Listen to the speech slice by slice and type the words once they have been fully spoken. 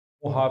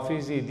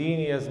محافظی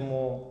دینی از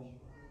مو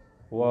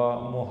و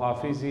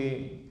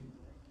محافظی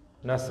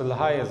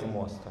نسل‌های از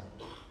مو است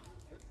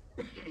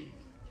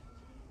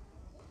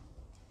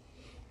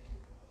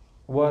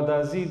و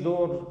در زی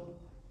دور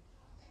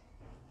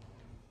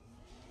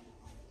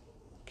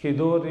که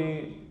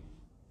دوری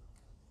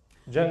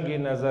جنگ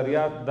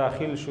نظریات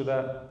داخل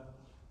شده،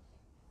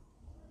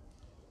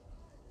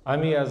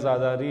 امی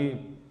ازاداری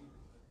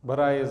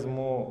برای از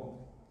مو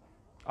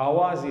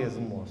آوازی از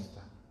مو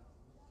است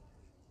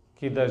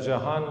که در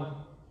جهان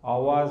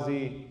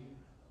آوازی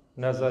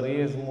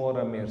نظریه از مو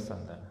را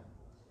میرسندن.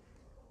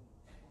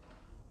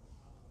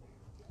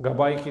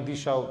 گبایی که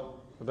دیشا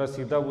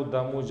رسیده بود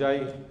در مو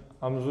جای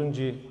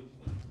امزونجی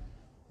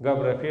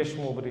گبر پیش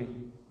مبری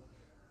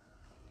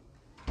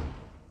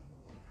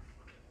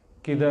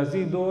که در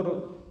زی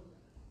دور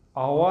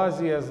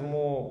آوازی از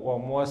مو و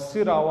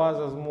مؤثر آواز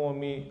از مو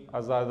می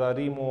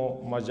ازاداری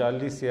مو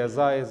مجالس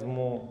ازای از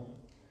مو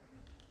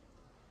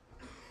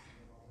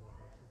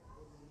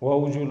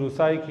و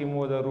جلوسایی که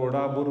مو در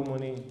روڑا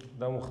برمونی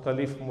در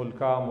مختلف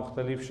ملکا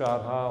مختلف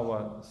شهرها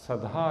و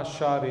صدها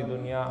شهر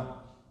دنیا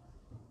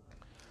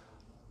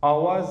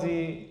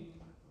آوازی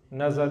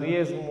نظریه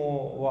از مو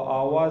و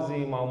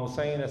آوازی امام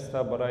حسین است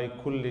برای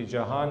کل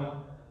جهان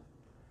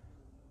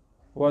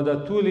و در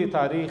طول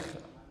تاریخ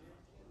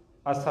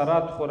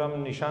اثرات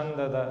خورم نشان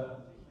داده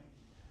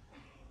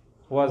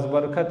و از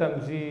برکتم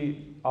زی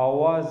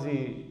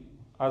آوازی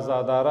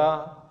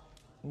ازادارا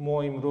مو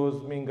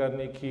امروز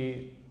میگرنی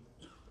که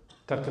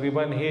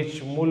تقریبا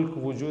هیچ ملک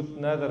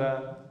وجود نداره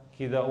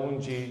که در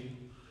اونجی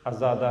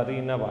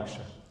ازاداری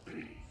نباشه.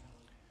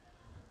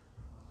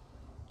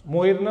 مو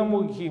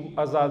ایرنمو که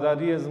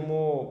ازاداری از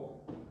مو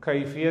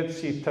کیفیت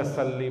شی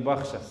تسلی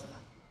بخش است.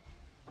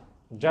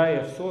 جای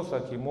افسوس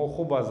است که مو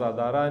خوب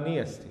ازادارا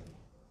نیستیم.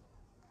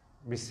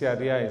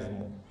 بسیاری از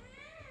مو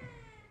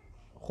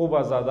خوب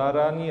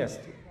ازادارا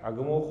نیستیم. اگر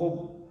مو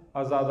خوب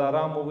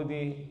ازادارا مو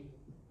بودی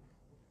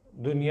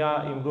دنیا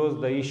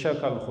امروز در این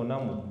شکل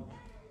خونمو.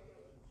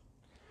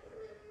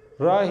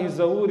 راه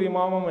ظهور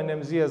امام من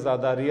امزی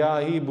ازاداریا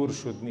هی بر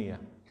شد نیه.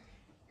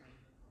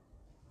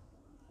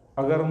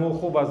 اگر مو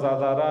خوب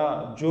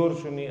ازادارا جور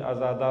شنی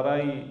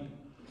ازادارای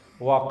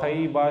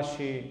واقعی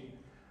باشی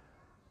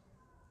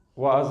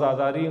و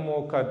ازاداری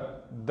مو که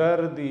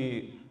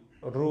دردی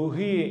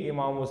روحی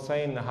امام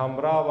حسین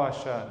همراه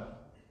باشه،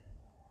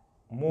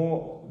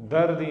 مو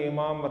درد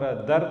امام را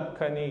درک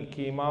کنی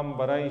که امام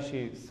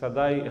برایشی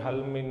صدای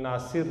حل من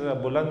ناصر را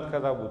بلند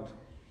کرده بود.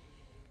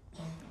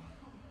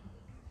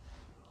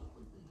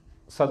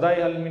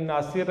 صدای حل من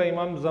ناصر را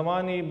امام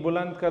زمانی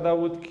بلند کرده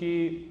بود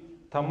که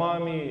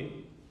تمامی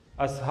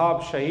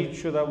اصحاب شهید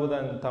شده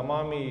بودند،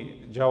 تمامی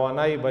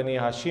جوانای بنی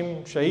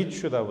هاشم شهید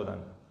شده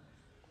بودند.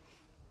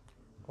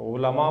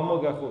 علما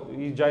موگه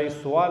ای جای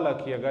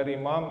سواله که اگر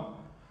امام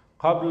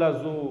قبل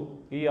از او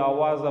ای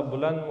آواز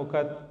بلند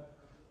مکد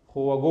خو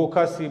وگو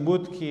کسی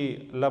بود که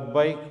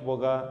لبیک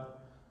بگه،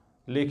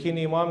 لیکن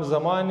امام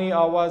زمانی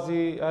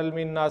آوازی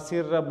علم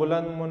ناصر را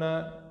بلند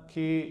مونه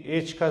که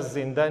هیچ کس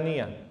زنده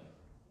نیه.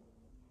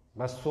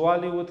 بس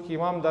سوالی بود که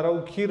امام در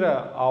او کی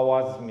را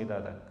آواز می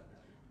داده،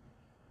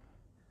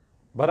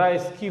 برای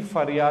از کی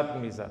فریاد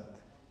می زد،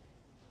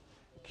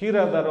 کی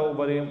را در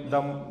او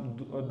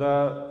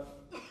در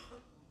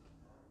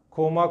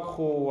کمک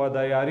خو و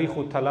در یاری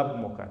خو طلب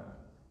مکد.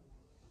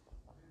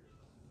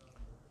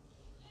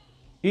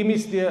 این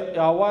مثل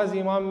آواز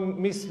امام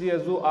مثل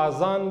از او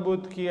آذان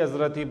بود که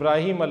حضرت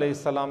ابراهیم علیه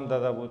السلام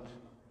داده بود.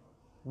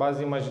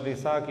 بعضی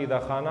مجلسا که در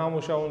خانه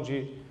موشه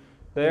اونجی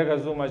در یک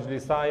از او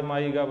مجلسا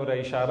مایی گبر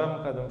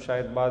اشاره کردم،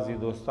 شاید بعضی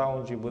دوستا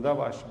اونجی بوده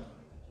باشه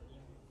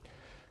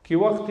که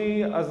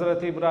وقتی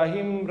حضرت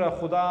ابراهیم را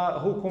خدا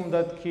حکم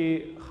داد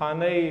که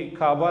خانه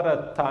کعبه را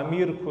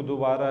تعمیر کو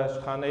دوباره،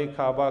 خانه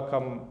کعبه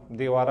کم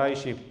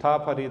دیوارایش تا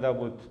پریده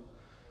بود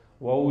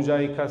و او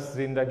جای کس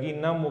زندگی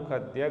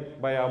نموکد، یک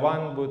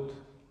بیابان بود.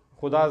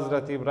 خدا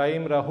حضرت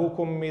ابراهیم را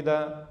حکم میده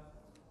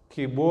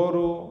که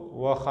برو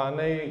و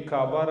خانه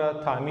کعبه را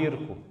تعمیر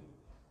کو.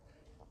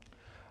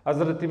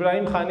 حضرت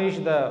ابراهیم خانهش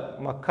در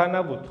مکه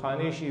نبود،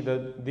 خانهش در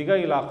دیگه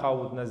علاقه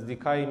بود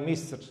نزدیکای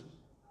مصر.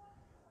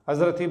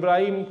 حضرت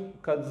ابراهیم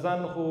که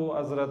زن خو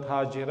حضرت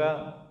هاجره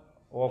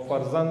و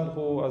فرزند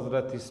خو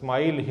حضرت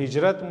اسماعیل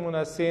هجرت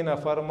مونه 3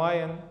 نفر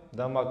ماین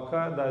در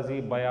مکه در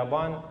زی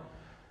بیابان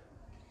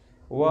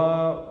و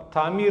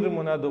تعمیر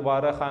مونه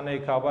دوباره خانه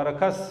کعبه را.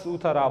 کس او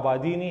تر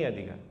آبادی نیه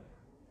دیگه،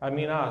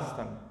 امینه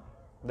هستن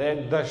در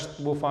یک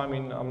دشت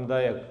بفامین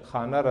امده یک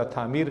خانه را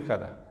تعمیر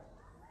کرده.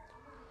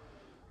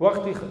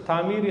 وقتی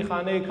تعمیر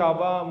خانه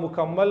کعبه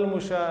مکمل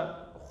موشه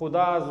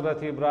خدا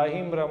حضرت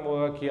ابراهیم را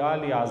موگه که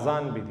آلی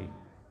آذان بدی.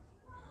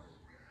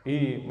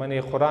 ای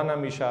من قرآن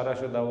هم اشاره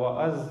شده و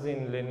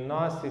اذن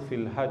للناس فی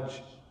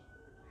الحج،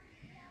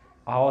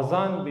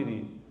 آذان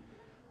بدی،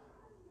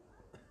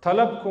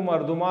 طلب کو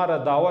مردما را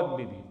دعوت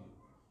بدی.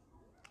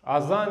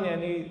 آذان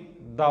یعنی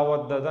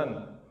دعوت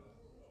دادن،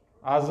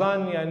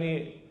 آذان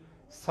یعنی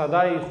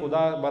صدای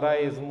خدا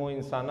برای از مو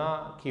انسانا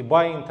که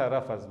با این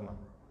طرف از ما.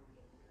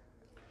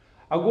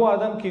 اگو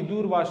آدم که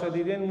دور باشه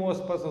دیدین مو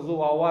از پس از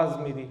او آواز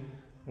میدی،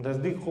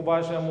 نزدیک خوب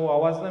باشه مو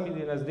آواز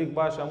نمیدی، نزدیک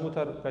باشه مو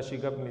تر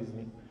کشیگب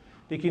میزنی.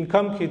 لیکن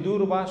کم که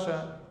دور باشه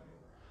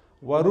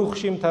و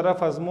روخشیم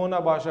طرف از مو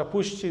نباشه،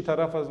 پشتی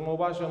طرف از مو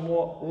باشه، مو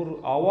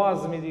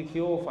آواز میدی که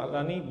او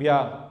فلانی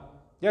بیا،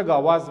 یک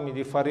آواز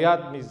میدی،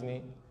 فریاد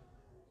میزنی،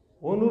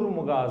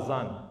 اونور مگه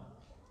آزان.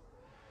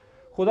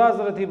 خدا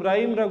حضرت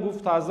ابراهیم را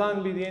گفت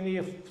آزان بید،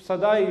 یعنی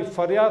صدای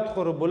فریاد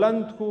خور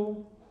بلند کو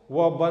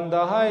و بنده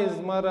های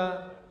از مرا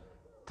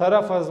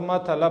طرف از ما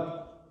طلب.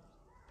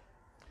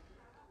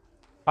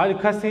 آل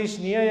کسیش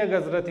نیه یک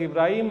حضرت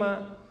ابراهیم،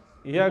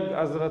 یک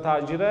حضرت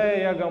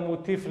هاجره، یک امو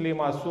طفل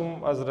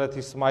معصوم حضرت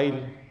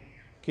اسماعیل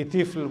که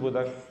طفل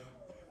بودن.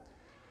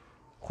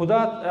 خدا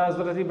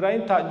حضرت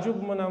ابراهیم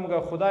تعجب منم که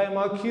خدای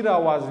ما کی را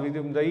آواز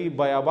بیدم دایی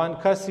بیابان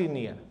کسی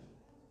نیه،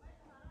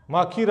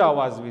 ما کی را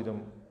آواز بیدم،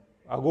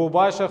 اگو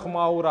باشه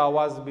ما او را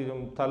آواز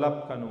بیدم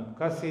طلب کنم،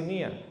 کسی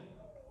نیه.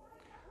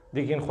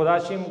 لیکن خدا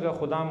چی میگه؟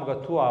 خدا میگه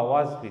تو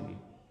آواز بیدی،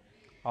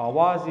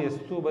 آوازی از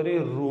تو برای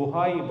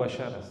روحای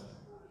بشر است.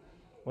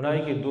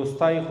 اونایی که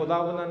دوستای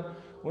خدا بودن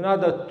اونا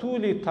در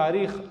طول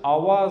تاریخ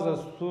آواز از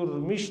تو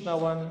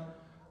میشنون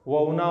و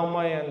اونا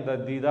ماین در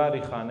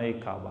دیدار خانه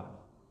کعبه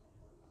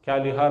که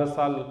هر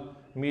سال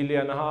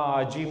میلیون ها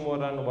حاجی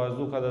مورن و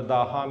ازو که ده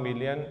ها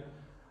میلیون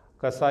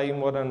کسایی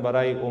مورن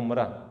برای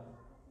عمره.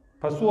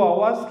 پس او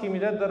آواز که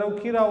میداد در او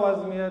کی را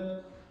آواز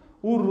میداد؟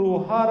 او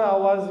روحا را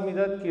آواز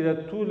میداد که در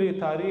طول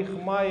تاریخ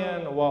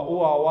ماین و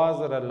او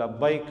آواز را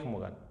لبیک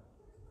مگن.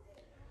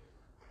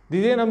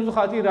 دیدین امزو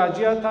خاطی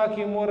راجعه تا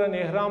که مورن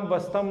احرام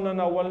بستم نن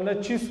اول نه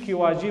چیز کی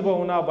واجب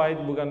اونا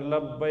باید بگن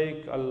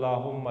لبیک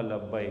اللهم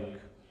لبیک.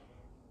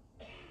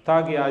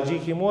 تاکه حاجی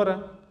کی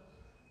مورن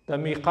در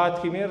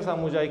میقات کی میرسا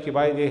مجای که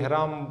باید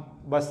احرام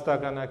بسته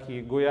کنه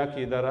که گویا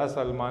که در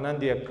اصل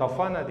مانند یک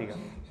کفن دیگه،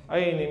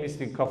 اینی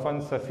مثل کفن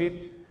سفید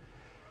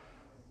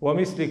و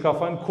مثل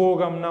کفن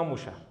کوگم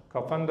نموشه.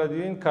 کفن را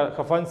دیدین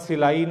کفن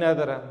سلایی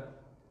نداره،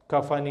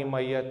 کفنی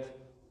میت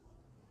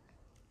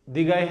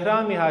دیگه.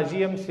 احرامی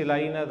حاجی هم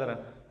سلایی نداره.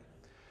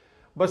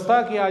 بس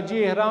تا که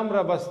حاجی احرام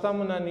را بسته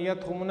منه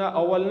نیت خمونه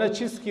اول نه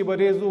چیز که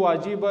بریزو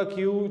واجبه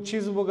که او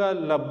چیز بگه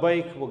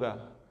لبیک بگه.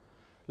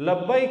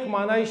 لبیک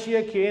معنیش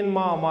یه که این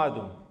ما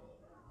آمادم،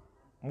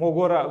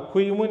 مگوره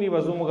کویمونی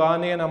بزو مگه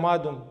آنین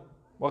آمادم،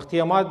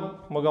 وقتی آماد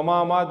مگه ما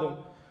آمادم.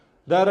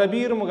 در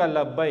عبیر مگه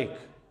لبیک،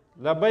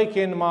 لبیک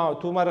این ما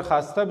تو مر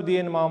خواسته بدی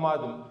این ما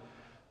آمادم.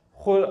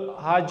 خود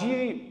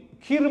حاجی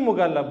کیر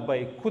مگه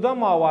لبیک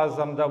کدام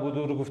آوازم ده بود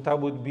و گفته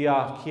بود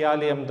بیا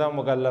خیالیم ده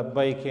مگه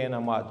لبیک این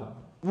آمادم.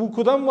 او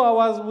کدام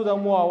آواز بود؟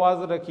 مو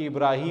آواز را که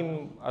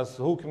ابراهیم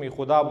از حکم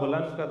خدا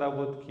بلند کرده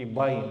بود که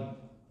باین.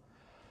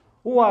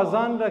 او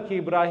آزان را که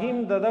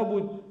ابراهیم داده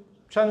بود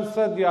چند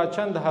صد یا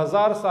چند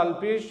هزار سال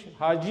پیش،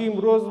 حاجی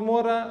امروز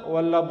موره و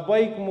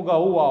لبیک مگه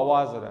او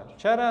آواز را.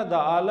 چرا؟ در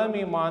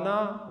عالم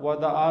معنا و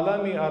در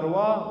عالم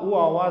ارواح او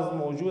آواز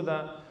موجوده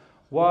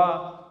و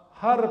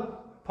هر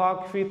پاک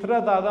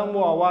فطرت آدم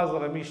او آواز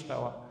را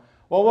میشنوه.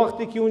 و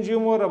وقتی که اونجا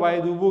موره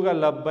باید او بگه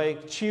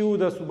لبیک. چی او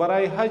دست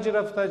برای حج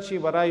رفته چی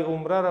برای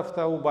عمره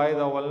رفته، او باید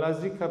اولنا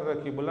ذکر را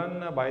که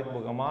بلند نه باید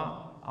بگه ما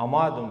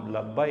آمادم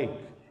لبیک.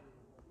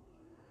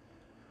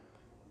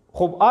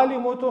 خب آلی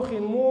موتو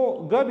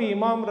خینمو گبی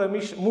امام را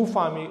مو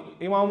فهمی.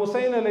 امام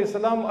حسین علیه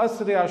السلام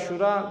عصر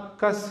عاشورا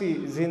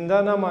کسی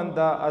زنده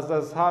نمانده از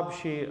اصحاب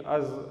شی،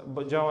 از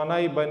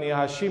جوانای بنی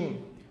هاشم.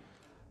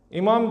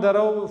 امام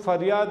درو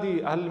فریادی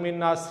حل من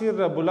ناصر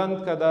را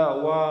بلند کده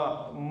و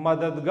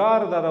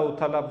مددگار درو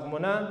طلب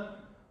منه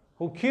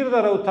و کیر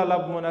درو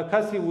طلب منه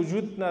کسی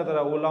وجود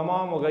نداره.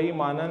 علما مگهی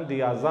مانند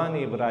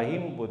اذان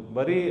ابراهیم بود،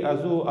 بری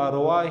ازو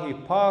ارواح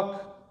پاک،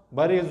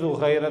 بری زو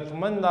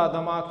غیرتمند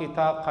آدما که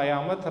تا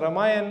قیامت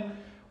رماین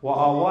و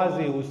آواز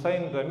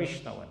حسین را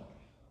میشنون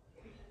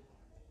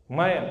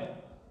ماین.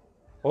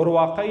 اور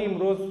واقعی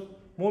امروز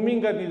مومین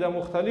گردی در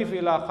مختلف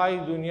علاقای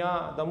دنیا،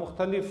 در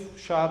مختلف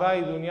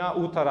شهرهای دنیا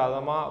او تر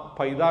آدما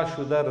پیدا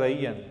شده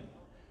رئین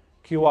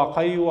که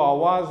واقعی و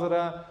آواز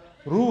را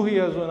روحی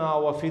از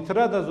اونا و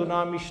فطرت از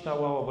اونا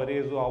میشنوه و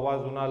بری زو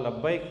آواز اونا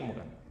لبیک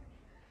مگن.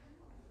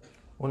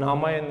 اونا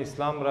ماین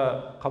اسلام را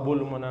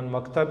قبول منن،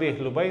 مکتب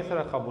اهل بیت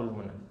را قبول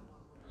منن.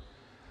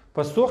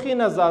 پس توخی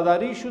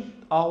نزاداری شد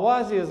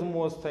آوازی از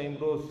مو است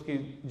امروز که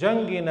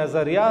جنگ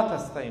نظریات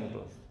است.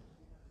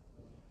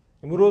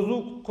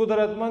 امروزو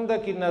قدرتمنده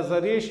که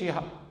نظریش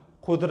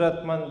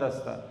قدرتمند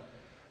است.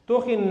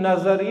 توخی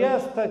نظریه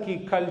است که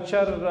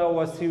کلچر را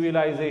و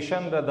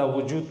سیویلایزیشن را در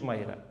وجود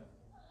میره.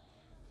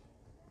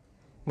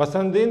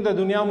 مثلا دین در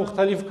دنیا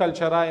مختلف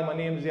کلچرهای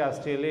منیم زی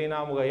استریلی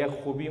نامو یک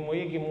خوبی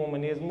مویی که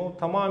مومنیزمو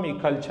تمامی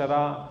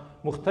کلچرها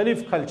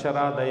مختلف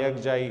کلچرها در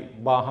یک جای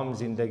با هم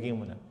زندگی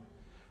مونه.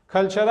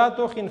 کلچرها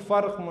تو خین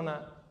فرق مونه،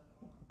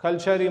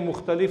 کلچری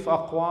مختلف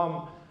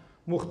اقوام،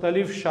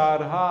 مختلف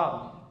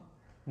شهرها،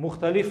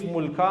 مختلف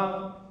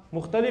ملکا،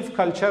 مختلف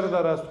کلچر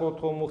داره،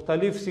 خود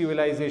مختلف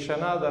سیویلایزیشن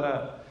ها داره.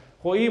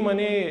 خو این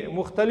منی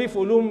مختلف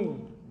علوم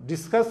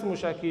دیسکس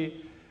موشه که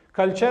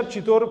کلچر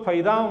چطور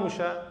پیدا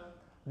موشه،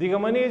 دیگه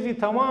من ازی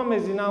تمام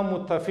از اینا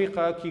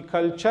متفقه که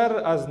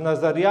کلچر از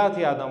نظریات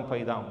آدم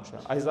پیدا میشه،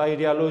 از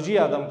ایدئولوژی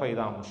آدم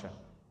پیدا میشه.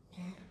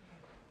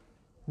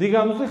 دیگه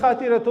همون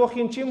خاطر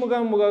توخین چی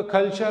مگم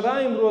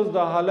کلچر امروز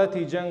در حالت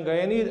جنگه،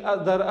 یعنی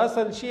در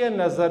اصل چیه؟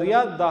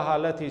 نظریات در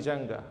حالت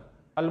جنگه.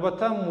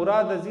 البته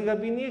مراد از اینه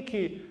بینی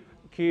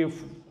که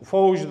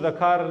فوج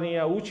دکار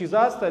نیه او چیز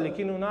است،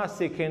 لیکن اونا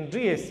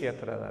سیکندری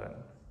حیثیت را دارن.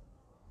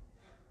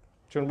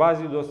 چون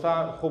بعضی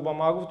دوستان خوب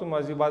ما گفتم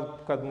بعضی بعد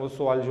کدام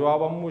سوال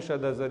جواب هم میشه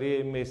در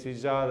ذریعه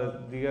میسیجا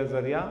دیگه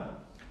ذریعه.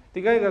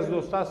 دیگه از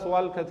دوستا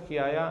سوال کرد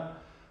که آیا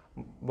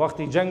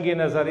وقتی جنگ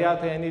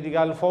نظریات یعنی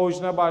دیگه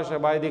فوج نباشه،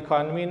 باید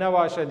اکانومی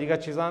نباشه، دیگه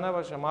چیزا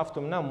نباشه. ما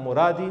گفتم نه،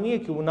 مرادی نیه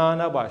که اونا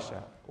نباشه،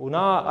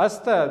 اونا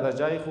است در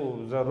جای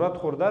خود ضرورت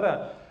خورده،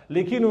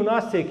 لیکن اونا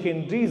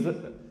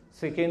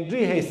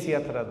سیکندری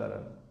حیثیت را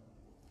دارن.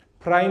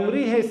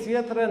 پرایمری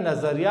حیثیت را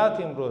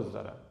نظریات امروز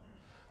دارن.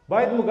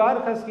 باید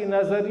مگار کس که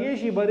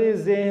نظریهشی برای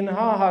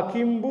ذهنها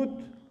حاکم بود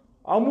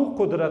امو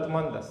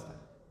قدرتمند است.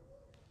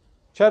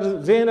 چرا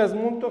ذهن از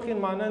ممتخین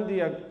مانند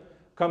یک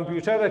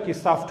کامپیوتر که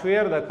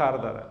سافتویر در کار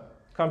داره.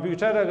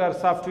 کامپیوتر اگر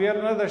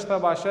سافتویر نداشته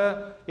باشه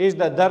ایش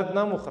در درد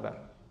نمخوره.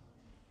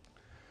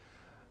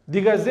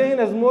 دیگه ذهن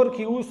از مور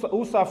که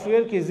او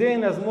سافتویر که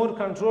ذهن از مور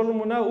کنترل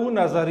مونه، او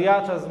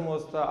نظریات از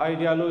موست،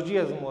 ایدئولوژی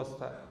از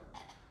موست.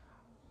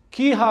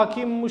 کی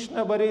حاکم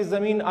مشنه برای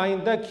زمین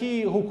آینده،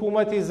 کی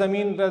حکومت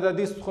زمین را در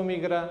دست خو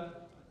میگره؟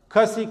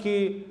 کسی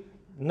که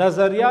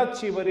نظریات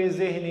چی برای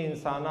ذهن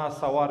انسان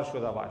سوار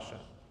شده باشه.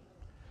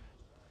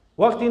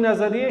 وقتی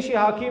نظریه شی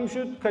حاکم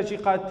شد کچی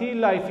قاطی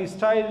لایف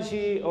استایل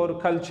شی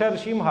اور کلچر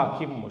شیم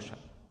حاکم میشه.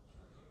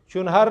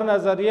 چون هر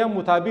نظریه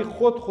مطابق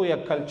خود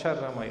یک کلچر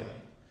را میره.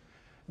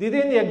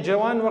 دیدین یک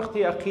جوان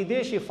وقتی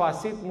عقیده شی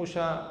فاسد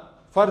میشه،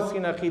 فرض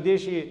کن عقیده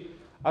شی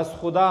از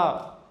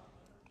خدا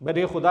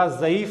برای خدا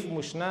ضعیف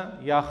مشنه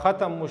یا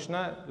ختم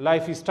مشنه،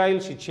 لایف استایل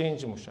شی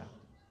چینج میشه،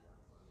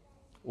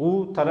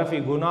 او طرف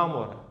گناه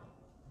موره.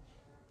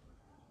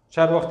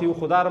 چرا وقتی او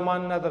خدا را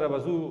مان نداره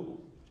باز او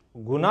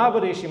گناه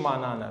برایشی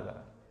معنا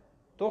نداره.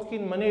 تو که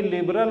من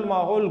لیبرال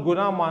ماحول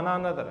گناه معنا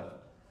نداره.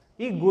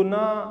 این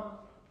گناه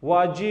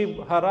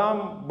واجب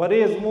حرام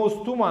برای از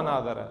موستو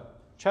معنا داره.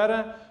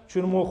 چرا؟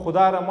 چون مو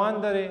خدا را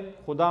مان داره،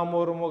 خدا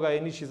مور موگه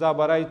اینی چیزا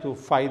برای تو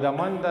فایده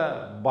منده،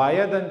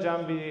 باید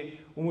انجام بدی،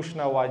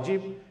 مشنه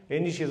واجب،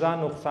 اینی چیزا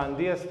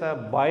نقصاندی است،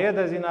 باید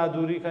از این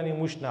دوری کنی،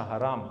 مشنه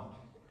حرام.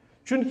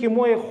 چون که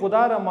مو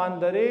خدا را مان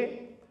داره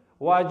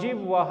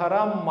واجب و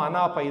حرام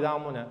معنا پیدا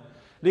مونه.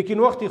 لیکن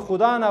وقتی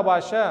خدا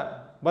نباشه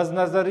بس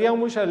نظریه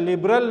موشه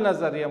لیبرال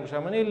نظریه موشه.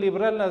 منی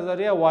لیبرال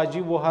نظریه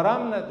واجب و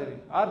حرام نداری.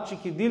 هر چی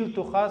که دل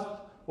تو خواست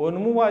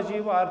اونمو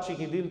واجب و هر چی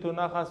که دل تو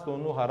نخواست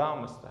اونو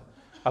حرام است.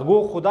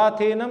 اگه خدا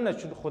تینم نه،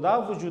 چون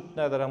خدا وجود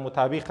نداره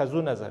مطابق از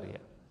اون نظریه.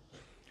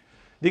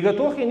 دیگه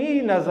تو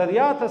خینی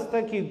نظریات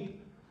است که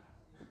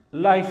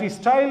لایف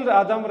استایل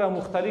آدم را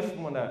مختلف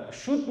مونه.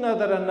 شد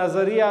نداره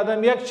نظریه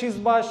آدم یک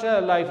چیز باشه،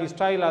 لایف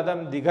استایل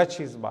آدم دیگه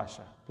چیز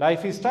باشه.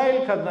 لایف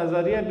استایل که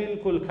نظریه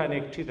بالکل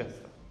کانکتید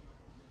است.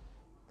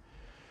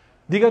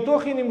 دیگه تو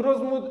خین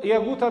امروز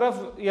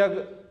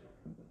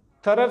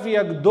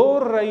یک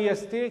دور رایی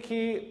استه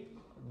که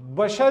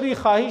بشری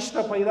خواهش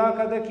را پیدا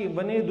کرده که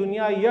بنی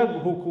دنیا یک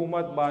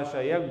حکومت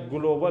باشه، یک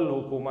گلوبال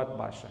حکومت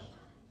باشه.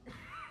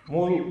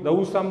 مو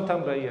دو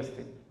سمتم رایی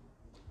استه.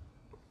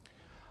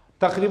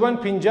 تقریبا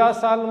 50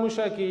 سال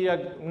میشه که یک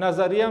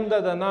نظریه هم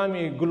ده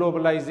نامی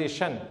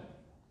گلوبلایزیشن.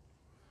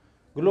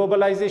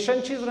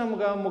 گلوبلایزیشن چیز را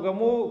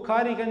مو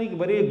کاری کنی که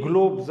برای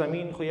گلوب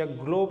زمین خو یک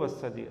گلوب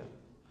است دیگه،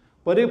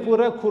 برای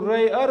پورا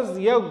کره ارض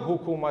یک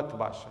حکومت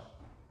باشه.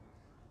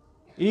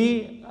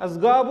 ای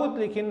از گاه بود،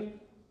 لیکن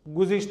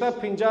گذشته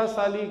 50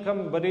 سالی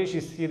کم برایش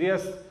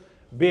سیریس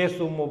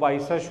بیس و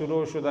مباحثه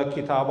شروع شده،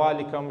 کتابا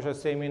لیکم شده،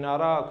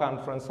 سیمینارا،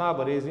 کانفرنسا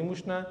برای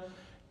زیموشنه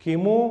که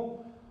مو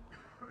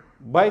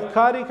باید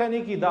کاری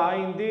کنی که در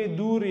آینده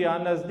دور یا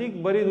نزدیک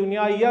برای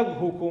دنیا یک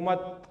حکومت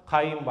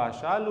قایم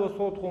باشه. حالا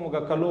صوت خو مگه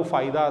کلو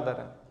فایده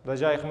داره. در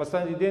جای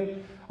مثلا دیدین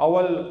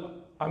اول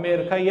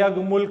امریکا یک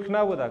ملک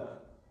نبود،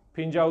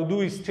 52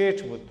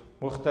 استیت بود،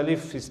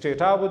 مختلف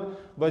استیت ها بود،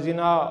 باز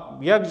اینا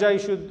یک جای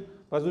شد،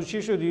 باز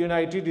چی شد؟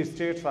 یونایتد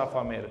استیتس آف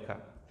امریکا.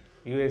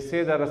 یو اس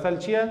ای در اصل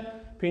چیه؟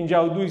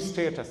 52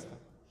 استیت است.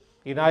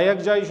 اینا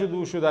یک جای شد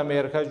و شد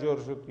امریکا جور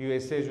شد، یو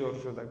اس ای جور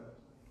شد.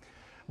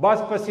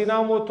 باز پس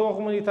اینا مو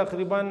تخمنی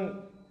تقریبا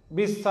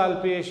 20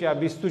 سال پیش یا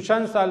 20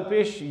 چند سال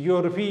پیش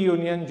یورپی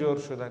یونین جور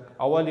شده.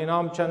 اول اینا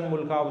هم چند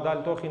ملک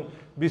آبدال توخین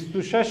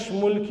 26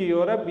 ملک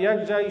یورپ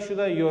یک جای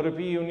شده،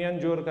 یورپی یونین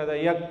جور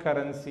کرده، یک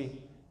کرنسی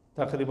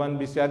تقریبا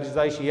بسیار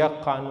جزایش یک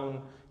قانون،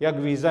 یک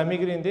ویزا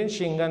میگیرین،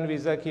 شنگن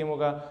ویزا کی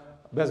موقع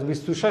بس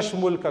 26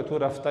 ملک تو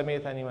رفته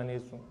میتونی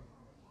منیسون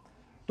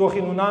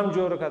توخین اونام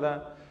جور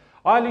کرده.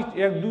 حالی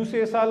یک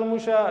 2-3 سال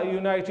میشه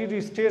یونایتد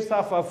استیتس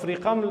آف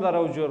افریقا هم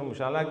در جور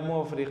میشه. الان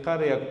ما افریقا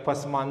را یک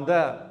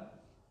پسمانده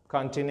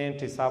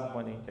کانتیننت حساب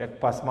کنی، یک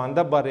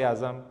پسمانده بر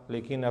اعظم،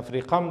 لیکن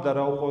افریقا هم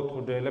در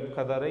خود دیولپ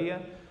کرده رایه.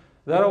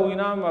 در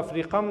اینا هم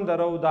افریقا هم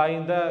در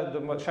آینده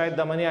شاید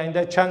دمانی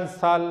آینده چند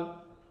سال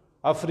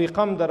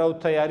افریقم در او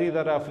تیاری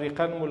در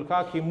افریقن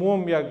ملکا که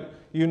موم یک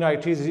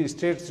یونایتد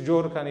استیتس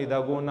جور کنی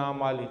دا گو نام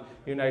والی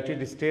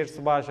یونایتد استیتس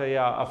باشه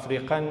یا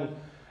افریقن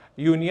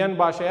یونین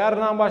باشه هر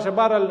نام باشه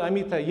بهرحال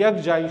امیتا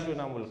یک جایی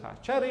شونه ملکا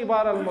چرا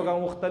بهرحال مگه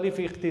مختلف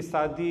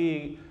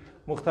اقتصادی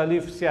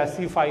مختلف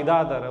سیاسی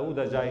فایده داره او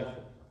دا جایی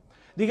خود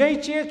دیگه ای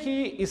چیه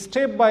که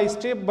استیپ بای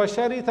استیپ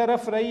بشری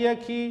طرف رایه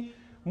که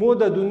مو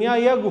دا دنیا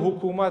یک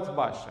حکومت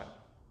باشه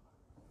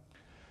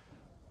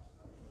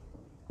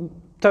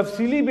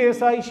تفصیلی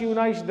بیسایشی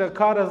اونایش در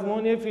کار از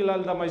مونه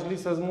فیلال در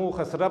مجلس از مو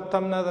خسربت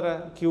هم نداره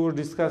که او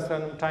دیسکس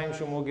کنم تایم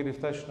شما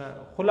گرفته شنه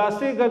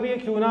خلاصه گبیه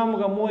که اونا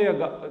مگه مو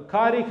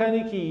کاری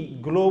کنی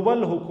که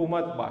گلوبال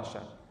حکومت باشه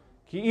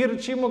که ایر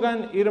چی مگن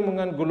ایر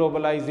مگن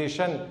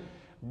گلوبلایزیشن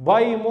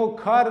بای مو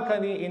کار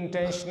کنی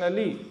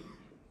انتنشنلی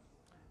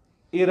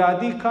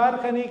ارادی کار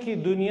کنی که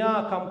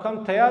دنیا کم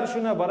کم تیار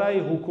شونه برای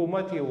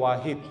حکومت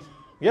واحد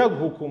یک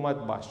حکومت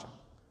باشه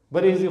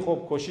بریزی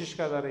خوب کوشش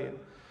کرده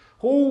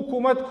خو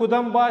حکومت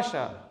کدام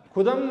باشه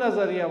کدام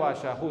نظریه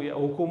باشه خو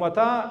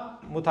حکومتا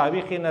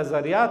مطابق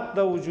نظریات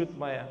دا وجود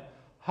مایا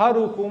هر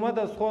حکومت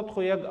از خود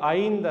یک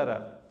آیین داره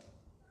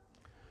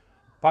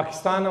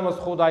پاکستان هم از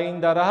خود آیین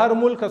داره هر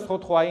ملک از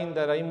خود آیین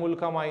داره این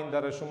ملک هم آیین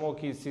داره شما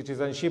که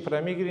سیتیزنشیپ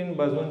را میگیرین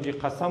باز اونجی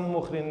قسم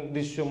مخرین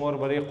دیش شما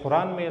برای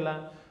قرآن میلن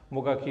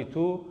مگه که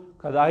تو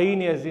کد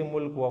آیین از این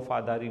ملک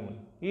وفاداری من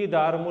این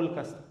در هر ملک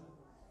است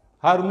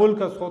هر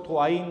ملک از خود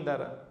آیین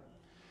داره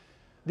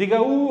دیگه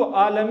او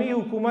عالمی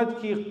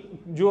حکومت که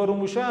جور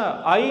میشه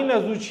آیین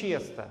از او چی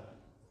است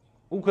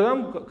او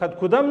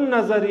کدام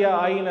نظریه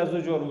آیین از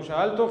او جور میشه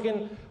حال تو که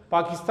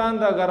پاکستان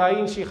دا اگر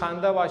آیین شی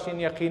خانده باشین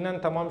یقینا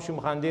تمام شم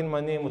خاندین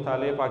منی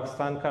مطالعه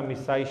پاکستان کا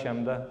میسای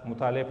شمده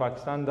مطالعه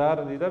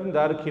پاکستان دیدم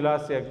در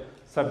کلاس یک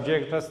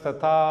سبجکت است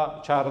تا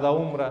 14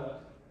 عمره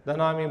در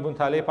نامی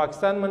مطالعه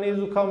پاکستان منی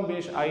زو کم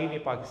بیش آیین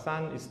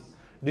پاکستان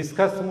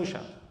دیسکس میشه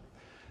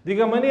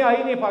دیگه منی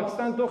آیین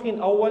پاکستان تو که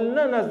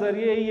اول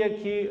نظریه ایه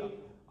که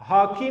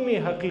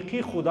حاکم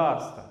حقیقی خدا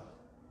است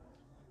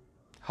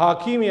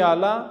حاکم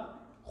اعلی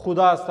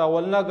خدا است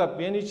اول نگپ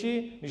یعنی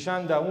چی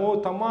نشان دمو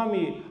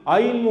تمامی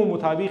آیین مو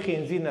مطابق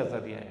انزی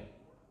نظریه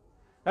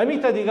امی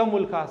تا دیگه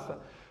ملک است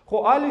خو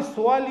آلی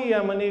سوالی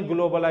یعنی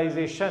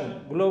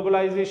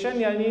گلوبلایزیشن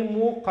یعنی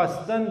مو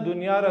قصدن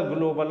دنیا را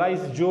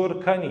گلوبلایز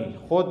جور کنی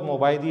خود مو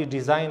باید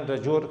دیزاین را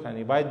جور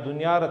کنی باید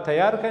دنیا را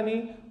تیار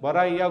کنی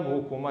برای یک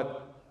حکومت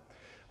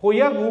خو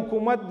یک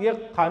حکومت یک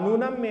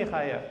قانون هم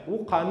میخواه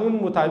او قانون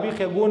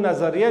مطابق یک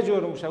نظریه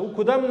جور میشه او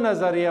کدام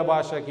نظریه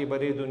باشه که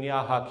برای دنیا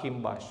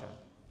حاکم باشه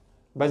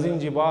بز این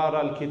جبار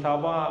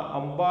الکتابا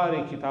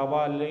انبار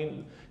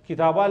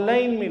کتابا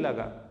لین می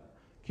لگا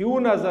که او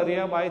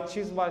نظریه باید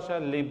چیز باشه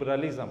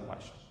لیبرالیزم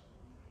باشه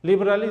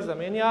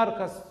لیبرالیزم یعنی هر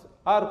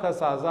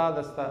کس آزاد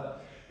است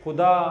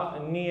خدا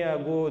نیه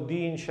گو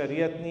دین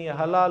شریعت نیه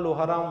حلال و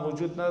حرام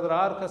وجود نداره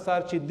هر کس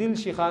هر چی دل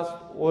شی خواست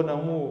او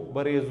نمو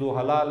برای زو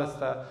حلال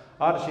است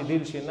هر چی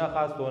دل شی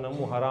نخواست او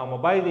نمو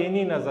حرام باید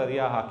اینی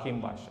نظریه حاکم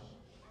باشه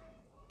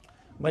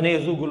بنه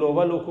زو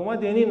گلوبال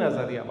حکومت اینی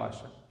نظریه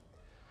باشه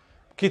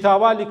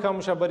کتابا لیکم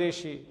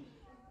شبریشی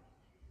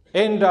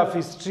اند آف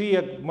هیستری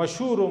یک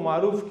مشهور و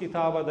معروف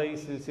کتاب در این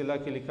سلسله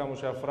که لیکم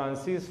شد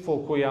فرانسیس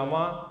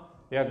فوکویاما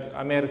یک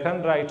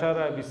امریکن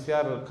رایتر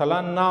بسیار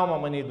کلان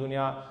نام منی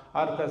دنیا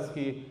هر کس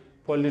که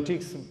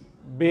پولیتیکس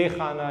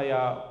بخانه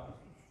یا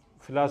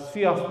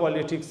فلسفی اف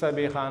پولیتیکس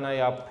بخانه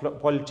یا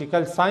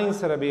پولیتیکل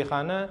ساینس را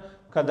بخانه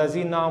که از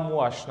این نام و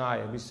آشناه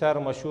بسیار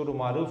مشهور و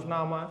معروف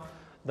نامه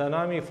در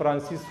نامی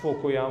فرانسیس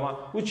فوکویاما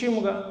او چی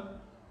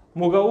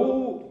مگه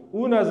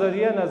او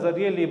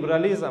نظریه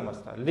لیبرالیزم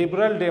است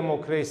لیبرال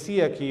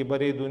دموکراسی که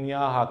برای دنیا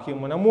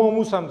حاکمونه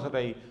مو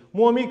سمسرایی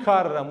مو می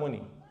کار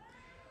رمونی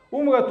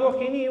او مگه تو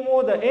خینی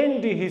مو دا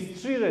اند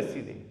هیستری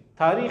رسیده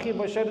تاریخ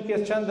بشر که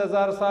از چند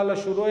هزار سال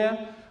شروعه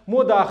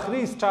مو دا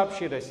آخری استاپ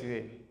شی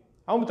رسیده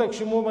هم تک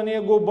شما منی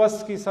گو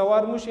بس کی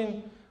سوار مشین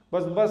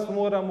بس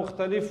مورا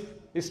مختلف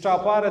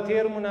استاپا را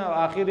تیر مونه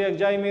آخر یک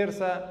جای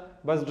میرسه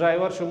بس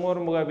درایور شمور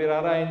مگه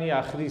براره اینی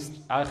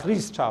آخری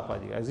استاپا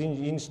دیگه از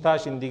این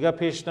استاشن دیگه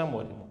پیش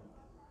نمولیم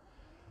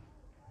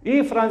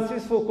ای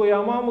فرانسیس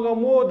فوکویاما مگه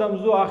مو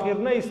دمزو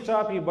آخرنه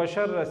استاپی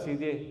بشر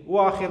رسیده و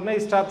آخرنه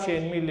استاپ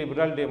شینمی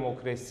لیبرال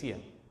دموکراسیه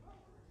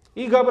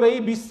ای گبره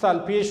ای 20 سال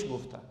پیش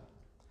گفته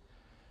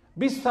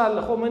 20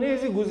 سال خو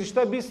منیزی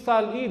گذشته 20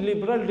 سال ای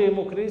لیبرال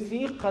دموکراسی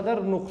ای قدر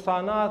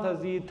نقصانات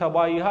از ای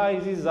تباهی ها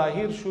ازی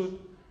ظاهر شد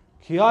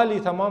که حالی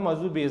تمام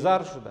از او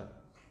بیزار شده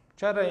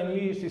چرا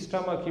اینی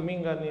سیستم که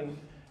میگن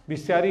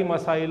بسیاری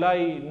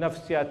مسائلای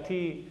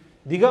نفسیاتی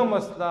دیگه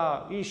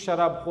مسئله ای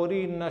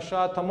شرابخوری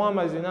نشه تمام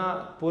از اینا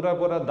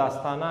پورا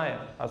داستانه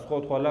از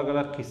خود الگ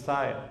الگ قصه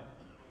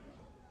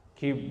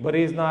که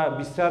بریزنا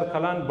بسیار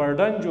کلان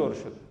بردن جور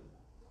شد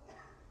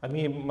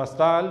امی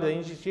مسئله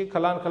این چیزی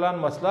کلان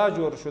مسئله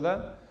جور شده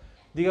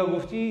دیگه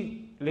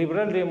گفتی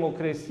لیبرال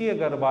دموکراسی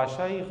اگر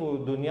باشه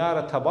خود دنیا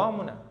را تباه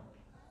مونه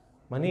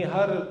منی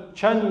هر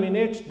چند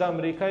منیت در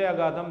امریکا یک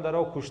آدم در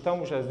او کشته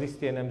موش از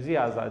دست نمزی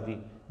آزادی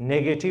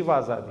نگیتیو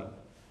آزادی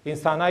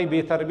انسانای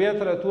بی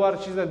تربیت را تو هر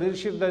چیز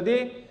دلشیر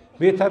دادی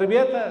بی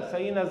تربیت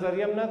صحیح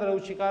نظریم نداره او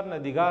چی کار نه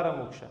دیگاره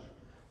مکشه.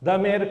 در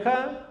امریکا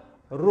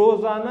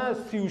روزانه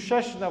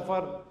 36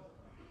 نفر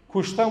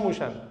کشته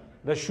موشن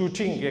در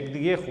شوتینگ یک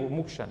دیگه خو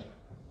مکشن.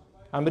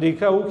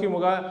 امریکا او که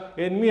مگه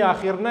اینمی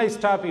آخرنه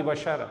استاپی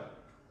بشره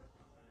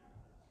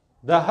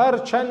در هر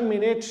چند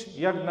منیت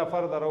یک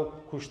نفر در او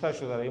کشته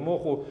شده. ایمو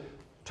خو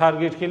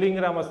تارگت کلینگ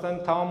را مثلا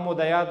تمام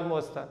مدیاد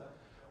موسته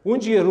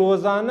اونجی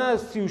روزانه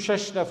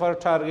 36 نفر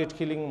تارگت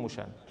کلینگ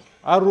موشن.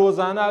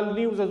 روزانه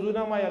نیوز از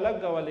اون ما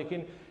الگ گوه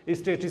لیکن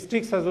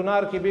استاتستیکس از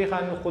اونار که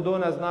بیخوان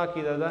خودون از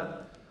ناکی داده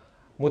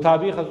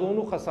مطابق از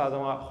اونو خصاده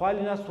ما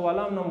خوالی نه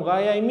سوالام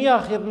نمگایا ایمی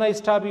آخر نه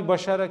استابی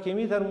بشره که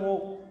می در مو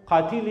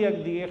قاتل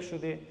یک دیگه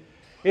شده.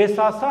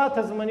 احساسات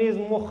از منیز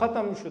مو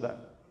ختم شده.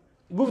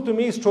 گفتم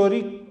این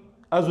استوری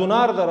از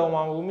اونار در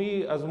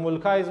اومی از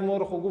ملکای از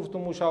مور خو گفتم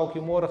موشاو که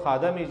مور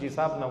خادمی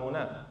جیساب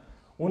نمونه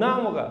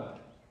اونا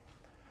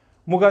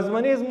مگه از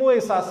منیز مو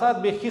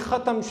احساسات بخی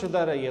ختم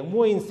شده رایه. مو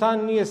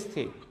انسان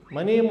نیستی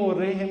منی مو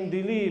رحم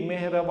دلی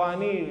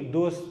مهربانی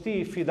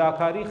دوستی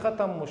فداکاری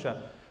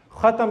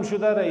ختم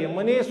شده رایه.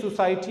 منی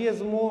سوسایتی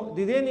از مو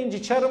دیدین اینجا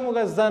چرا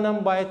مگه زنم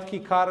باید کی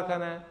کار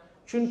کنه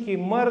چون که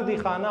مردی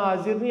خانه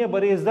حاضر نیه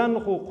برای زن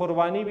خو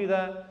قربانی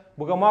بیده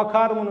بگه ما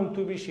کار منم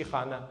تو بیشی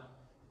خانه.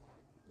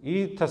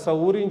 این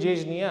تصور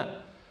اینجاش نیه.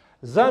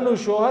 زن و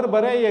شوهر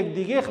برای یک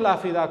دیگه خلاف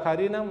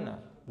فداکاری نمونه.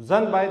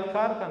 زن باید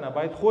کار کنه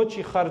باید خود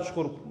چی خرج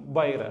خور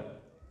بایره.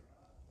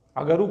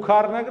 اگر او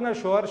کار نکنه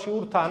شوهر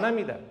شعور تانه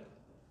میده.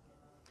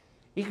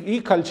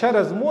 این کلچر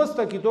از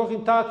موسته که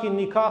تا که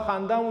نکاح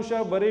خانده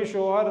موشه برای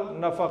شوهر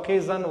نفقه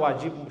زن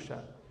واجب موشه.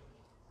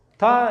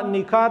 تا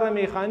نکاح را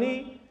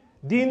میخانی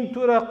دین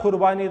تو را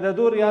قربانی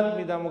دادور یاد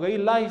میده مگه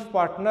این لایف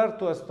پارتنر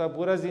تو است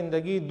پورا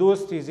زندگی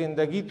دوستی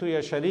زندگی تو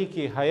یا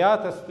شریکی حیات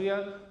است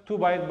تو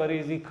باید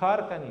برای زی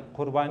کار کنی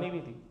قربانی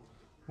بدی.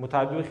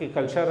 مطابق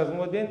کلچر از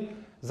مو دین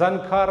زن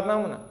کار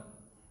نمونه.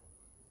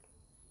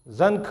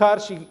 زن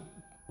کارشی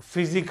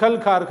فیزیکل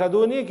کار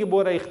کدونی که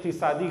بورا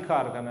اقتصادی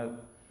کار کنه.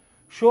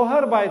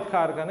 شوهر باید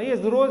کار کنه.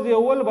 از روز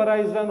اول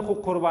برای زن خو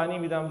قربانی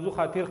میدم زو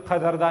خاطر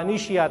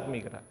قدردانیش یاد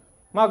میگیره.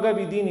 ما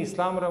گبی دین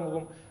اسلام را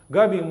مگم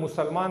گبی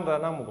مسلمان را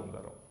نمگم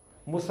درو.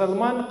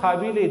 مسلمان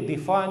قابل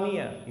دفاع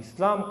نیه.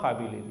 اسلام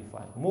قابل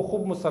دفاع. مو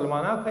خوب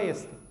مسلمانا که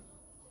است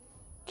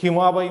که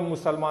ما باید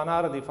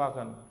مسلمانا را دفاع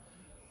کنم.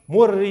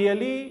 مو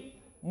ریالی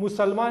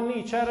مسلمان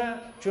نی چرا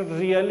چون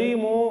ریالی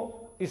مو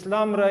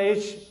اسلام را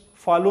ایچ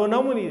فالو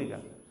نمونی دیگه.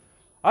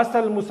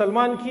 اصل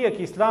مسلمان کیه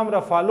که اسلام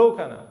را فالو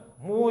کنه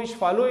مو ایش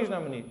فالوش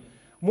نمونی.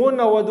 مو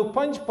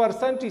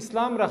 95%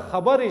 اسلام را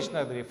خبرش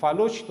نداری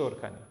فالوش طور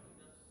کنی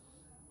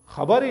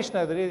خبرش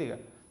نداری دیگه.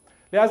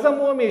 لذا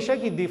مو همیشه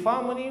که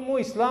دفاع منی مو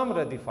اسلام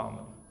را دفاع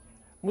منی.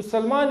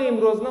 مسلمان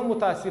امروز نه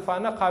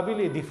متاسفانه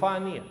قابل دفاع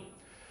نیه.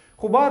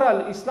 خب بهرحال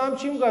اسلام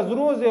چی میگه از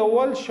روز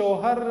اول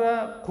شوهر را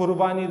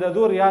قربانی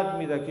دادور یاد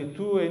میده که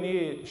تو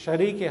یعنی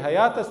شریک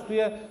حیات است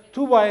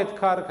تو باید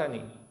کار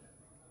کنی.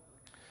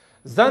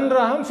 زن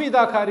را هم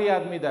فداکاری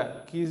یاد میده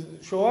که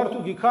شوهر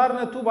تو کی کار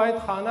نه تو باید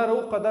خانه را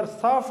او قدر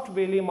سافت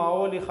بیلی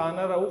ماحول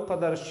خانه را او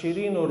قدر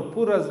شیرین و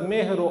پر از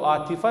مهر و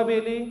عاطفه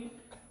بیلی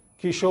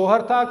که شوهر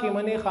تا که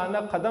منی خانه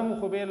قدم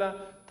خو بیله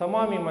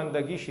تمامی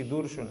مندگیش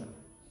دور شونه.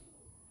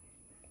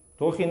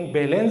 تو خین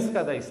بیلنس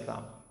کده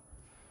اسلام.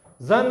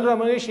 زن را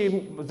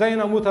منیشی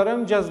زین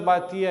محترم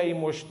جذباتی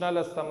ایموشنل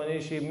است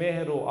منیشی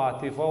مهر و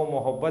عاطفه و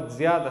محبت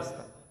زیاد است.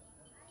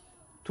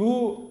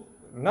 تو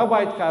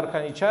نباید کار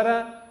کنی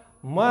چرا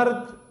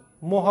مرد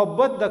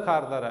محبت دا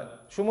کار داره.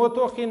 شما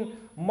تو خین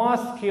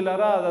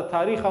ماسکیلرا دا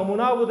تاریخ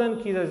همونا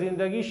بودن که دا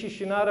زندگیش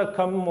شناره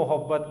کم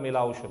محبت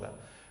ملاو شده.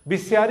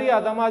 بسیاری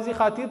آدم ازی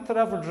خاطر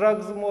طرف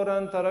درگز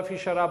مورن طرف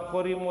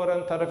شرابخوری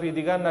مورن طرف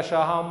دیگر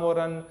نشاها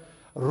مورن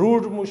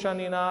رود موشن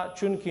اینا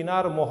چون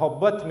کنار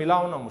محبت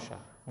ملاو نموشه.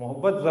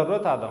 محبت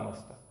ضرورت آدم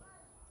است.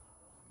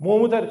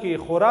 مومدر که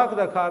خوراک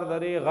دا کار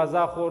داری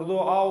غذا خوردو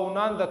آو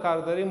نان دا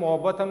کار داری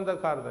محبت هم دا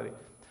کار داری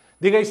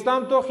دیگه.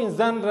 اسلام تو خین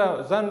زن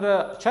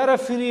را چرا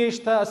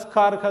فریشتا از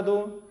کار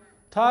کدو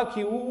تا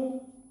که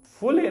او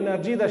فول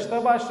انرژی داشته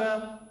باشه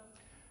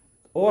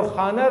اور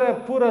خانه را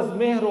پر از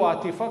مهر و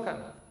عاطفه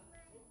کنه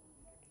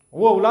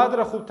و اولاد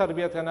را خوب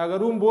تربیت کنه.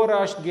 اگر اون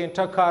بور 8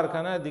 گنٹه کار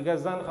کنه دیگه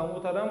زن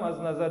خموترم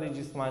از نظر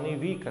جسمانی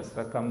ویک است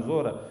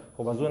کمزوره.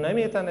 خب از اون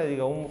نمیتونه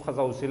دیگه اون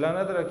حوصله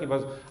نداره که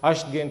بس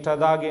 8 گنٹه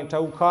 10 گنٹه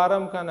او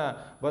کارم کنه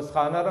بس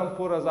خانه رم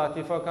پر از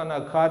عاطفه کنه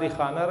کاری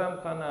خانه رم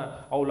کنه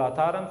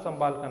اولادارم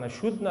سنبال کنه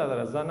شود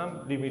نداره. زنم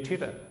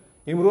لیمیتیده.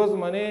 امروز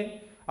منه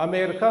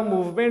امریکا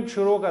موومنت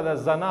شروع کرده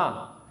زنا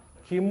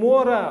که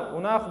مورا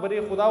اونا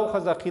خبری خدا و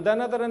خزاقیده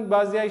ندارن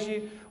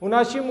بعضیایشی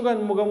اونا چی میگن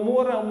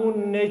مورا امون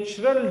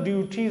نیچرل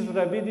دیوتیز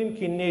را بیدیم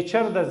که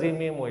نیچر دا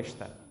زمین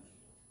موشتن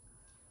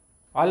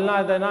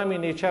علنا دا نامی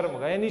نیچر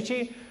میگن یعنی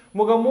چی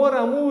میگن مورا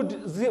امون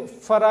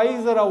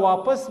فرایز را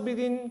واپس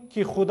بیدین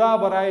که خدا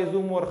برای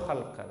زو مور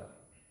خلق کرده.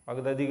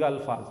 اگر دیگه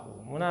الفاظ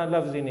بگم اونا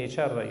لفظ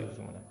نیچر را یوز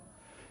منه.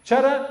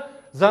 چرا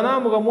زنا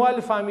میگن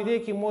موالی فهمیده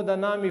که مو دا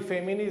نامی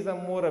فیمینیزم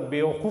مورا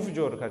بیوقوف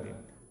جور کردیم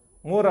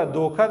مورا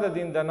دوکه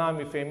دادین در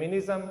نام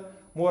فیمینیزم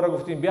مور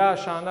گفتیم بیا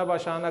شانه به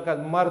شانه کرد،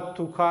 مرد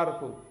تو کار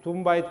کو،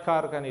 تم باید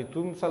کار کنی،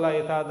 تم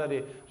صلاحیت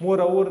داری.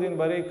 مور آوردین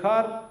برای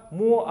کار،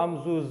 مو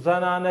امزو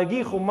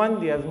زنانگی خو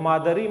مندی، از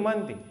مادری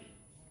مندی.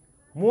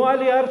 مو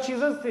علی هر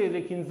چیز است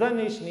لیکن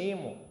زنش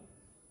نیمو.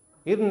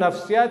 این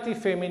نفسیاتی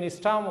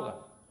فیمینیستا موگا.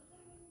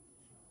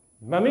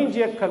 ممینج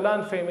یک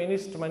کلان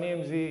فیمینیست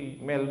منیم زی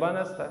ملبن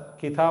است،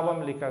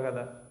 کتابم لیکا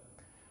گدا.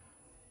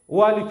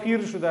 والی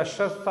پیر شده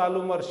 60 سال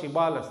عمر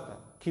شیبال است.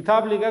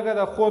 کتاب لیکا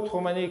گدا خود خو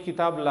منی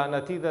کتاب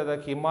لعنتی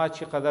داده که ما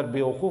چقدر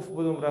بیوقوف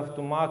بودم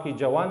رفتم، ما کی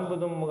جوان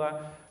بودم موگا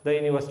در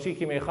یونیورسیتی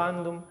کی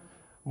میخواندم،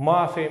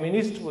 ما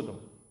فیمینیست بودم.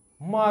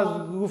 ما از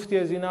گفتی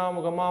از اینا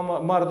موگا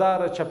ما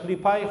مردار چپلی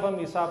پای خو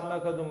حساب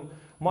نکردم.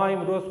 ما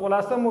امروز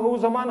خلاصه موگا او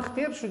زمان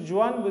اختیار شد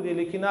جوان بودی،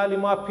 لیکن حالی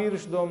ما پیر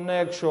شدم،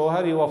 نه یک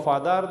شوهری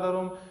وفادار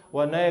دارم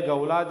و نه یک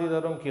اولادی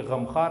دارم که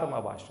غمخوار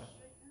ما باشه.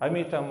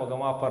 امیتا موگا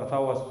ما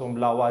پرتاو استم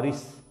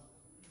لاواریس.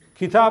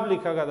 کتاب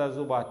لیکا گدا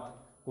زوبات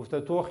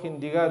گفته توخین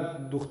دیگه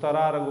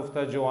دخترها را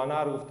گفته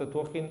جوانها را گفته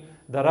توخین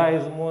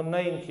درایز مو نه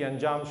این که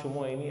انجام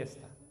شما اینی است،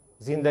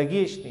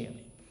 زندگیش نیه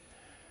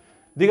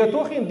دیگه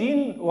توخین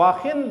دین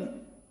واقعا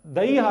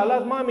در این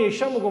حالت ما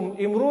همیشه میگم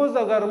امروز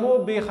اگر ما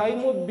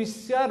بخوایم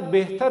بسیار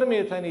بهتر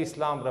میتونی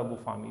اسلام را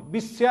بفهمید،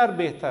 بسیار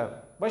بهتر،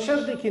 به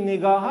شرطی که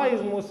نگاه های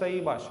از ما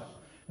صحیح باشه.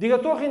 دیگه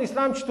توخین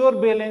اسلام چطور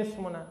بیلنس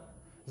مونه؟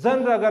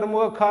 زن را اگر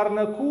ما کار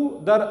نکو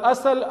در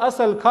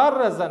اصل کار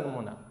را زن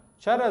مونه.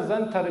 چرا؟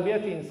 زن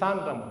تربیت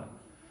انسان را مونه.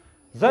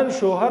 زن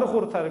شوهر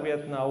خور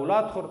تربیت نه،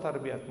 اولاد خور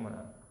تربیت مونه.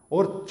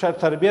 اور چر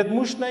تربیت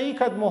موش نه ای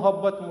کد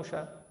محبت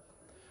موشه.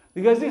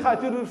 دیگه از این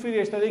خاطر رو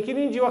فریشته. لیکن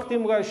اینجی وقتی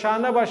مگه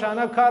شانه به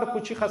شانه کار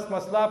کوچی خاص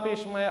مسئله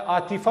پیش میه،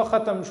 عاطفه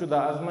ختم شده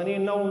از منی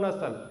نو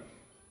نسل.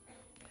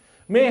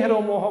 مهر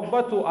و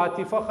محبت و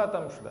عاطفه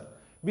ختم شده.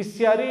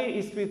 بسیاری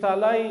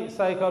اسپیتالای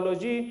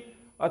سایکولوژی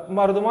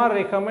مردمان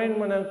ریکامند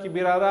منم که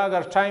برادر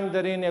اگر تایم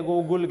دارین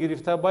یگو گل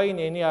گرفته باین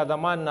اینی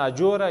آدمان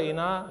ناجوره،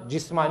 اینا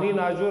جسمانی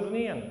ناجور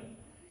نیان،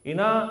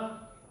 اینا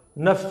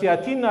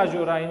نفسیاتی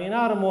ناجوره،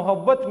 اینا را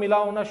محبت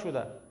ملاو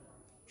نشده.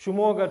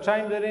 شما اگر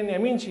تایم دارین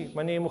امین چی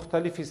منی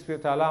مختلف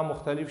اسپیتالا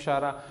مختلف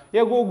شهرها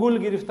یگو گل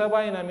گرفته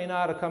باین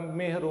اینا را کم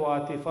مهر و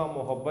عاطفه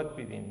محبت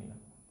بدین.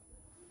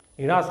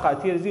 اینا از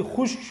خاطر زی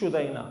خشک شده،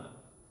 اینا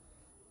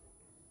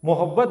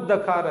محبت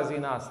دکار از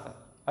اینا است.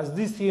 از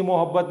دیسی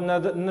محبت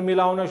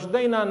نمیلاو نشده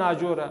اینا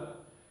ناجوره.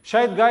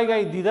 شاید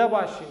گای دیده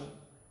باشیم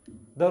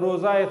در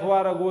روزه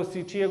اتوار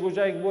گوستی چیه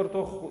گوجای بر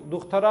تو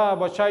دخترا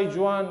بچای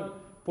جوان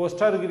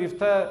پوستر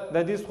گرفته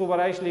در دیس خو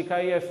برایش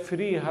لیکای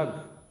فری هگ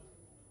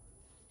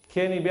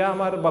کنی بیا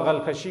مر بغل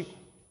کشی.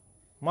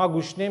 ما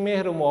گوشنه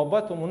مهر و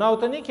محبت و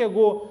مناوت نی که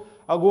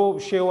اگو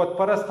شهوت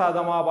پرست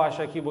آدم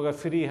باشه کی بگه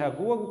فری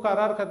هگ و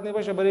قرار کتنی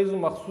باشه برای زو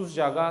مخصوص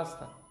جاگه است.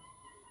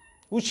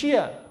 او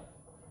چیه؟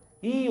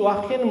 ای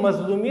واقعا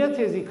مظلومیت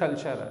ازی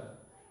کلچره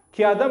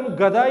که آدم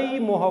گدای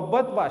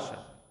محبت باشه.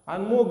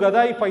 انمو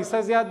گدای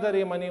پیسه زیاد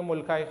داره منی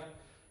ملکای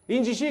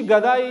اینجی چی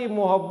گدای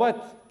محبت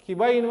که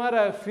با این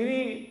مرا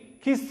فری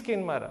کس کن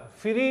مرا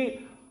فری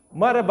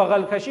مرا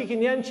بغل کشی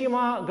کن، یعنی چی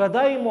ما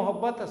گدای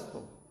محبت استو.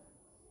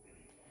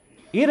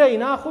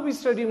 اینا خوب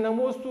استدیم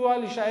نموستو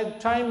والی شاید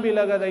تایم بھی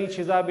لگا ای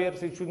چیزا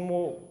بیرسی چون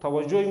مو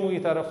توجهی مو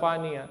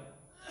طرفانیه.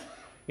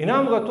 اینا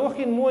هم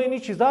گفتوخین مو اینی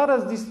چیزا را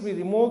از دست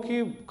میدیم. مو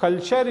که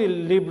کلچر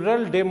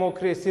لیبرال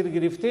دموکراسی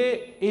گرفته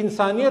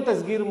انسانیت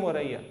از گیر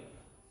مورایه.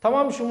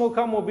 تمام شما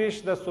کم و بیش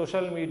در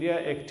سوشل میڈیا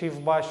اکتیو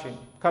باشین،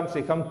 کم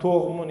سے کم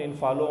توغ مونین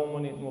فالو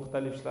مونین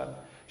مختلف شد.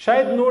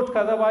 شاید نوٹ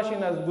کرده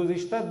باشین از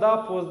گذشته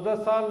 10-15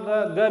 سال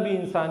گب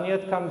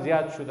انسانیت کم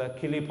زیاد شده،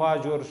 کلیپا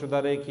جور شده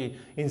رای که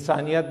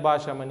انسانیت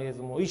باشه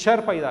منیزمو این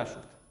شر پیدا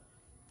شد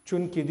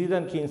چون که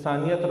دیدن که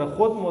انسانیت را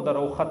خود مدر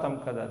او ختم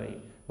کرده رای.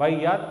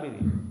 باید یاد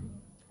بدید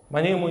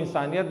منیمو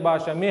انسانیت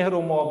باشه، مهر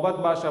و محبت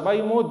باشه،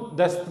 باید مو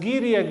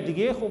دستگیر یک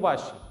دیگه خوب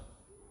باشه،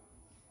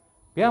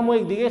 بیا مو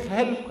یک دیگه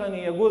هلپ کنی،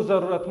 یگو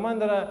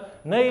ضرورتمند را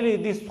نیلی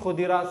دست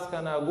خودی راست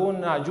کنه، گو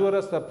ناجور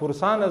است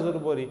پرسان از رو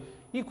بری.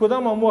 این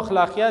کدام مو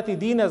اخلاقیات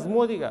دین از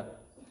مو دیگه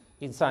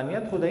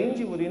انسانیت خدا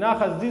اینجی بود. اینا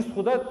از دست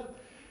خودت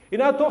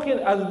اینا توخین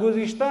از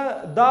گذشته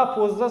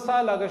 10-15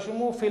 سال اگر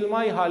شما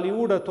فیلمای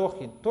هالیوود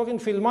توخین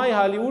فیلمای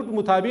هالیوود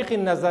مطابق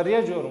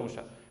نظریه جور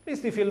میشه.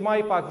 نیست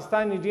فیلمای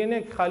پاکستانی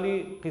دینه که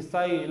خالی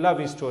قصه لو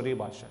استوری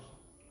باشه.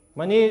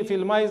 منی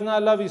فیلمای از نه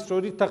لو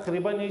استوری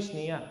تقریبا هیچ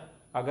نیه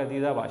اگر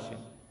دیده باشین.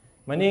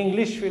 منی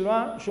انگلیش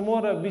فیلم شما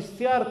را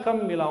بسیار کم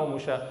میلاو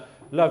میشه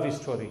لو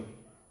استوری،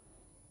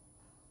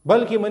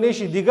 بلکه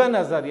منیش دیگه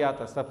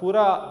نظریات است.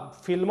 پورا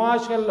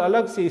فیلماش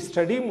الگ سے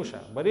استدی میشه،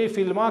 برای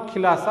فیلما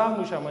کلاسا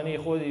میشه منی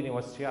خود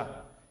یونیورسیته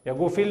یا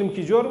گو فیلم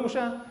کی جور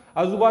میشه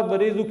از بعد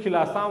برای زو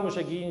کلاسا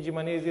میشه که اینجی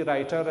منی زی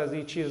رایتر از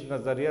این چیز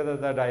نظریه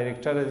ده،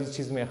 دایرکتور از این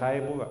چیز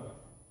میخوای بوده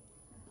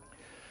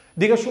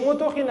دیگه. شما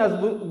تو خین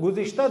از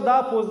گذشته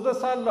 10-15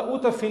 سال او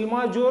تا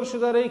فیلما جور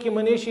شده رای که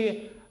منیش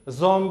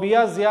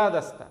زامبیا زیاد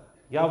است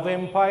یا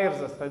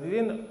ومپایرز است.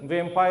 دیدین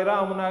ومپایرها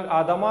همون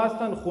آدم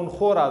هستن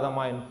خونخور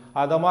آدماین،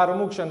 آدما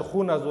رو مکشن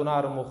خون از اونا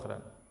رو مخورن.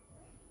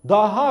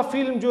 داها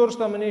فیلم جور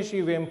شده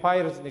منیشی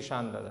ومپایرز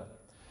نشان داده.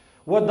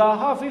 و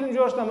داها فیلم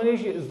جوش تا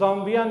منیش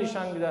زامبیا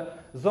نشان میده.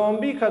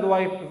 زامبی که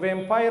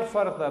ویمپایر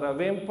فرق داره.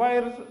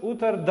 ویمپایر او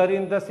تر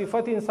درنده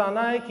صفت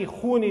انسانه که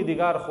خونی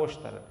دیگر خوش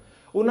داره.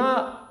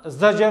 اونا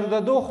زجر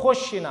دادو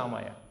خوشی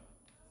نمایه.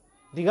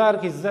 دیگر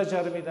که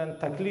زجر میدن،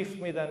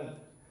 تکلیف میدن،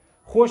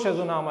 خوش از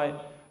اون نمایه.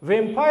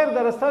 ویمپایر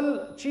در اصل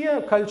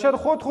چیه؟ کلچر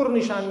خود خور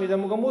نشان میده.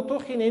 مگه مو تو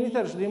خینی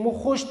تر شدی، مو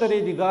خوش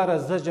داری دیگر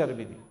از زجر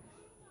بدی.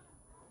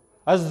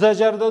 از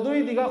زجر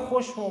دادوی دیگر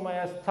خوش مومایه،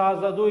 از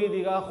تازه دوی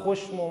دیگر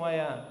خوش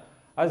مومایه،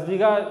 از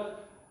دیگر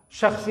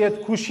شخصیت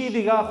کشی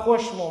دیگر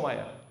خوش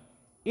مومایه.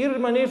 این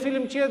منی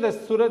فیلم چیه؟ در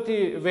صورت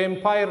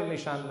ویمپایر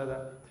نشان داده.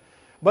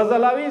 باز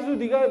علاوه زو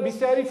دیگر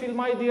بسیاری فیلم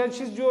های دیگر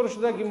چیز جور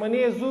شده که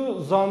منی زو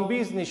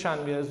زامبیز نشان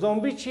میده.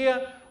 زامبی چیه؟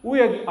 او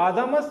یک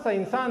آدم است،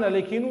 انسان،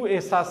 لیکن او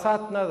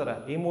احساسات نداره،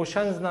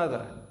 ایموشنز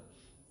نداره.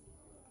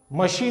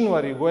 ماشین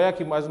وری گویا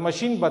که از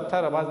ماشین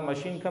بدتره. باز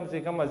ماشین کم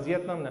سے کم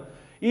اذیت نمیکنه.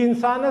 این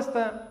انسان است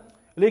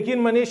لیکن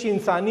منیش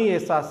انسانی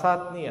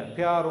احساسات نیه.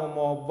 پیار و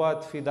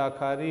محبت،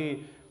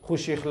 فداکاری،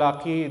 خوش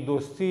اخلاقی،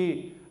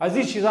 دوستی، از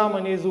این چیزا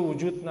منیز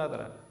وجود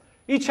نداره.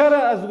 این چرا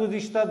از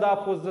گذشته دا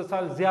 15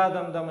 سال زیاد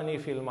هم دا منی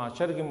فیلم ها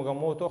چرا که مگه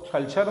مو تو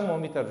کلچر مو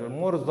میتر جور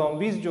مور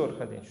زامبیز جور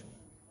کردین شو.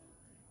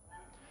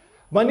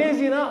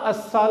 منیز اینا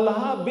از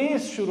سالها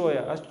بیس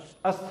شروعه.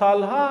 از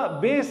سالها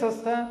بیس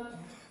است.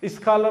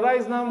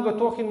 اسکالرایز نام که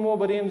توخین مو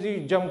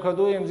بریم جمع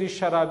کدو امزی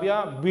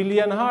شرابیا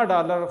بیلیون ها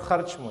دلار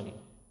خرچ مونی.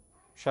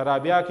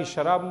 شرابیا کی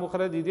شراب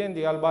مخره دیدین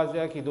دیال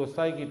بعضیا کی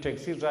دوستای کی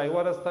ټیکسی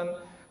ډرایور هستن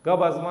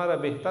گب از ما را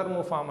بهتر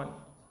مفهمن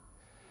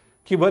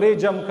کی برای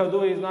جمع کدو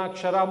ازناک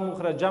شراب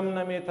مخره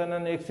جمع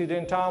نمیتنن،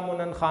 اکسیدنت ها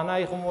مونن،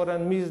 خانای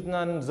خمورن،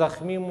 میزنن،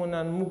 زخمی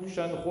مونن،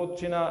 مکشن،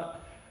 خودچینا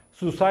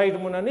سوساید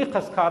مونن. این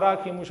قسکارا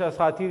کی موش از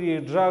خاطر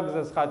درگز،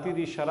 از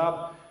خاطر شراب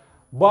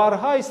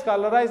بارها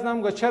اسکالرایز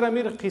نام که چرا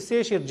امیر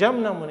قصهش جمع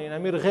نمونین،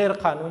 امیر غیر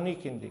قانونی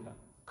کن دیگه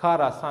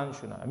کار آسان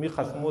شونه. امیر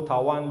خصمو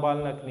تاوان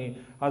بال نکنی،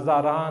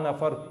 هزارها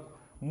نفر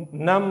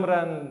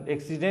نمرن،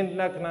 اکسیدنت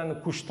نکنن،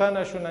 کشته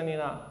نشونن.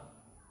 اینا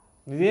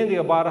دیدین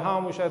دیگه بارها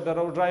موشه در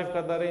رو درایو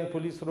کرده این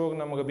پلیس روگ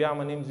نمگه بیا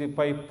منیم زی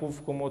پای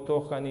پوف که موتو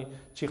خانی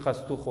چی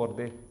خستو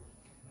خورده.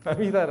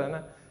 همی داره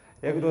نه.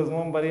 یک روز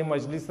من برای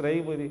مجلس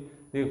رایی بودی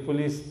دیگه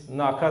پلیس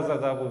ناکه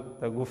زده بود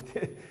تا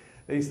گفته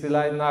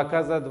اصطلاح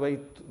ناکه زد و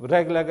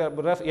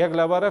یک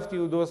لبه رفتی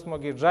و دوست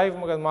مگه درایو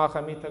مگه ما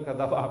خمیتا که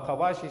دفع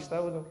عقباش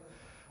اشته بودم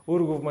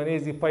اور گفت منی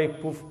زی پای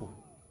پوف کو.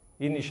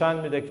 این نشان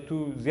میده که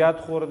تو زیاد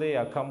خورده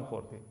یا کم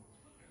خورده.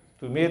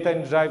 تو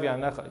میتونی درایو یا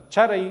نه.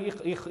 چرا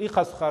ای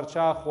خس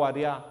خرچه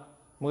خواریا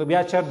مگه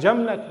بیا چرا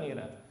جمع نکنی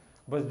را.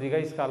 بس دیگه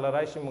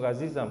اسکالرایش مگه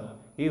عزیزم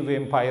این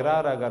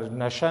ویمپایرا را اگر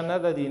نشه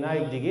ندادی اینا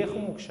یک دیگه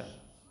خموکشه.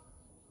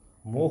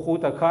 مو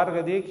خود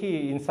کار کده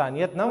که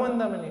انسانیت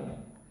نمانده منیم.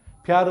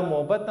 پیار و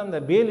محبت نمده.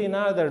 بیل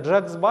اینا در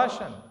درگز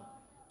باشن.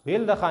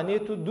 بیل در خانه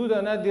تو دو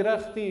دانه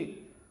درختی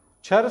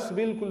چرس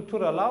بالکل تو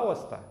را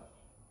وسته.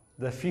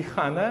 در فی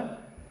خانه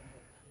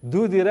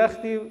دو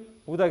درختی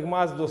او دیگه ما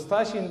از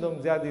دوستاش ایندم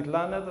زیاد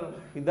اطلاع ندارم.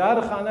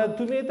 در خانه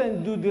تو میتونی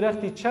دو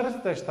درختی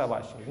چرس داشته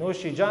باشی.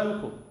 نوشی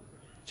جان کو.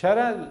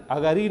 چرا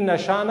اگر این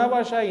نشانه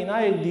باشه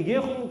اینا یک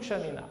دیگه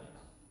خموکشن اینا.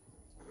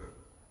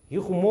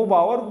 یه خو مو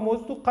باور موز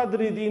تو قدر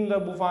دین را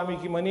بفهمی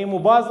که منی مو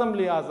بازم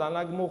لیازان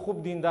اگه مو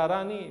خوب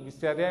دیندارانی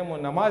بسیاری مو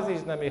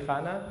نمازش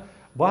نمیخانه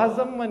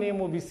بازم منی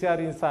مو بسیار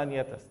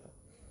انسانیت است.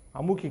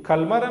 همو که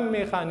کلمه را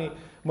میخانی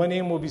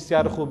منی مو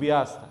بسیار خوبی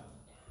است.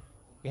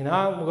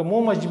 اینا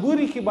مو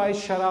مجبوری که باید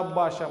شراب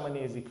باشه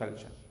منی ازی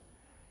کلچر.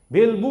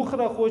 بیل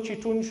بخره خوچی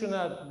تون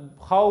شونه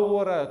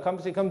خواهوره کم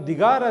سے کم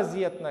دیگر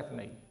ازیت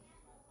نکنی.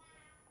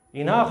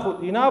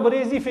 اینا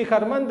بریزی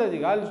فکرمنده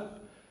دیگر.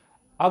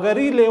 اگر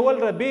این لیول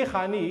را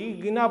بخانی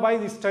اینا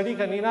باید استادی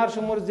کنی. اینا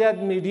شمور زیاد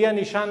میدیا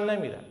نشان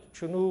نمیده.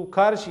 چونو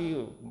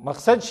کارشی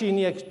مقصدشی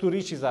اینه که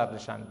توری چیزار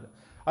نشان میده.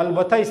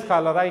 البته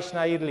اسکالرایش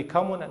نایر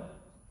لیکمونن.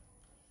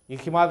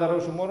 یکی ما درو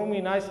شمورم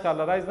اینا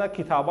اسکالرایز نه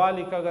کتابا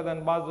لیکا کردن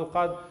بعض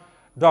اوقات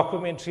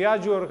داکومنتریا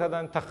جور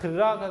کردن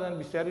تقریرا کردن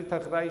بسیاری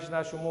تقریرایش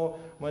نه شما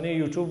منی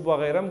یوتیوب و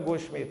غیرم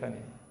گوش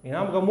میتنی.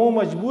 اینا هم مو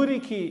مجبوری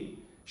که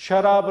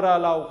شراب را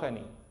لاو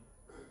کنی.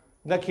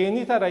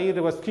 نکنی تا رایی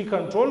رو بس کی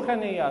کنترل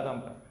کنی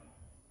آدم را.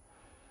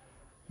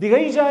 دیگه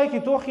ای جایی که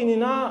تو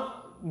خینینا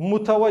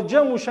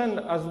متوجه موشن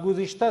از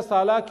گذشته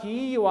سالا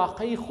که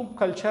واقعی خوب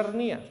کلچر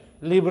نیه.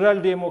 لیبرال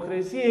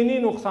دموکراسی اینی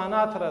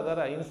نقصانات را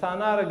داره.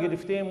 انسانا را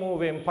گرفته مو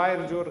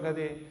ویمپایر جور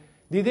کده.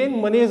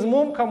 دیدین منیز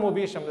موم کمو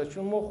بیشم ده.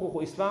 چون مو خو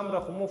اسلام را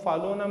خو مو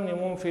فالو نمنی.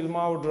 موم فیلم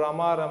ها و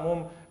دراما را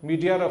موم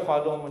میدیا را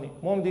فالو منی.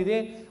 موم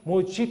دیدین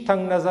مو چی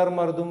تنگ نظر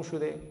مردم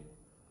شده.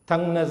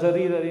 تنگ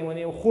نظری داری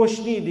منی. خوش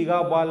نی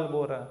دیگه بال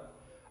بوره.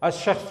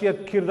 از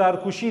شخصیت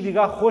کردار کشی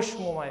دیگه خوش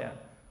مومایه.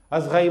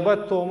 از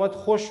غیبت تومت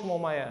خوش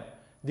مومایه.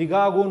 دیگه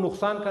اگه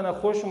نقصان کنه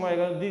خوش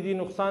مومایه. دیدی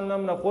نقصان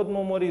نمونه خود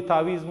موموری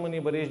تاویز منی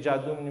بریش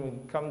جادو منی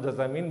کم در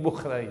زمین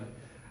بخرایی.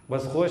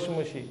 بس خوش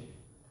موشی.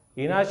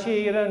 اینا چی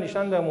ایره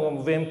نشان ده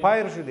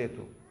ویمپایر شده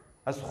تو.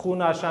 از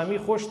خون آشامی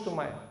خوش تو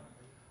مایه.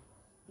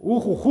 او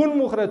خون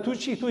مخره تو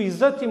چی؟ تو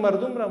عزتی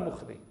مردم را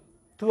مخری.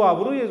 تو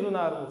آبروی از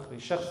اونار مخری.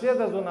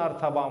 شخصیت از اونار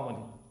تباه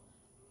منی.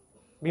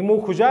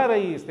 میمو کجا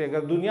رئیس اگر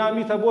دنیا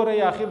می تا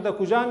بوره آخر در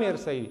کجا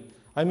میرسی؟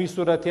 امی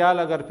صورتحال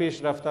اگر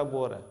پیش رفته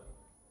بوره.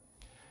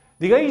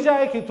 دیگه ای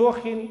جایی که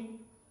توخین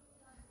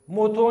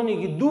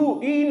موتونی که دو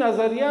این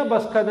نظریه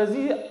بس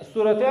کدازی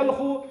صورتحال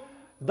خو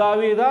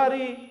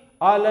داویداری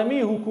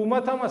عالمی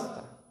حکومت هم است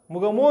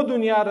مگه مو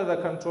دنیا را در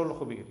کنترل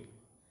خو بگیری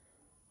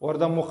اور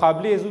در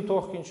مقابله ازو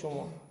توخین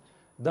شما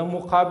در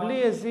مقابله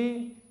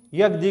ازی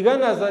یک دیگه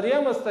نظریه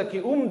هم است که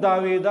اون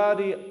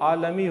داویداری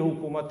عالمی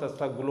حکومت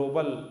است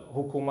گلوبال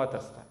حکومت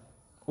است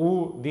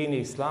او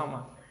دین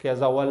اسلام که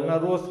از اولنا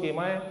روز که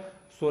ما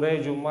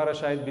سوره جمعه را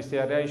شاید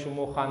بسیاری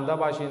شما خوانده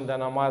باشین در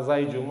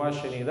نمازهای جمعه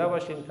شنیده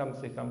باشین کم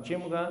سے کم چی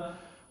میگه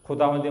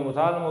خداوند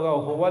متعال میگه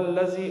هو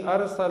الذی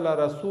ارسل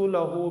رسوله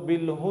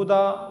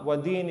بالهدى و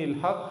دین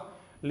الحق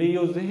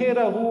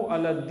لیظهره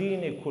علی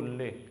الدین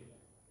کله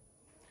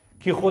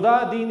که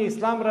خدا دین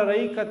اسلام را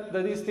رئی کد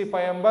در دست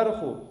پیامبر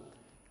خو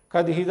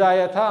کد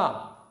هدایتا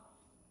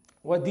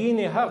و دین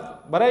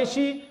حق برای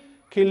چی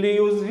که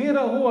لیظهره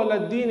علی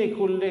الدین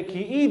کله که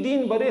این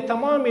دین برای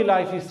تمام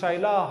لایف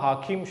اسرائیل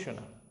حاکم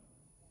شونه.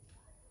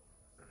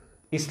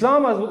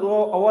 اسلام از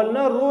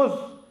اولنا روز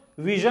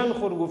ویژن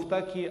خور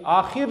گفته که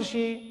آخر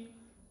شی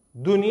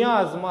دنیا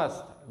از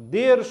ماست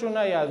دیر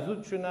شونه یا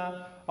زود شونه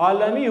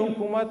عالمی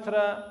حکومت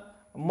را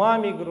ما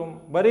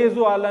میگرم برای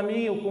زو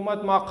عالمی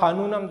حکومت ما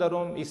قانونم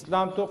دارم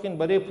اسلام توقین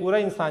برای پورا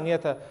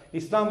انسانیت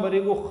اسلام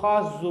برای گو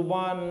خاص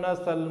زبان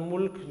نسل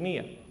ملک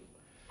نیه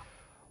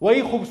و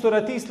این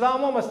خوبصورتی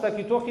اسلام هم است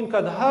که توقین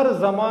کد هر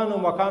زمان و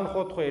مکان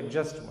خود خو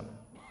ادجست منه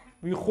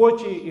وی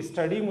خوچی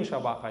استادی موشه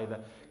باقاعده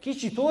کی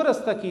چطور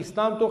است که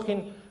اسلام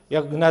توخین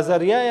یک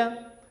نظریه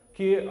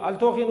که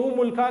التوخین او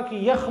ملکا کی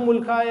یخ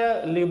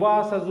ملکای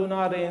لباس از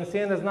اونار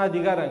انسان از نا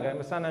دیگر رنگه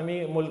مثلا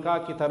امی ملکا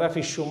کی طرف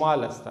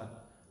شمال است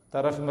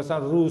طرف مثلا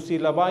روسی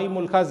لبای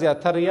ملکا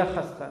زیادتر یخ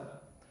است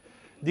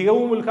دیگه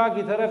او ملکا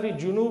کی طرف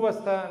جنوب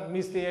است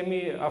مثل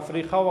امی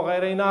افریقا و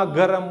غیره اینا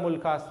گرم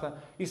ملکا است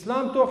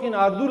اسلام توخین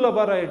اردو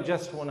لبر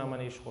ادجست مونه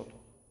منیش خود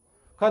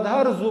کد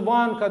هر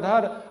زبان کد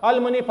هر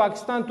المانی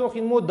پاکستان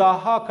توخین مو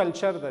داها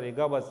کلچر داره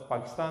گبز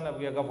پاکستان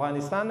اب یا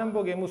افغانستان هم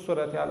بگه مو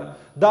صورتحال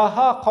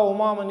داها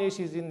قوما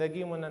منیشی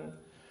زندگی منن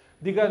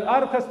دیگر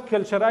هر کس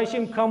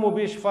کلچرایشیم کم و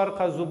بیش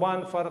فرق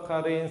زبان فرق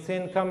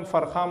انسان کم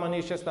فرقا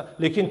منیش است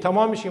لیکن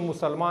تمامشیم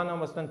مسلمان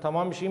هم هستن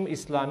تمامشیم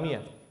اسلامیه.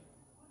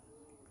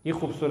 این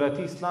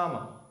خوبصورتی اسلامه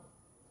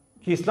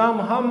که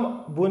اسلام هم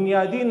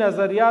بنیادی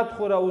نظریات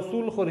خور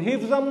اصول خور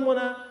حفظ هم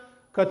مونه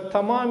که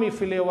تمامی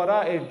فلیورا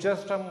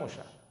ادجست هم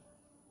موشه.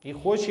 این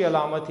خوشی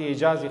علامت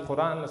اجازی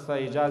قرآن است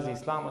اجازی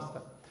اسلام است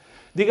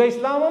دیگه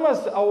اسلام هم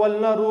از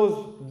اولنا روز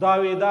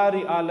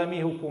داویداری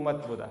عالمی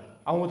حکومت بوده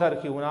اموتر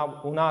که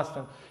اونا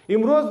هستند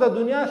امروز در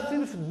دنیا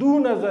صرف دو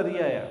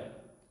نظریه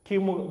که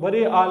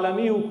برای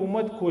عالمی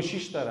حکومت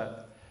کوشش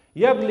دارد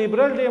یک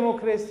لیبرال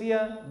دموکراسی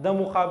در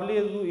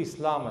مقابل زو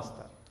اسلام است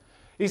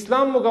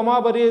اسلام مگه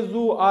ما برای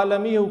زو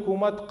عالمی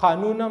حکومت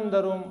قانونم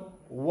دارم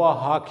و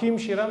حاکم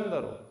شیرم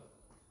دارم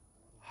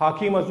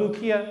حاکم ازو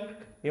کیه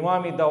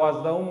امام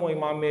 12 و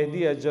امام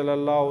مهدی اجل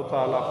الله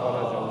تعالی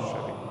فرجه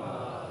الشریف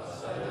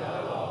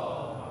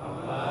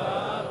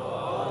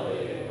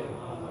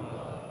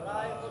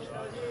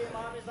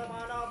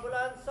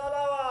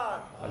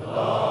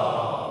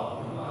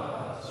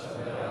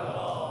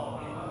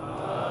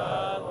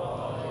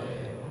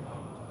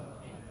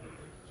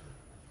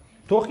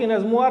توخین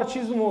از مو هر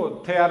چیز مو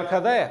تیار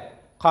کده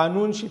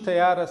قانون شی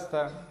تیار است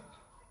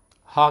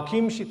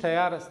حاکم شی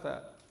تیار است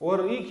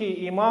اور ای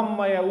که امام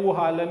ما او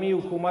عالمی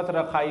حکومت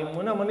را قائم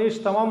مونه منیش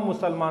تمام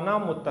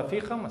مسلمانان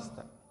متفق هم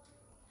است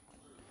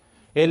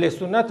اهل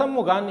سنت هم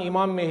مگن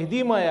امام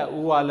مهدی ما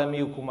او عالمی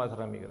حکومت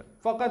را میگیره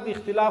فقط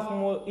اختلاف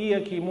مو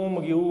ایه که مو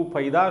مگی او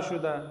پیدا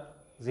شده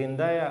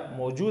زنده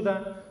موجوده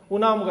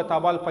اونا مگه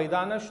تابال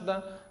پیدا نشده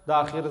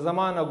در آخر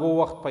زمان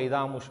گو وقت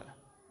پیدا موشه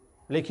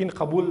لیکن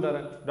قبول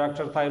داره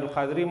ڈاکٹر طاهر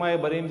القادری ما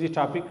برای امزی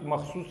ٹاپک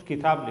مخصوص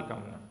کتاب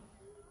لکم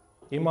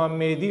امام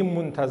مهدی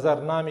منتظر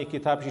نامی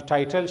کتاب شی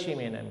تایتل شی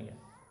مینمیه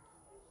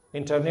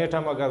اینترنت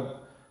هم اگر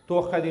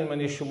توخ کدین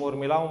منی شمور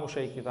ملاو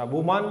موشه کتاب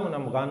او من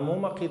منم گان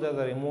مو عقیده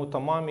داره مو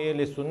تمام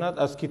اهل سنت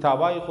از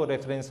کتابای خو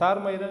رفرنسار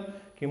میره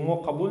که مو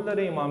قبول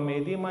داره امام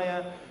مهدی ما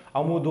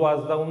امو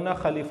 12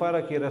 خلیفه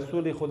را که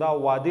رسول خدا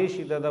وعده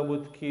شی داده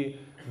بود که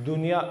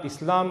دنیا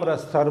اسلام را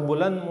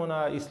سربلند مونه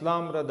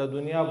اسلام را در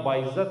دنیا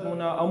باعزت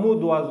مونه امو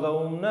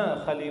 12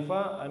 خلیفه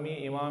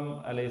امی امام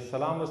علیه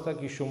السلام است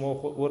که شما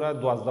او را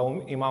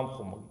 12 امام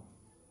خومون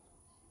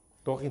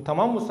تو این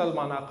تمام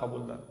مسلمان ها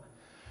قبول دارن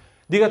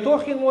دیگه تو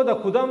خیلی مو در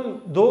کدام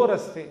دور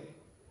است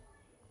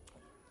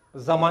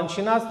زمان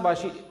شناس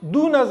باشی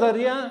دو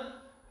نظریه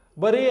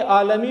برای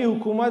عالمی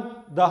حکومت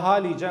در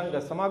حالی جنگ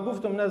است ما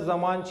گفتم نه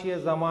زمان چیه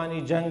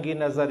زمانی جنگی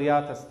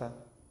نظریات است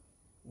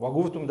و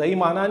گفتم در این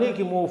معنی نه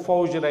که مو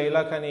فوج را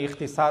ایلا کنی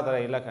اقتصاد را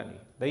ایلا کنی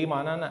در این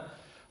معنی نه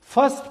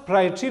فرست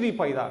پرایتری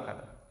پیدا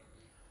کنه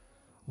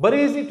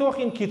برای ازی تو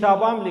این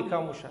کتابام لکه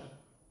موشه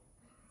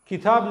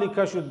کتاب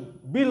لکه شد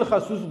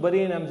بالخصوص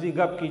برای نمزی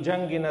گب کی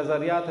جنگی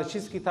نظریات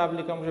چیز کتاب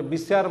لکه موشه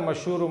بسیار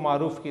مشهور و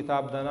معروف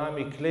کتاب در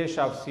نام کلیش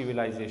آف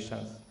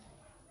سیویلایزیشنز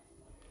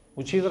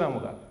او چیز را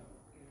مگا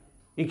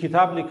این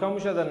کتاب لیکا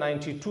میشه در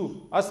 92.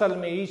 اصل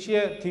میں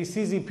ایچیه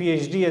تیسیزی پی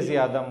اچ डी از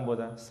آدم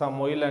بوده.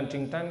 ساموئل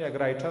هانتینگتون یک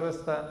رایتر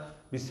است،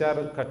 بسیار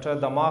کچا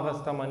دماغ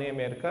است من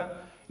امریکا.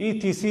 این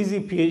تیسیزی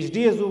پی اچ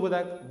डी از او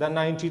بوده. در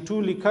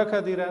 92 لیکا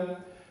کدیره.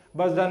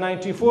 بس در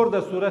 94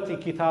 در صورت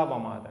کتاب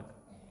آمده.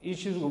 این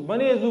چیز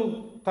من از او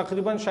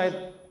تقریبا شاید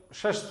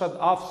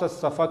 600-700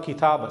 صفحه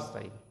کتاب است.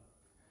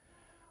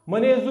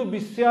 من از او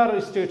بسیار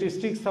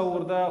استاتستیکس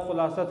آورده،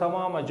 خلاصه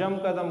تمام جمع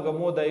کردم که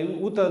مو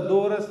او تا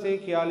دور است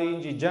که حالی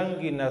اینجی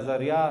جنگی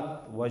نظریات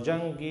و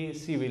جنگی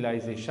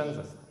سیویلایزیشن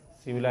است.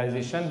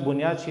 سیویلایزیشن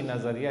بنیاد چی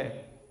نظریه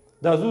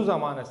در او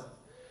زمان است.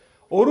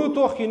 اورو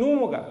تو خینو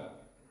مگا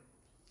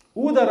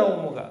او در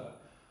او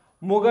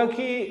مگا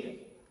که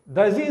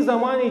در زی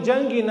زمانی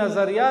جنگی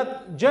نظریات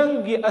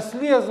جنگی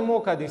اصلی از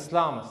موقع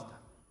اسلام است.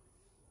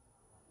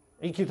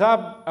 این کتاب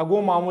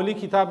اگو معمولی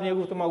کتاب نہیں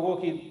گفتم،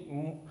 اگو که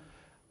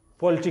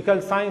پولیټیکل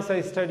ساينس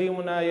استډي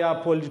مونه یا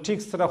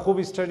پولیټیکس را خوب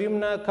استډي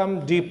مونه کم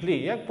ډیپلی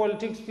یک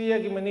پولیټیکس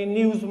دیگه منی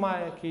نیوز ما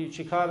کی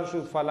چیکار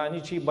شد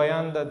فلانی چی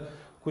بیان داد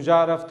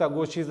کجا رفت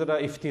گو چیز را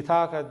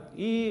افتتاح کرد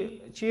ای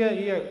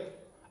چیه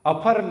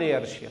اپر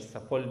لیر شی است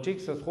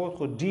پولیټیکس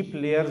خود ډیپ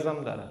لیرز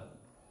هم داره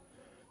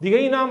دیگه.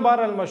 این هم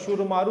بهرحال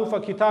مشهور و معروف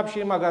کتاب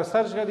شیم اگر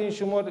سرچ کردین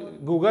شما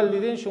گوگل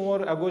دیدین شما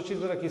اگو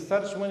چیز را که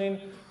سرچ منین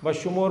و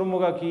شما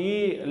موقع که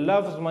این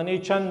لفظ منی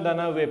چند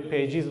دانه وب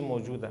پیجز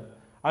موجوده.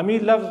 امی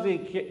لفظ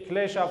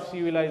کلیش آف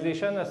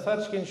سیویلایزیشن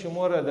سرچ کن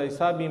شما را در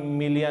حسابی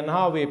میلیون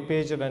ها وب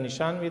پیج را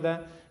نشان میده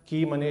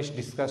که منش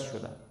دیسکس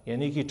شده.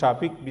 یعنی که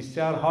تاپیک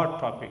بسیار هارد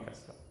تاپیک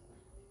است،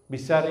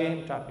 بسیار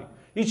اهم تاپیک.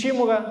 این چی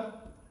موقع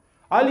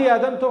علی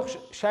آدم تو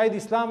شاید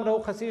اسلام را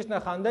خسیش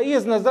نخوانده، ای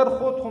از نظر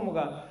خود خو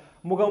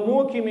موقع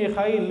مو که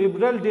میخوایی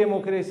لیبرال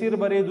دموکراسی را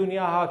برای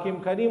دنیا حاکم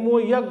کنی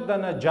مو یک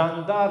دانه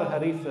جاندار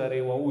حریف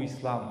داره و او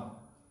اسلام.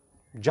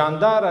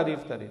 جاندار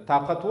حریف داره،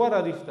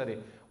 طاقتور حریف داره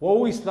و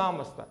او اسلام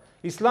است.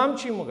 اسلام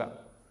چی موقع؟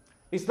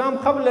 اسلام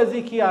قبل از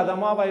اینکه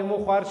آدما با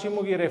مو خارچی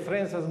موگی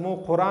رفرنس از مو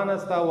قرآن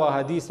است و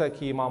حدیث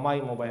کی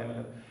امامای مو بیان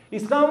کرد.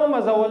 اسلام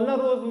از اولنا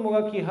روز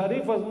موقع کی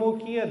حریف از مو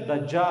کی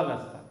دجال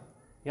است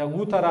یا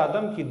گوتر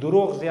آدم کی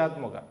دروغ زیاد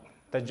موقع.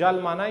 دجال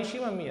معنی چی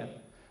میه؟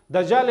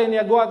 دجال یعنی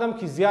اگه آدم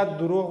کی زیاد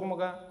دروغ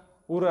موقع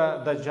او را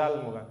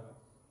دجال موقع.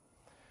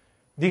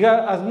 دیگه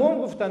از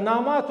مو گفته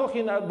نامه تو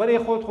خی برای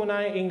خود خونه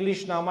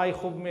انگلیش نامه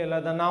خوب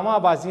میلده نامه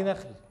بازی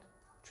نخرید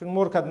چون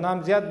مرکد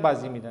نام زیاد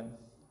بازی میدن.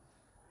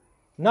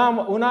 نام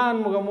اونان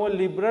موقع مو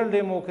لیبرال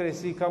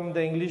دموکراسی کم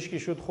در انگلیش کی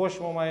شد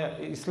خوش موقع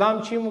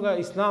اسلام چی موقع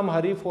اسلام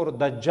حریف اور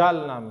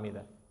دجال نام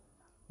میده.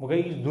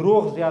 موقع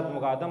دروغ زیاد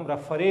موقع آدم را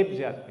فریب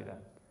زیاد میده.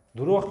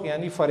 دروغ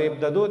یعنی فریب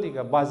دادو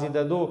دیگه بازی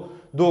دادو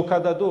دوکا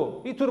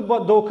دادو این طور با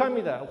دوکا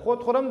میده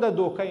خود خورم دا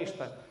دوکا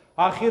اشتا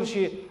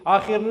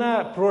آخر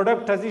نه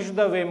پرودکت ازی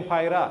شده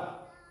ویمپایرا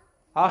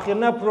آخر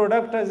نه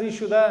پرودکت ازی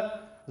شده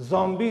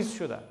زامبیز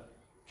شده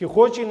که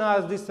خوچی نه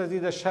از دیست ازی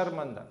دا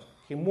شرمنده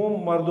که مو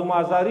مردم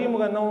آزاری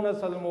مگه نو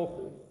نسل مو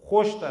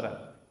خوش داره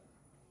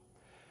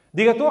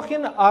دیگه تو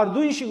خین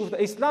اردویشی گفته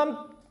اسلام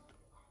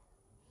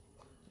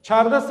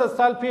 1400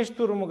 سال پیش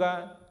تور مگه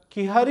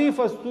که حریف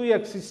است تو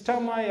یک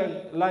سیستم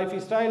یک لایف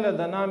استایل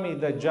د نامی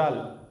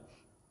دجال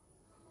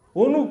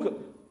اونو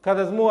که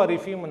از مو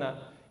حریفی منه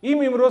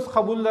این امروز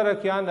قبول داره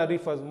که آن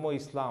حریف از مو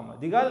اسلامه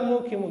دیگه مو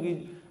که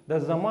مگی در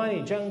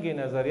زمانی جنگ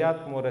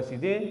نظریات مو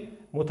رسیده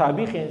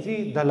مطابق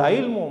اینزی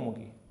دلایل مو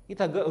مگی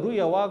ایتا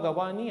روی وا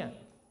گوانیه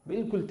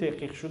بالکل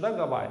تحقیق شده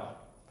گواه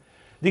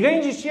دیگه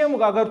اینجی چیه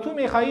مگه اگر تو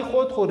میخوایی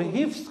خود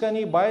حفظ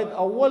کنی باید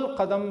اول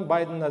قدم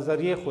باید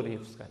نظریه خود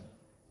حفظ کنی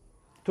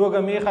تو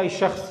اگر میخوای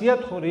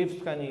شخصیت خود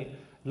حفظ کنی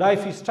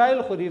لایف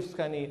استایل خود حفظ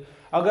کنی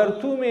اگر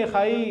تو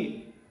میخوای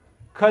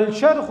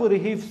کلچر خود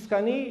حفظ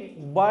کنی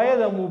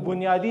باید امو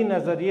بنیادی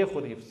نظریه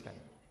خود حفظ کنی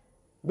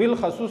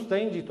بالخصوص تا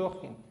اینجی تو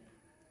خین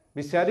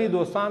بسیاری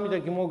دوستان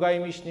میده که مو گای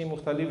میشنی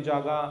مختلف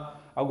جاگا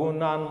اگو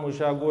نان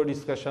موشه اگو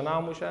دیسکشن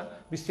ها موشه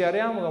بسیاری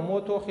هم مو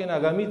تو خین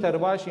اگه می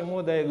ترباشی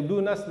مو دا یک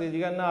دو نسل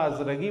دیگه نه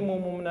از رگی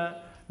ممونه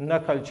نه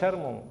کلچر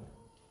ممونه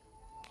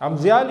هم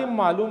زیالی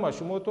معلومه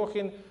شما تو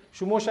خین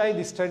شما شاید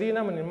استدی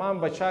نمونید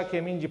من بچه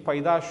که اینجی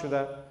پیدا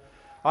شده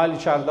حالی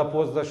 14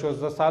 15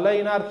 16 ساله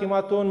اینار که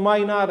ما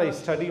اینار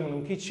استدی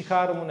منم که چی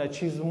کارمونه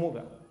چیز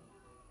موگه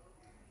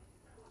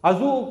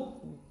از او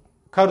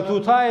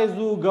کرتوتا از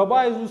او گبا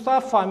از او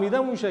صاف فهمیده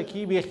موشه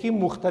که بیخی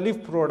مختلف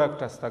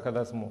پرودکت است که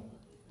از مو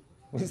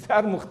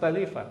بسیار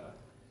مختلفه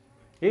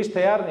هیچ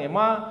تیار نی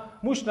ما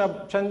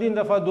موشنا چندین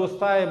دفعه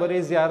دوستای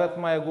برای زیارت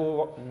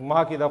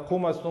ما که در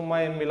قوم هستم ما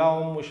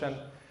ملاهم موشن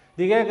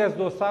دیگه از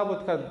دوستا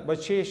بود که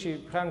بچهشی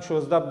خان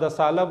 16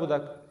 ساله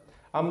بود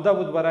آمده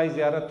بود برای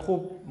زیارت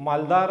خوب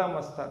مالدارم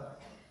است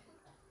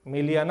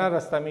میلیونر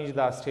است میج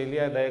در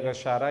استرالیا در یک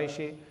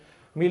شهرایشی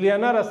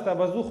میلیونر است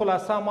بازو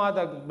خلاصه ما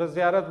به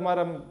زیارت ما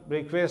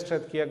ریکوست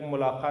کرد که یک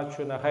ملاقات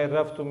شد خیر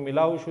رفتم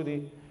ملاو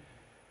شدی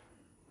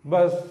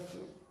بس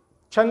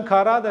چند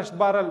کارا داشت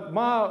بارال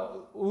ما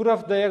او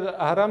رفت در یک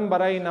حرم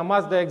برای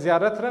نماز در یک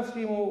زیارت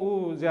رفتیم و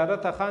او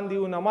زیارت خواندی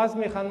و نماز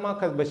میخواند ما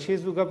که بچه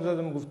زو گپ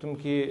زدم گفتم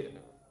که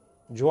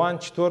جوان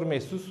چطور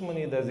محسوس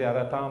منی در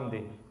زیارت هم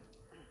دی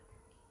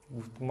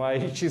ما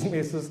هیچ چیز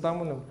محسوس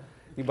نمونم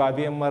ای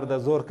بابی مرد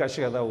زور کش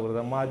کرده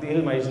ورده ما دی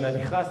علم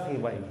اجنبی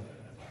خواستیم بایی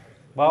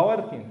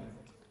باور کن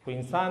خو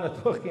انسان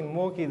تو کن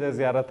موکی در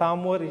زیارت هم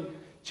موری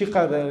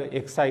چقدر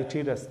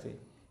اکسایتید هستی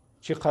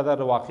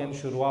چقدر واقعا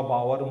شروع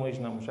باور مویش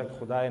نموشه که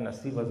خدای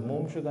نصیب از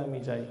موم شده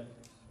می جایی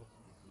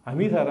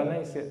امید هره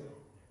نیسته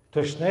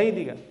تشنه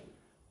دیگه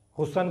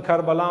خصوصا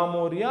کربلا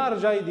موری هر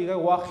جای دیگه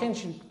واقعا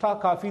تا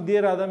کافی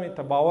دیر آدمی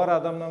تا باور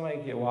آدم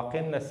نمایی که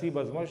واقعا نصیب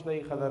از موش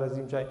ده خدر از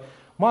این جای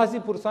ما ازی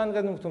پرسان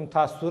کردیم گفتم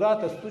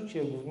تاثیرات از تو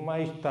چیه؟ گفت ما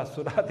هیچ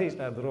تاثیراتش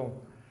ندارم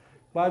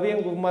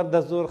بابیم گفت مرد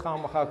زور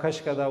خامخا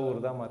کش کده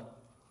ورده مرد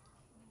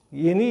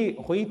یعنی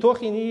خوی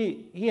توخ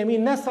یعنی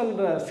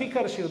نسل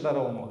فکر شیر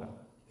داره موگه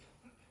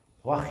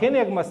واقعا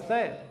یک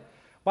مسته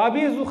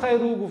بابی زو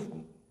خیرو گفت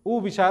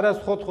او بیچاره از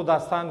خود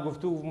داستان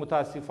گفت او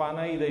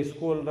متاسفانه ای در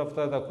اسکول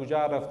رفته در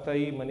کجا رفته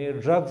ای منی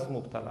ड्रग्स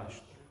مبتلا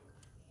شد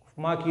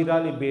ما کی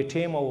رالی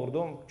بیٹه ما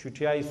وردم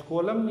چوتیا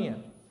اسکولم نیه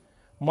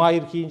ما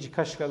ایر کی اینج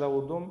کش کده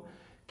وردم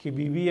که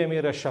بیبی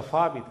میره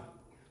شفا بیده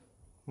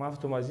ما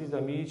فتم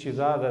عزیزم این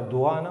چیزا در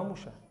دعا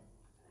نموشه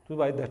تو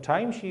باید در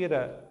تایم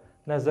شیره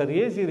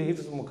نظریه زیر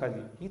حفظ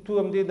مکدی ای تو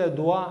هم دی در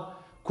دعا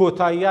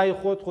کوتاهی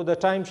خود در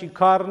تایم شی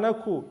کار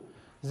نکو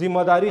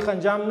ذمہداری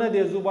انجام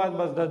نده زو باید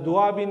بس در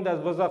دعا بیند از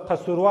بس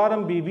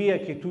قصوروارم بیبیه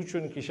که تو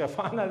چون که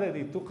شفا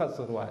ندادی تو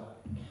قصوروار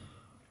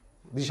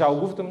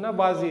دیشاو گفتم نه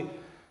بعضی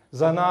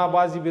زنا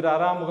بعضی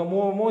برارام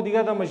مو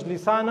دیگه در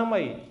مجلسان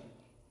نمایی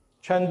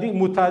چندی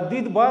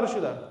متعدد بار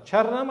شده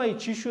چر نمایی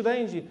چی شده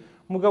اینجی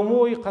مگه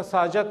موی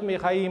قصاجت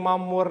میخوایی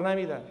امام مور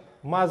نمیده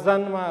ما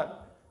زن ما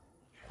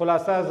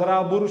خلاصه از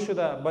را برو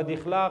شده بد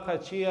اخلاق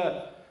چیه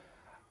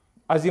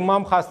از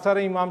امام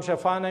خواستر امام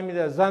شفا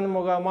نمیده زن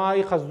مگه ما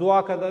ای خز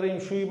دعا کداریم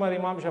شوی مر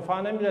امام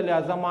شفا نمیده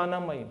لحظه ما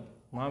نماییم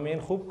ما این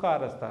خوب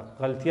کار است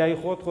غلطی های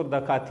خود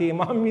دکاتی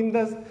امام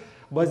میندست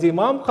باز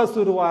امام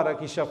قصورواره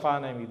که شفا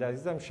نمیده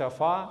عزیزم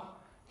شفا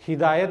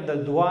هدایت در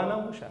دعا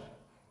نموشه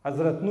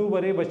حضرت نو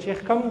برای بچه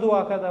کم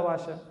دعا کده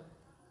باشه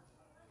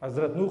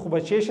حضرت نو خو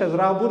بچهش از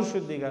راه بر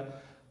شد دیگه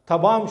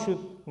تبام شد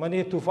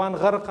منی طوفان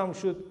غرقم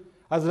شد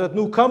حضرت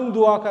نو کم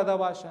دعا کده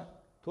باشه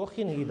تو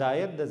خین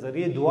هدایت در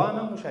ذریعه دعا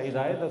نموشه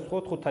هدایت از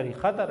خود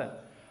طریقه داره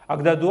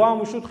اگر در دعا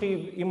مشود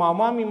خی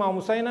امام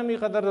حسین نمی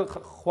قدر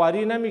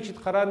خواری نمیشید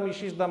قرار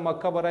میشید در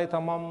مکه برای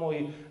تمام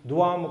موی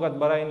دعا مکد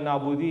برای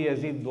نابودی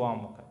یزید دعا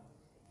مکد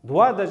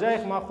دعا در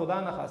جای ما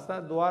خدا نخواسته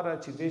دعا را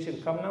چیزیش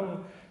کم نمون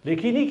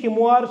لیکنی که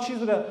مو هر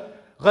چیز را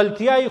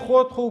غلطیای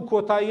خود خو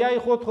کوتاهیای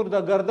خود خو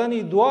در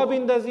گردنی دعا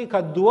بندازی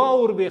که دعا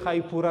اور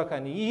بخوای پورا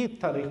کنی این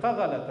طریقه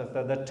غلط است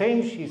در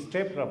تایم شی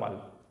استپ روال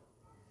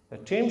در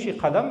تایم شی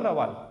قدم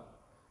روال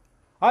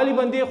علی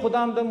بنده خدا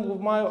امدم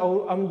گفت ما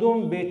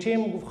امدوم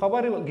بیٹیم گفت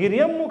خبر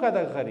گریم مو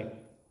کده غریب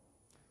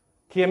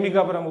که می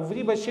گبرم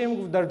گفتی بچه‌م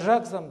گفت در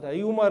ड्रग्स هم ده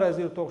ای عمر از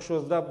تو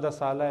 16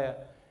 ساله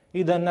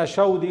ای در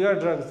نشه و دیگر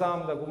ड्रग्स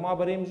هم ده گفت ما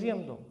بریم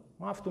زیم دوم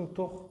ما افتم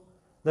تو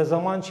در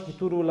زمان چی که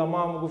تو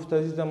علما گفت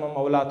عزیزم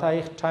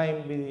مولاتای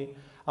تایم بیدی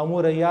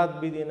امور یاد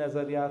بیدی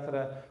نظریات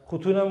را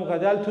خودتونم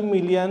قدال تو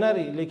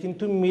میلیونری لیکن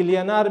تو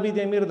میلیونر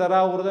بیدی میر در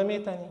آورده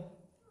میتونی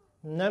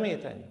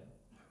نمیتونی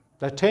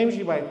در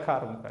تایمشی باید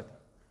کار میکنی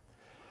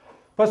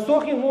پس تو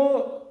که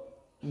مو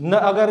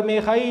اگر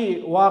میخوایی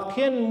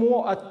واقعا مو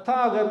اتا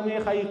اگر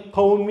میخوایی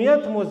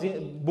قومیت مو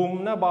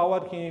بومنه باور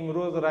که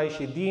امروز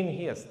رایش دین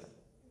هی است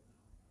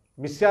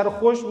بسیار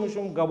خوش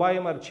میشم گواهی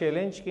مر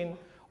چالش کن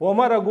و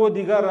مرا گو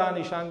دیگر را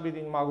نشان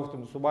بدین ما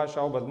گفتم صبح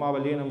شاو بس ما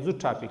ولینم زود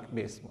تاپیک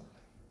بیس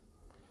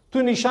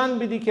تو نشان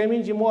بدی که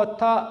همین مو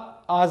اتا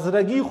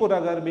ازرگی خود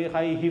اگر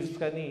بخوایی حفظ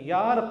کنی یا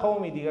هر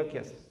قومی دیگر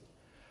کس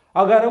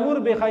اگر امور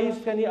بخوایی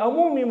حفظ کنی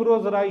عموم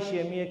امروز رایش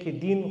میه که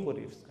دین خود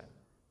حفظ کنی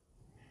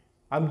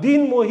هم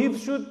دین مو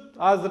حفظ شد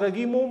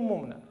ازرگی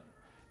ممنه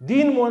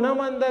دین مو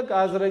نمانده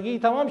ازرگی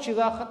تمام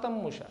چیزا ختم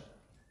میشه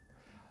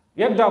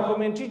یک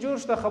داکومنتری جور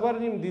شده خبر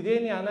نیم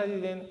دیدین یا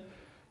ندیدین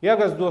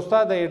یک از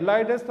دوستا در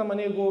ایرلایت است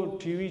منی گو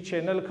تیوی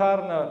چینل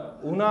کار نه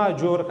اونا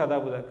جور کده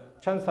بوده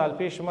چند سال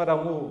پیش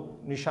مرا مو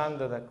نشان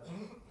داده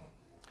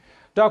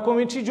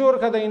داکومنتری جور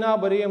کده اینا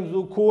برای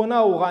امزو کونا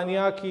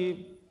اوغانیا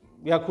کی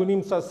یا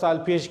کنیم سال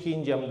پیش کی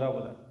انجام ده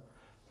بوده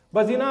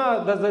بس اینا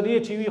در ذریعه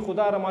تیوی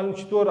خدا را معلوم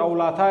چطور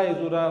اولاتای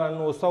زورا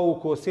نوسا و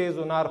کوسیز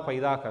و نار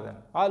پیدا کردن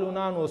حال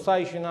اونا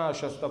نوسایشنا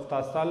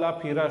 60 ساله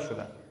پیرا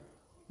شدن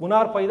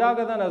اونار پیدا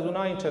کردن از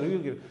اونا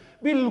اینترویو گرفت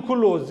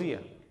بالکل اوزیه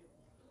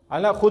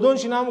حالا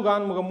خودونش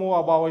نمیگن مگه مو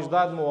ابا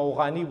وجداد مو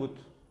اوغانی بود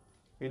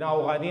اینا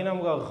اوغانی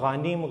نمیگه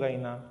غانی میگه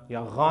اینا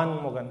یا غان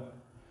میگن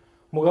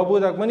مگه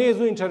بود من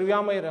یزو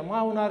اینترویو میره ما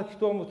اونار کی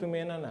تو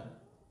مطمئنه نه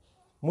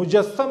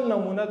مجسم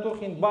نمونه تو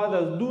خین بعد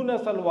از دو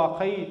نسل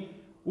واقعی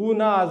او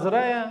نه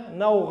ازرایه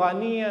نه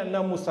اوغانیه نه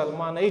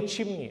مسلمانه هیچ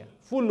چیم نیه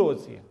فول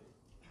اوزیه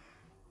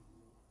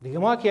دیگه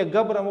ما که یک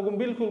گبرم مگم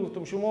بالکل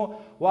گفتم شما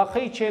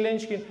واقعی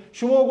چالش کن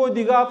شما گو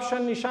دیگه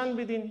آپشن نشان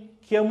بدین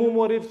که مو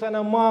معرف سنه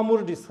ما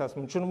امور دیسکس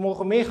کنیم چون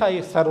مو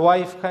میخوای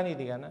سروایف کنی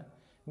دیگه نه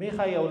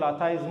میخوای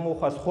اولاتایز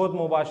مو از خود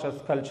مو باشه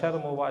از کلچر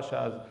مو باشه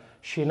از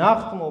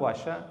شناخت مو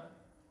باشه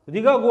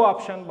دیگه گو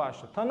آپشن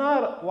باشه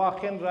تنار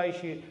واقعا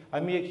رایشی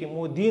امیه که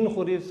مو دین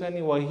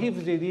خوریسنی و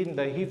حفظ دین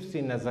در حفظ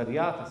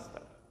نظریات است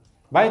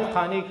باید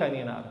خانی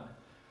کنی نار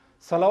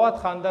صلوات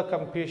خانده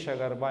کم پیش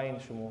اگر باین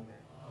شما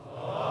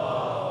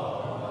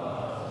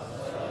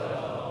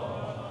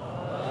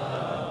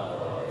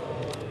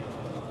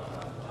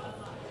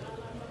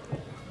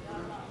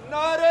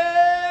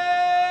ناره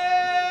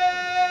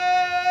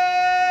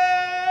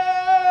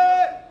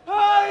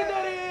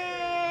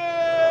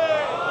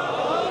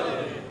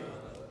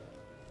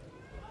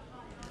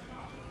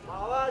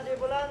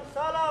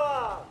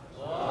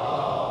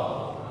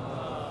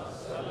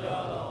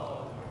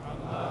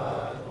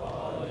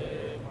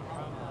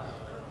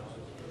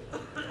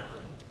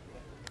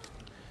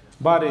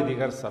بار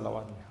دیگر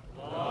صلوات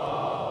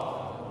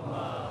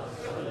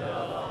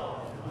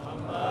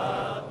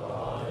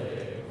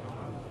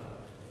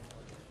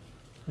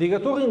دیگه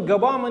تو این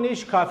گبا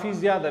منیش کافی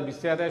زیاده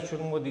بسیاره چون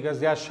مو دیگه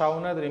زیاد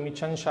شاو نداره می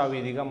چند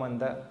شاوی دیگه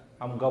منده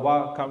هم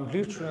گبا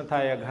کمپلیت شونه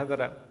تا یک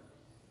هدره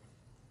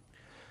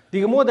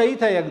دیگه مو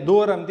دایتا یک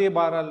دورم دی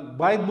بارال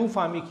باید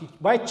بفهمی که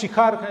باید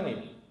چیکار کنی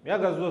یک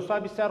از دوستا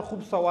بسیار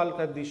خوب سوال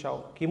کردی شاو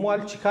که مو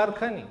حال چیکار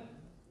کنی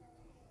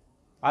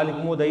حالی که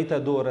مو دایتا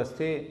دور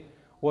استه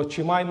و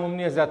چیمای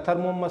ممنی زیادتر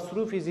مو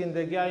مصروفی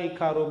زندگی های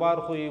کاروبار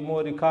خوی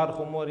موری کار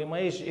خو موری ما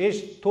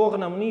ایش توغ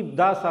نمنی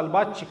 10 سال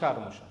بعد چیکار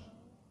موشه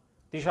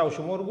دیشا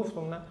شمور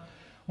گفتم نه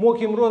مو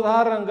که امروز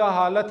هر رنگه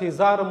حالت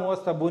هزار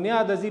موست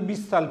بنیاد ازی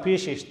 20 سال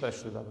پیش اشته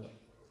شده بود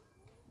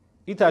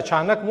ایتا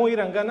اچانک مو ای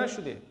رنگه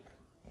نشده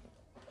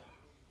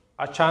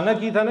اچانک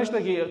ایتا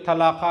نشده که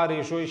طلاقا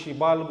ریشویشی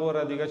بال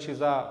گوره دیگه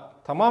چیزا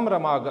تمام را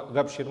ما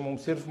گب شرمم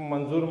صرف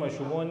منظور ما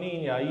شما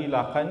نین یا ای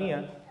علاقه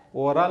نیه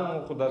اورال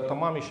مو خود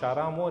تمام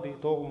اشاره موری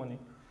توغ منی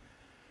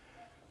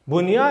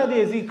بنیاد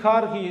ازی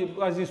کار کی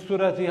ازی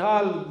صورتی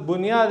حال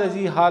بنیاد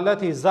ازی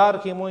حالت هزار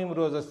کی مو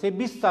امروز است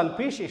 20 سال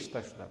پیش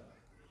اشته شده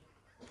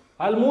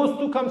الموست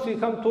تو کم سے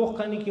کم توخ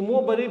کنی که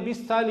مو برای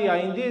 20 سال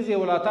آینده ازی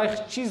اولاتای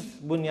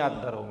چیز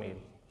بنیاد در امید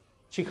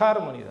چیکار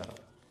منی در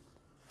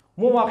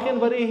مو واقعا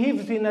برای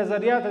حفظ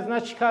نظریات از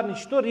نه چیکار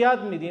نشتور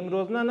یاد میدیم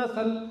امروز نه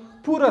نسل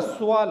پورا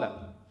سواله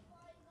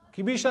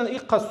که بیشتر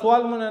ایک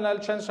سوال منن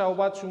چند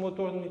شعبات شما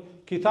تو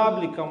کتاب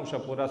لیکم شه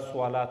پورا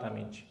سوالات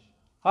همین چی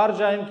هر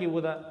جایم کی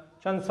بوده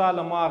چند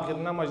سال ما آخر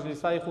نه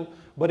مجلسای خو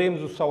بریم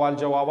زو سوال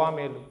جوابا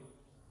میلو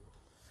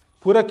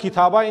پورا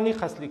کتابا اینی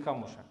خاص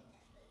لیکم شه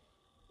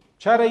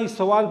چرا این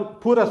سوال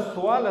پورا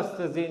سوال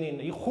است زینین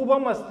این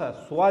خوبم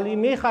است سوالی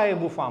میخوای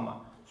بفهمه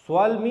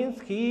سوال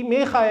مینس کی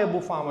میخوای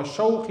بفهمه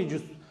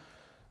شوقی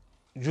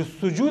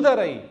جستجو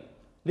داره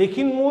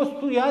لیکن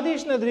موست تو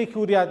یادش نداری که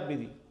ور یاد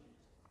بدی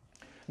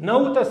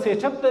نو تا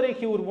سیټاپ داره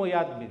که ور مو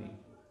یاد بدی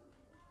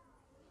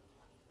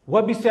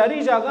و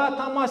بسیاری جاگه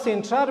تا ما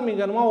سنترار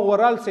میگن ما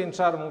اورال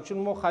سنترار مو چون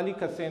مو خالی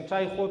که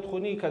سنترای خود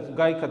خونی که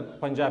گای که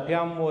پنجابی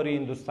هم موری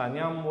هندوستانی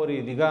هم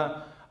موری دیگه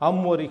هم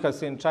موری که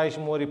سنترایش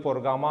موری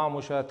پروگراما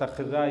موشه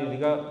تخریجای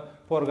دیگه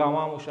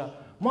پروگراما موشه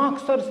ما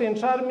اکثر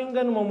سنترار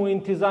میگن مو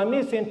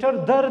انتظامی سنتر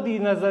دردی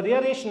نظریه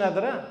ریش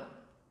نداره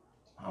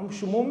هم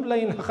شما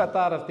ملاین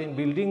خطا رفتین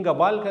بیلدینگ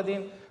بال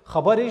کردین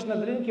خبرش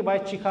ندارین که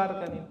باید چی کار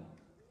کنین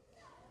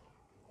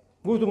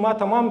گفتم ما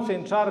تمام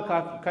سنترار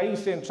کئی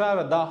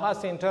سنترار داها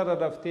سنتر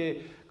رفته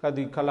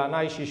کدی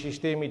کلانای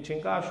شیشته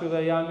میتینگا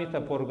شده یا میت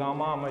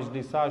پروگراما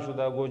مجلسا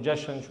شده گو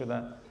جشن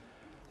شده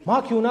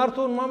ما که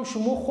اونارتون مام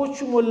شما خود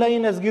شما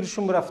لاین از گیر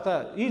شما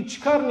رفته این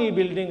چیکار نی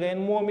بیلدینگ این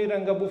مو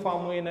میرنگا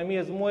بفهموی نمی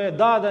از موی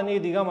دادنی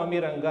دیگه ما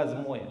میرنگا از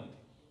موی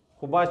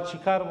خب باز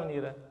چیکار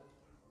منیره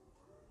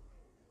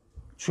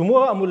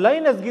شما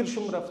لاین از گیر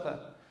شما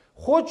رفته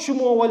خود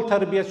شما اول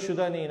تربیت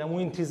شدن اینه مو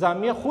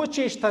انتظامیه خود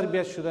چیش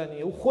تربیت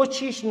شدنیه و خود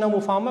چیش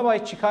نمفهمه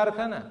باید چی کار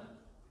کنه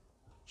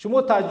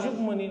شما تعجب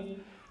منین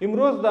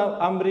امروز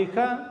در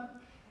امریکا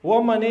و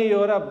منی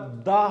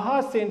یورپ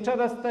داها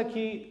سنتر است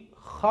که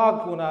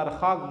خاک اونار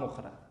خاک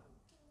مخره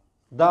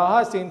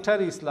داها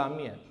سنتر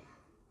اسلامیه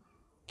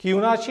که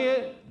اونا چه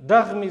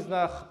دغ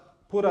میزنه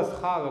پر از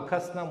خاک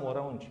کس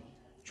نموره اونجا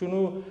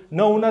چونو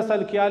نو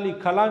نسل که حالی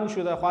کلان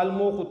شده خال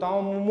مو خود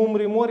تمام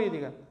ممری موری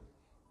دیگه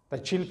تا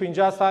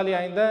 40-50 سال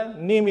آینده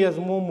نیمی از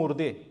مو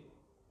مرده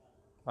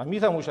و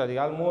میتموشه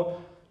دیگه مو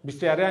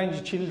بسیاری اینجا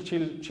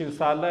 40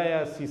 ساله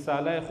یا 30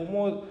 ساله خو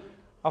مو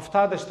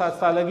 70-80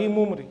 سالگی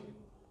ممری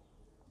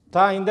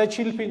تا آینده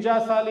 40-50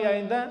 سال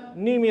آینده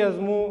نیمی از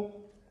مو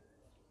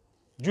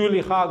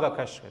جولی خاگا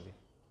کش کردی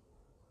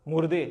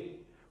مرده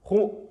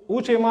خو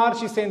او چه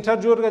مارچی سنتر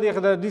جور کردی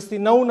خدا دیستی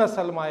نو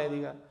نسل مایه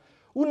دیگه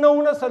او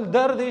نو نسل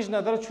دردش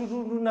نداره چون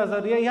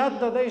نظریه یاد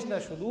دادهش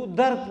نشد او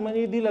درد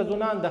منی دل از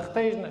اون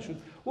اندختهش نشد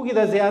او که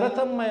در زیارت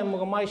هم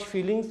مایش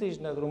فیلینگزش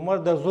نداره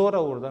مرد در زور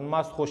آوردن ما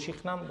از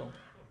خوشیخ نمدم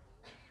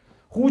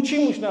خو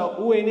چی مشنا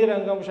او اینی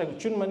رنگا مشه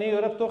چون منی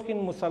یورپ تو که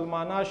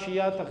مسلمانا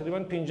شیعه تقریبا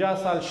 50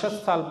 سال 60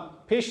 سال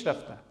پیش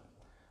رفته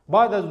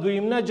بعد از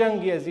دویمنه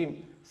جنگ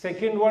عظیم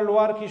سکند ورلد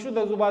وار کی شد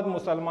از بعد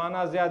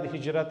مسلمانا زیاد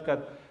هجرت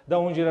کرد دا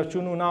اونجا رفت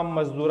چون اونا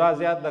مزدورا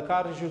زیاد د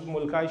کار شد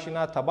ملکایش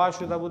نه تباه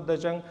شده بود د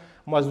جنگ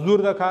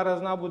مزدور د کار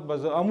از نبود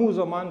باز امو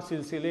زمان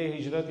سلسله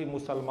هجرت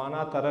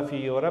مسلمانا طرف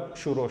یورپ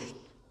شروع شد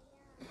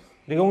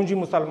دیگه اونجی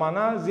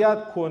مسلمانان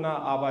زیاد کونه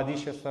آبادی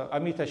شسته،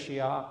 امیت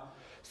شیعه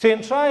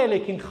سنترای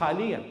لیکن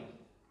خالیه.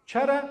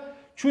 چرا؟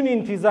 چون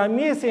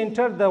انتظامی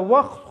سنتر در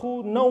وقت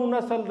خو نو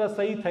نسل را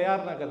صحیح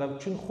تیار نکرده،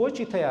 چون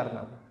خوچی تیار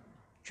نبود،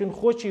 چون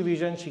خوچی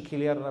ویژن چی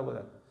کلیر نبود.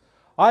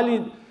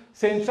 حالی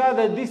سنترا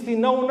در دیستی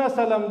نو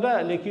نسل هم ده،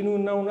 لیکن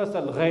اون نو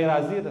نسل غیر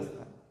حاضر است.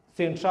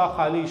 سنترا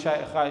خالی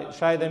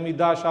شاید امی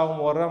داشا و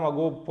محرم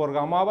اگو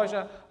پرگاما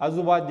باشه، از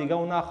او بعد دیگه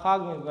اونا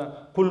خاک میکنه،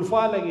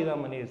 قلفا لگیده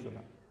منیزونه.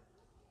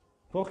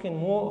 تو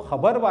مو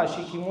خبر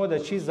باشی که مو در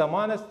چی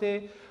زمان است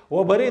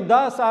و برای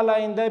 10 سال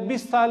آینده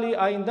 20 سال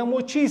آینده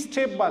مو چی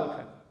استیپ بال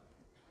کنیم.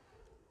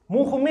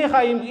 مو خو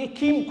میخواهیم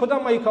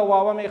کدام ای که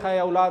واوا میخواه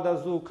اولاد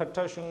از او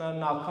کتشونه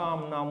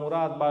ناکام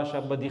نامراد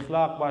باشه، بد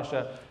اخلاق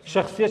باشه،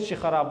 شخصیت چی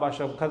خراب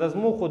باشه. کد از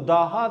مو خود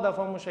داها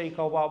دفعه مشه ای که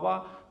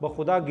بابا به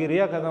خدا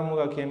گریه کدام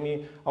موگه که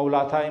می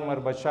اولادهای مر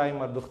بچهای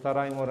مر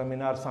دخترهای مر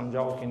مینار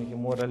سمجاو کنی که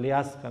مور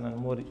لیاس کنن،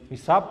 مور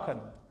حساب کنن.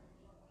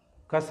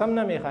 قسم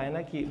نمیخواه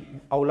نه که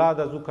اولاد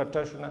از او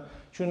کتشونه،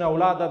 چون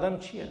اولاد آدم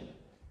چیه؟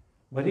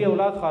 بری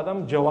اولاد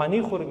خادم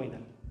جوانی خور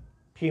میدن.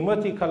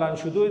 قیمتی کلان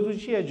شده از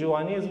چیه؟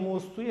 جوانی از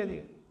موستویه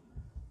دیگه.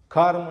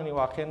 کار مونی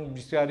واقعا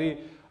بسیاری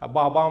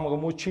بابا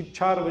مو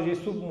 4 بجه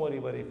صبح موری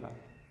بری کار.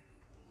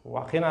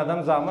 واقعا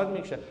آدم زحمت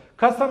میکشه.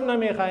 قسم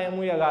نمیخواه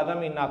مو یک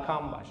آدمی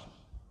ناکام باشه.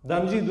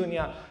 دمزی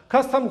دنیا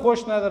قسم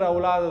خوش نداره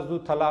اولاد از او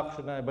طلاق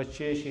شده،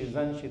 بچه شی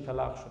زن شی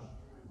طلاق شده،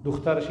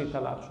 دختر شی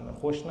طلاق شده،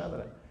 خوش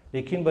نداره.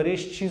 لیکن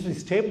بریش چیز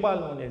استیپ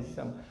بال مونی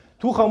عزیزم.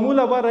 تو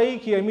خموله برایی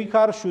که امی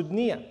کار شد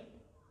نیه.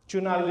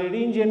 چون آلریدی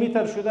اینجا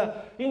میتر شده،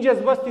 اینجا از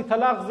بستی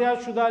طلاق زیاد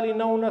شده، لی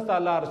نو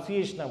نسل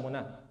آرسیش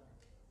نمونه.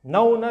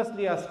 نو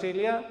نسلی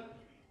استرالیا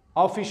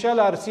آفیشال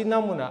آرسی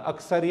نمونه،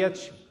 اکثریت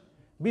شد.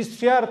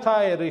 بسیار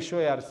تای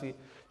ریشوی آرسی.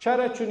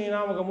 چرا؟ چون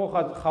اینا مو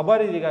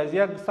خبری دیگه از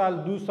 1 سال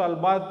 2 سال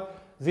بعد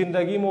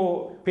زندگی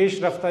مو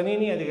پیش رفتنی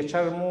نیه دیگه.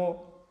 چرا مو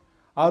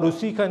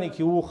عروسی کنی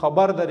که او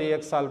خبر داره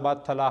 1 سال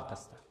بعد طلاق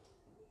است،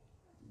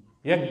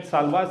 1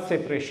 سال بعد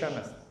سپریشن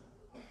است.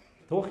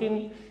 تو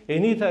خین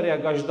اینی تر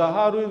یک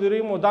اژدها روی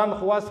دوری مدان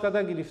خواست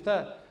کده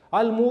گرفته.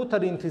 المو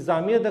تر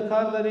انتظامیه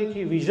دکار داره که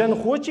ویژن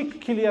خوچی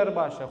کلیر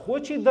باشه،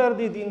 خوچی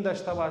دردی دین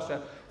داشته باشه،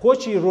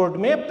 خوچی رود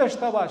میپ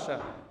داشته باشه.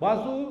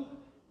 بازو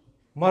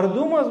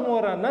مردم از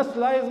مورا،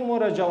 نسل از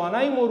مورا،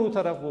 جوانای مورو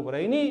طرف ببره.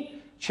 اینی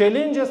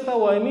چلنج است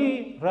و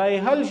امی رای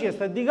حل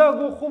شست. دیگه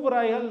گو خوب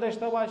رای حل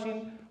داشته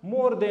باشین،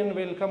 مور دین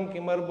ویلکم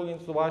که مر بگین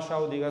صبح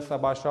شاو دیگه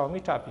صبح شاو می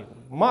ټاپی.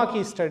 ما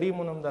کی استډی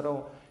مونم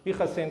درو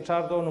یخ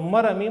سنټر دون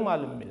مر می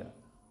معلوم میده.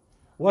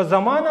 و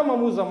زمانم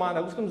مو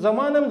زمانه گفتم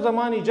زمانم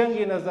زمانی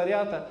جنگی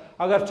نظریات.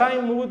 اگر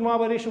تایم بود ما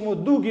بریش مو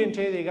 2 گنټه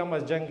دیگه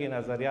از جنگی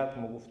نظریات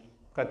مو گفت.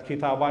 کد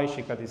کتابای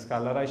شي کد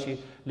اسکالرای شي،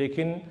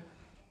 لیکن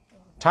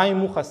تایم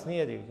مو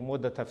خصنیه دیگه مو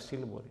د تفصیل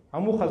بوری.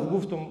 همو خص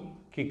گفتم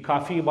که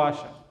کافی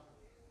باشه.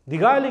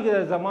 دیگه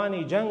لیگه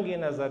زمانی جنگی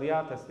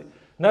نظریات است.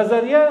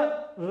 نظریه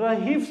را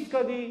حفظ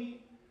کدی،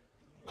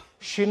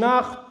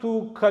 شناخت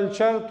تو،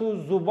 کلچر تو،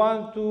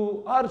 زبان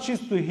تو، هر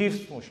چیز تو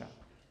حفظ موشه.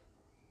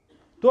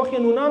 تو که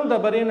نونام در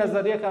برای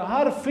نظریه که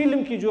هر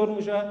فیلم که جور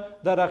میشه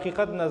در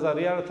حقیقت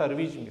نظریه رو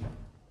ترویج میده.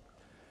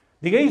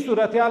 دیگه این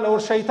صورتحال. اور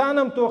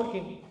شیطانم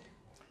توخین،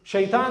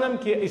 شیطانم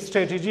که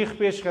استراتژیک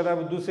پیش کرده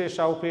بود 2-3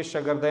 شاو پیش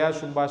شگردیا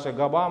شد باشه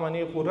گبا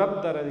منی خو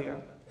رب داره دیگه.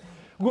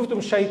 گفتم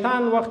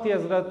شیطان وقتی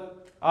حضرت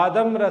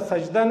آدم را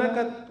سجده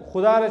نکرد،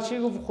 خدا را چی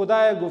گفت؟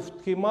 خدای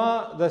گفت که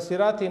ما در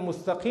صراط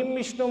مستقیم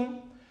میشتم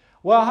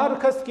و هر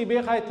کس که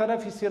بخوای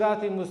طرف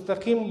صراط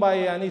مستقیم با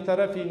یعنی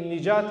طرف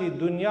نجات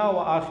دنیا و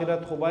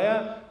آخرت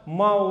خوبایا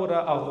ما او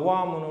را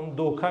اغوامونم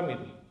دوکه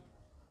میدیم.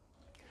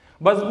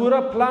 بس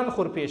پورا پلان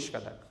خور پیش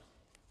کرد،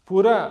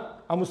 پورا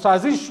امو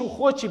سازش شو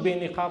خوچی بے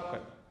نقاب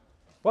کرد.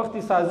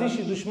 وقتی سازش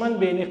دشمن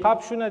بے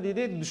نقاب شونه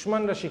دیده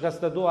دشمن را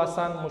شکست دو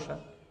آسان موشه.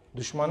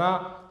 دشمنا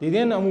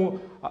دیدین امو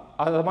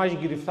آدماش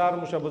گرفتار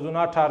موشه،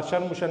 بزونا تارچر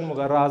موشن،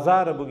 مگر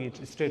رازار بگید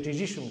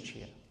استراتژیشون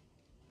چیه؟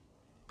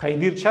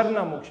 قیدیر چر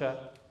نموکشه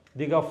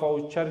دیگه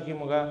فوچر کی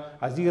مگه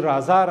از این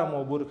رازار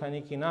مو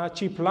کنی که نه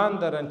چی پلان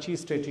دارن چی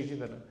استراتژی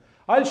دارن.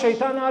 حال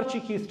شیطان هر چی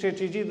کی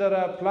استراتژی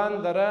داره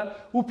پلان داره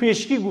او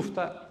پیشکی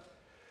گفته.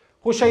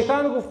 خو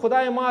شیطان گفت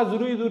خدای ما از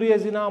روی دوری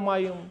از اینا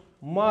مایم،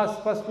 ما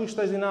از پس پشت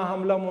از اینا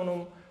حمله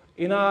مونم،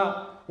 اینا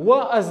و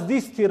از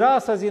دیست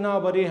راس از اینا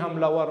بری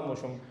حمله ور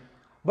موشم.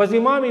 باز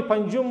امام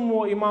پنجم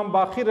و امام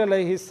باقر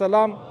علیه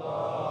السلام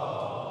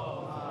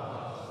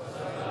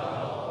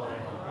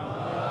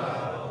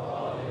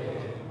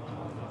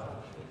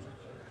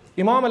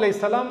امام علیه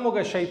السلام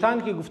موگه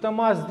شیطان کی گفته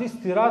ما از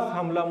دیست راس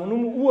حمله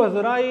مونم، او از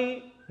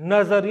رای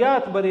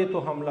نظریات بری تو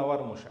حمله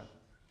ور موشه،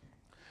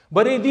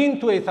 بری دین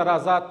تو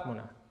اعتراضات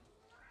مونه،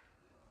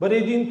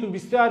 برای دین تو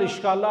بسیار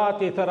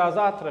اشکالات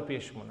اعتراضات را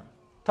پیش مونه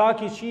تا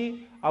که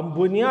چی اب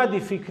بنیاد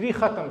فکری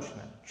ختم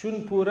شنه.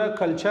 چون پورا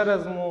کلچر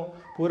از مو،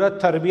 پورا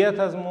تربیت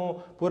از مو،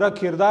 پورا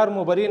کردار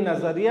مو برای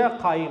نظریه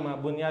قائمه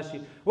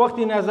بنیاشی.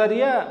 وقتی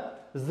نظریه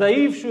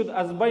ضعیف شد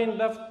از بین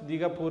رفت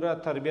دیگه پورا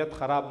تربیت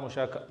خراب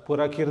میشه،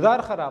 پورا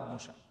کردار خراب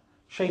میشه.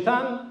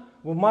 شیطان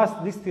و ماست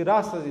لیستی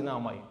راست از اینا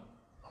مایی.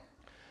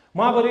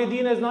 ما برای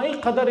دین از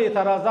این قدر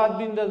اعتراضات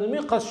بین دادم،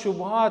 این قصد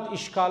شبهات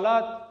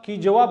اشکالات که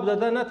جواب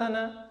داده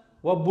نتنه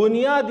و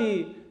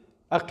بنیادی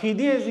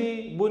عقیده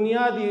ازی،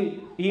 بنیادی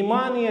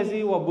ایمانی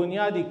ازی و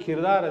بنیادی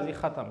کردار ازی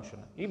ختم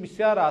شونه. این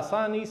بسیار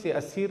آسانی سی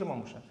اسیر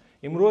مموشه.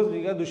 امروز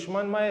دیگه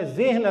دشمن ما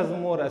ذهن از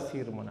مور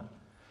اسیر مونه.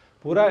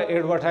 پورا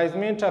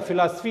ادورتایزمنت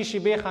فلسفیشی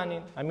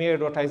بخوانین، همین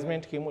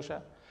ادورتایزمنت کی موشه.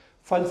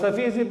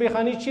 فلسفی ازی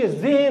بخوانی چیه؟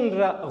 ذهن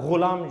را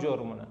غلام جور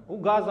مونه.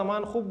 او گاه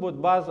زمان خوب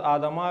بود، بعض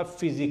آدما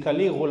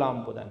فیزیکلی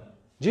غلام بودن،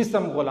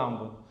 جسم غلام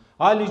بود.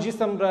 حالی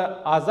جسم را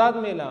آزاد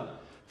میلا،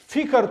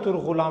 فکر تر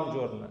غلام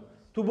جور نه.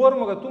 تو بور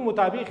مگه تو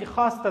مطابق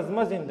خاص از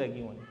ما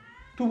زندگی مونی.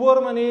 تو بور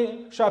منی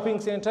شاپینگ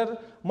سنتر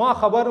ما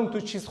خبرم تو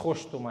چیز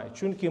خوش تو مای،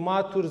 چون که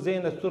ما تور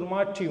ذهن تور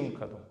ما تیون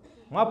کردم،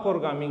 ما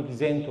پروگرامینگ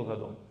ذهن تو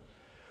کردم.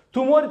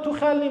 تو مور تو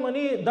خیال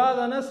منی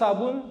دادانه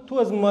صابون تو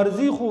از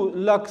مرزی خو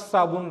لک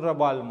صابون را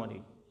بال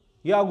منی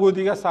یا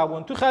گودیگه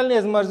صابون تو خیال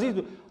از مرزی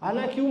تو،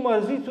 حالانکه او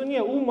مرزی تو نیه،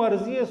 او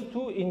مرزی است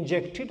تو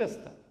انجکتید است.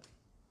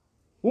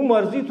 او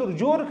مرزی تو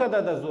جور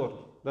کرده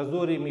در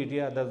زوری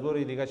میدیا، در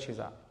زوری دیگه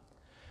چیزا.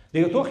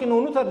 دیگه تو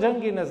خینونو تر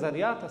جنگی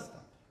نظریات است.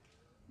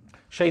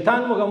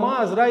 شیطان مگه ما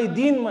از رای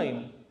دین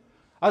مایم،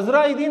 از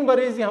رای دین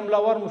بریزی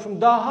حمله‌ور مشم.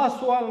 داها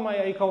سوال ما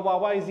ای کو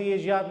بابای زی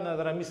یاد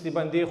نداره، مثل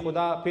بنده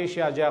خدا پیش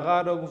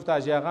آجاغا رو گفت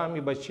آجاغا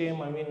می بچه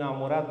می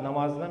نامراد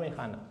نماز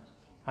نمیخوانه،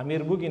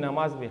 امیر بوگی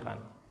نماز بخوان.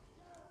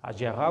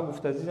 آجاغا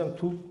گفت عزیزم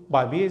تو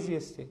بابی زی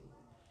هستی،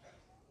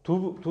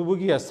 تو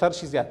بگی از سر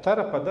چیزی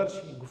اتر پدر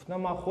چی؟ گفت نه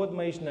ما خود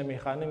ایش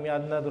نمیخوانم،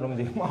 یاد ندارم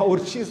دیگه، ما اور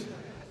چیز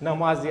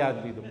نماز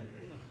یاد بیدم.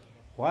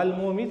 وال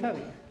مو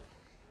میتاری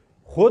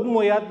خود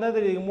مو یاد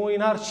نداری، مو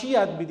اینار چی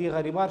یاد بیدی؟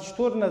 غریبار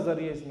چطور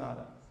نظریه از ناره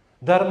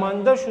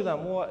درمانده شدم.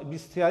 مو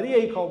بسیاری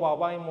ای که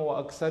بابای مو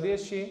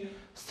اکثریتشی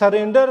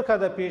سرندر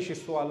کرده پیش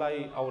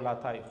سوالای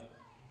اولادای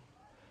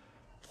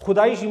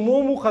خدایش.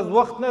 مو خز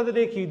وقت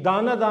نداره که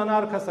دانه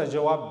دانار کسا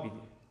جواب بیدی.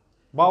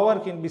 باور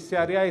کن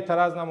بسیاری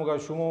اعتراض نموگه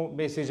شما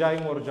میسیجای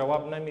مور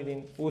جواب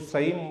نمیدین، او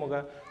صحیح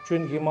موگه،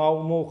 چون که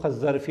ما مو خز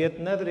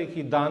ظرفیت نداره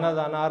که دانه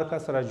دانار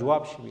کس را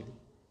جواب شی بیدی.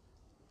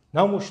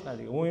 نموش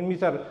ندی. او این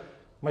میتر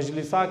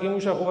مجلسا کی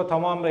موشه خوب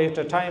تمام ایت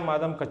تایم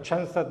آدم که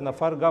چند صد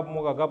نفر گپ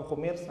موگه گپ خو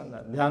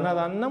میرسند،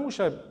 دانه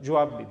نموشه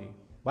جواب بیدی.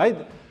 باید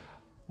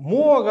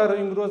مو اگر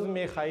امروز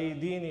میخوای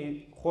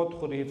دینی خود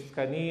خود حفظ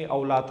کنی،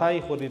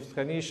 اولادای خود حفظ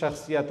کنی،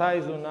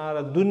 شخصیتای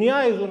زونار،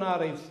 دنیای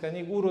زونار حفظ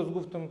کنی. او روز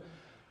گفتم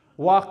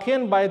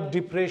واقعا باید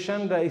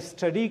دیپریشن را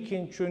استدی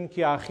کن، چون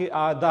که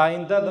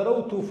آینده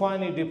درو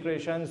طوفانی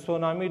دیپریشن،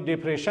 سونامی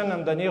دیپریشن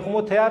هم دنیا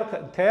خو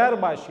تیار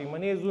باشی.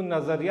 من از اون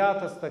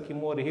نظریات است که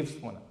مور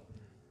حفظ منه.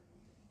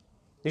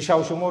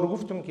 دیشب شما رو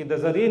گفتم که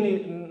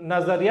نظریه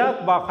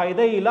نظریات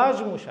باقاعده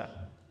علاج موشه.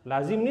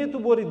 لازم نیست تو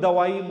بوری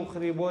دوایی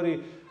بخوری، بوری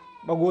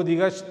بگو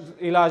دیگه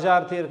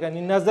علاجار تیر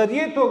کنی.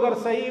 نظریه تو اگر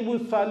صحیح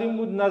بود سالم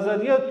بود،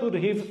 نظریه تو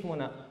حفظ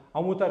مونه.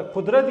 همون تر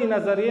قدرتی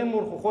نظریه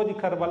مور خودی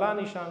کربلا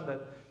نشان داد.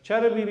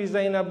 چرا بیبی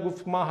زینب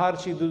گفت ما هر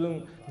چی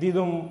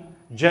دیدم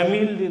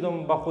جمیل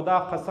دیدم، با خدا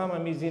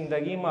قسم می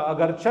زندگی ما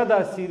اگرچه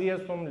دا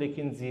سیریسم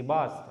لیکن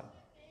زیباست.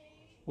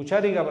 او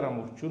چرا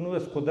گبرم گفت؟ چون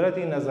از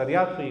قدرتی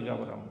نظریات توی گبرم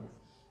گفت.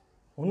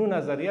 اونو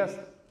نظریه است.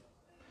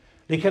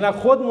 لیکن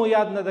خود مو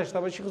یاد نداشته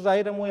باشی،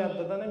 ظاهر مو یاد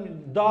داده نمی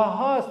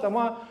داها است.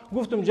 ما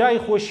گفتم جای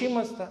خوشیم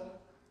است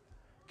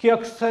که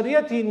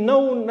اکثریتی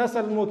نو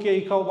نسل مو که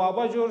ای کو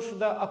بابا جور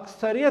شده،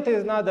 اکثریت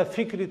از نه د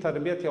فکری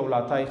تربیت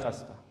اولادای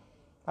خسته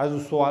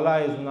از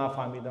سوالای از نه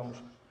فهمیده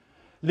موشه.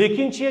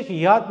 لیکن چیه که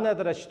یاد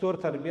نداره چطور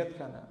تربیت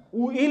کنه،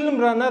 او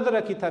علم را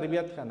نداره که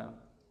تربیت کنه.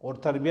 اور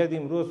تربیت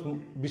امروز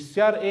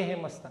بسیار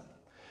اهم است.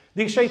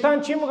 دیگه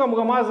شیطان چی میگه؟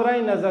 ما از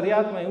رای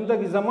نظریات ما اون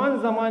دیگه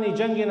زمانی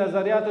جنگ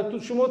نظریات تو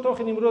شما تو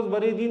خیلی امروز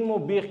برای دین مو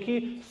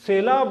بیخی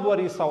سیلاب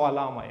وری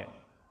سوالا مایه.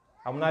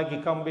 همنا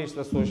کی کم بیش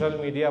در سوشل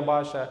میڈیا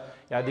باشه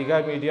یا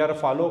دیگر میڈیا رو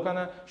فالو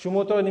کنه،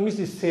 شما تو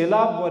نمیسی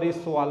سیلاب وری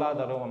سوالا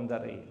درو هم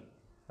داری.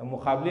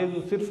 مقابله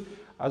دو صرف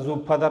از او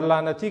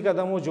پدرلعنتی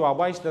کدامو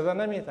جوابایش داده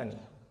نمیتونی.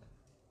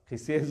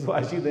 کسی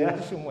زواجی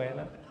دیا شما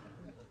نه.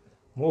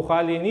 مو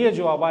خالی نیه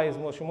جوابای از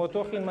مو شما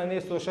تو خیلی من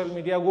سوشل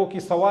میڈیا گو کی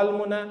سوال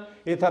مونه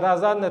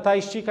اعتراضات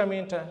نتایج چی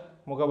کامنت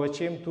موگه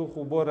بچیم تو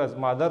خوبور از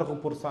مادر خو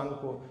پرسان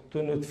کو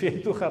تو نطفه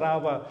تو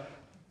خرابه.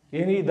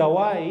 یعنی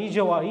دوای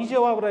ای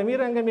جواب را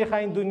میرنگ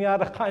میخواین دنیا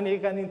را خانه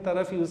کنین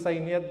طرفی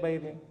حسینیت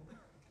بایدین.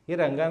 این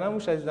رنگا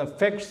نموش عزیزم،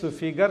 فکتس و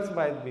فیگرز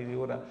باید بیدی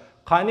او را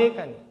خانه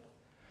کنین.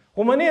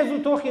 خو منی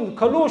ازو تو خیلی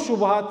کلو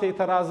شبهات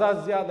اعتراضات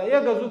زیاده.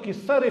 یک ازو که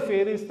سر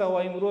فیرسته و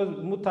امروز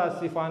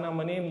متاسفانه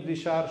منیم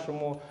دیشار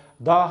شما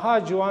داها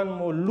جوان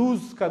مو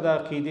لوز کده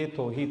عقیده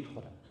توحید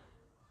خوره.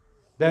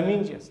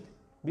 دمینجی است.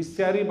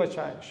 بسیاری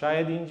بچه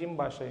شاید اینجیم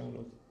باشه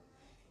امروز.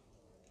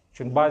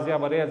 چون بعضی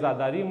برای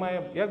ازاداری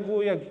مایه،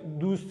 یک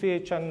دوستی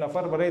چند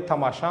نفر برای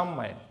تماشام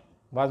مایه.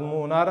 باز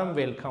مونارم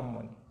ویلکم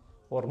منی.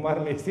 اور مار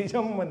میسیج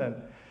هم منن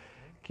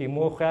که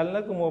مو خیال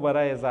نکو مو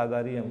برای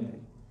ازاداری هم دی.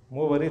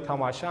 مو برای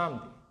تماشام دی.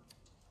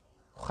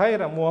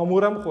 خیره مو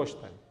امورم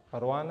خوشتن.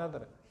 پروا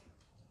نداره.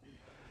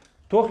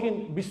 تو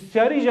خین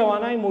بسیاری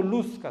جوانای مو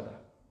لوز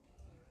کده.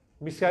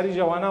 بسیاری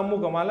جوانان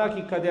موگم حالا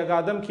که کدیگ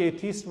آدم که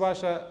ایتیست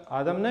باشه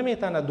آدم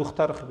نمیتونه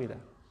دختر خبیره.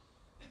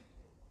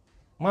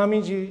 ما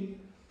همینجی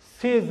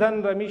 3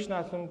 زن را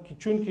میشناسم که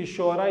چون که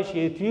شوهرایش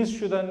ایتیست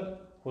شدن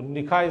و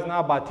نکاح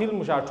نه باطل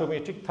میشه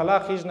اتوماتیک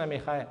طلاقش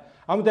نمیخواه.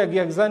 اما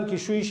دیگه یک زن که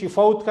شویشی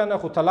فوت کنه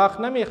خود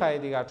طلاق نمیخواه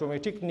دیگه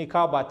اتوماتیک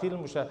نکاح باطل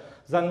میشه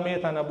زن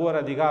میتونه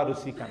بوره دیگه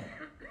عروسی کنه.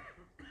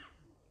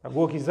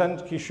 اگه که زن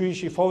که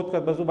شویشی فوت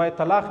کرد بزو باید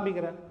طلاق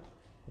بگیره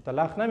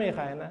طلاق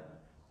نمیخواه نه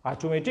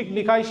اتوماتیک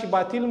نکاحش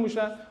باطل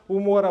میشه و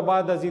مور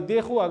بعد از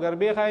دیخو اگر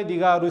بخواه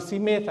دیگه عروسی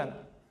میتونه.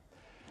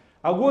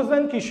 اگه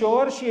زن که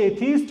شوهرش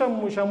ایتیست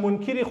هم میشه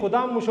منکر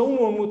خدا میشه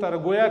اون موتره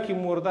گویا که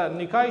مرده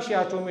نکاحش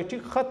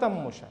اتوماتیک ختم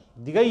میشه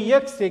دیگه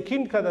یک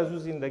سکند که از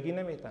زندگی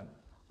نمیتونه.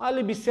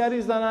 حالی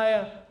بسیاری زنای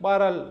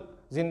بارال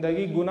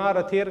زندگی گناه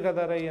را تیر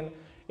کردن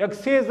یک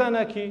 3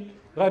 زنه که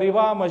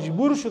غریبا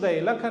مجبور شده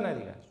ایلا کنه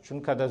دیگه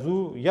چون که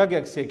دزو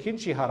یک سکند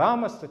چی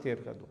حرام است تیر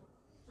کردو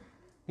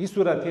این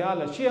صورتی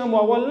حالا چی هم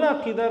اول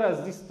نقیدر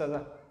از دیست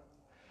ده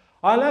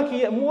حالا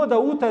که مو دا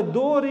او تا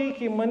دوری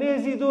که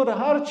منیزی دور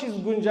هر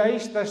چیز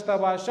گنجایش داشته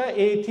باشه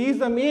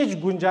ایتیزم هیچ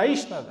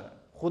گنجایش نداره.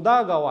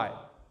 خدا گواه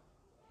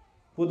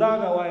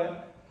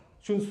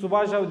چون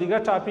صبح شو دیگه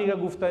ټاپیک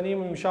گفتنی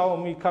میشاو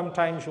می کم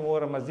ټایم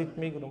شموره مزید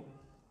میگرم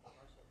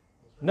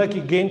نه که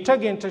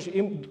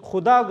گنټه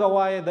خدا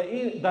گواه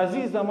د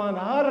ازی زمان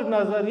هر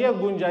نظریه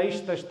گنجایش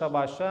داشته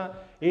باشه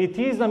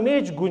ایتیزم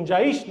هیچ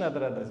گنجایش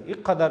نداره.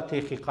 اینقدر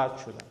تحقیقات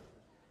شده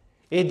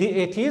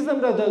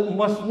ایتیزم را د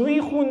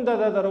مصنوعی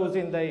خونده در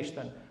زنده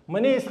ایشتن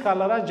منی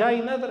اسکالرا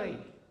جای نداره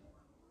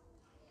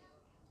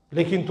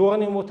لیکن تو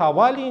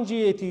متوال اینجی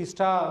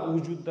ایتیستا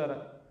وجود داره.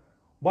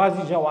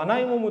 بعضی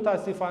جوانای مو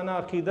متاسفانه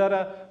عقیده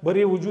را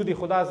برای وجود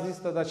خدا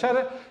زیست ده.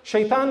 چرا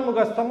شیطان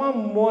مگه تمام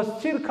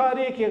مؤثر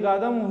کاری که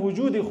آدم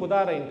وجود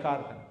خدا را انکار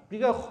کنه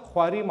دیگه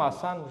خواری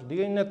آسان میشه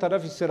دیگه این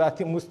طرف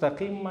صراط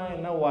مستقیم ما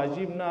نه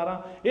واجب نه را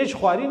هیچ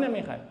خواری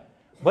نمیخواد.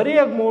 برای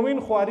یک مؤمن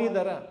خواری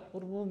داره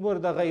بر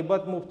د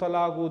غیبت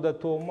مبتلا گو د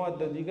تومت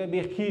د دیگه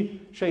بخی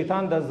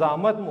شیطان د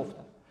زامت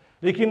مفته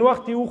لیکن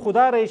وقتی او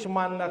خدا را ایش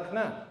مان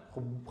نکنه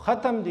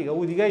ختم دیگه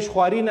او دیگه ایش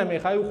خواری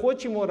نمیخواد او خود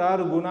چی مور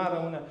هر گناه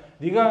رونه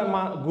دیگه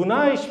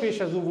گناهش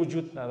پیش از او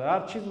وجود نداره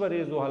هر چیز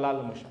برای او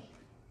حلال میشه.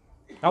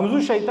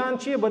 امروز شیطان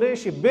چیه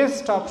برایش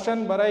بیست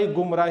آپشن برای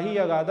گمراهی یک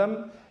آدم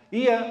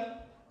ایه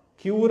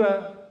که او را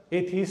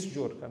ایتیست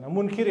جور کنه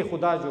منکر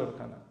خدا جور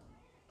کنه.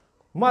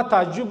 ما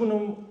تعجب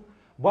نم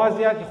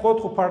بعضی ها که خود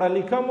پڑھا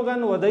لیکا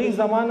مگن و در این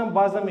زمان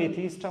بعضم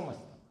ایتیست هم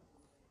است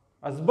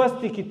از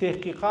بستی که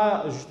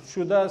تحقیقات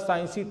شده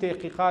ساینسی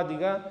تحقیقات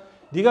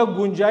دیگه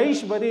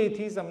گنجایش برای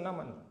ایتیزم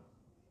نمانده.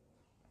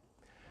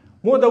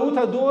 مو دا او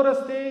تا دور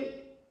استه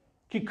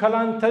که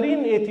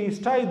کلانترین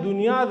ایتیستای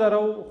دنیا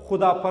درو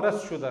خدا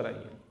پرست شده رایی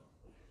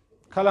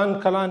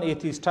کلان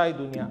ایتیستای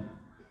دنیا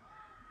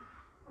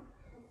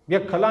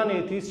یک کلان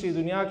ایتیستی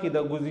دنیا که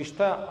در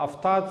گذشته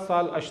 70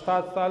 سال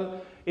 80 سال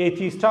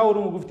ایتیستا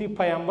رو گفتی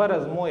پیامبر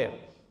از مویه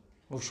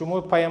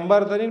شما پیامبر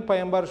دارین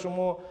پیامبر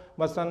شما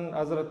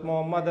مثلا حضرت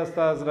محمد است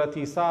حضرت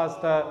عیسی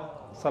است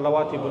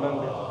صلوات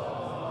بلند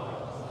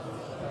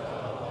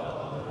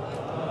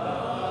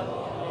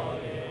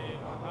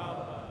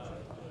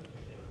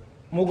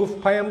مو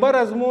گفت پیامبر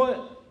از مو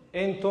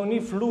انتونی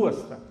فلو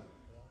است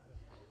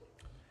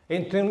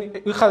انتونی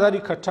قدری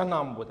کچا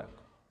نام بوده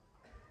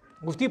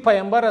گفتی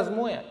پیامبر از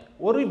مویه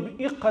اور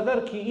این قدر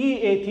که این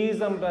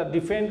ایتیزم را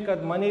دیفند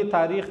کرد منی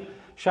تاریخ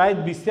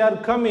شاید بسیار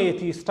کم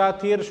ایتیستا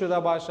تیر شده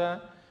باشه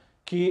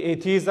که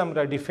ایتیزم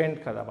را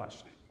دیفند کرده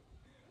باشه.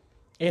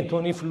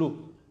 انتونی فلو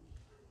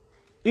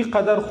این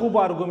قدر خوب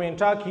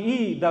آرگومنتا که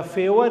این در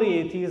فیور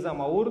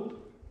ایتیزم آورد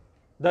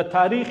در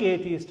تاریخ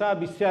ایتیستا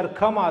بسیار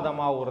کم آدم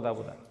آورده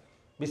بودن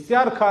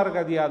بسیار کار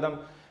کردی آدم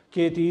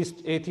که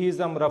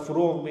ایتیزم را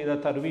فروغ بیده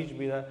ترویج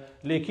بیده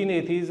لیکن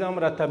ایتیزم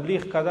را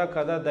تبلیغ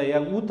کده در یک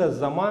اوت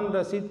زمان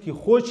رسید که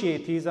خوش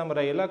ایتیزم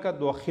را ایلا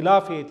کرد و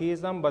خلاف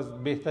ایتیزم بس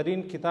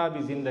بهترین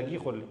کتاب زندگی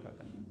خود لیکا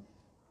کرد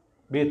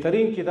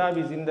بهترین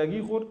کتاب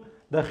زندگی خود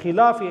در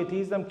خلاف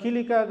ایتیزم کی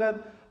لیکا کرد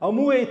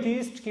امو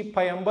ایتیست که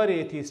پیامبر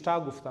ایتیستا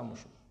گفته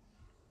مشد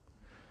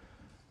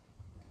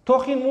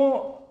توخین مو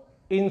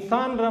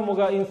انسان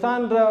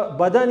را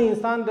بدن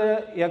انسان را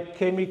یک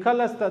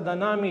کیمیکل است در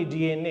نام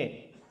دی این ای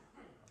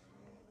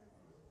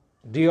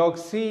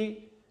دیوکسی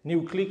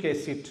نیوکلیک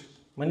اسید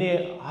منی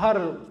هر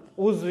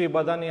عضو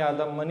بدن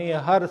آدم منی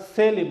هر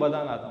سیل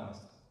بدن آدم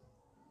است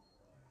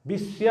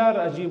بسیار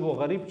عجیب و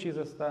غریب چیز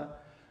است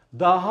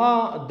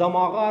داها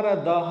دماغا را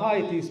داها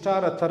ایتیستا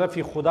را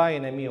طرف خدای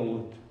نمی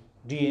آورد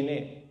دی این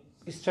ای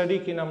استادی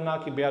کی نمنا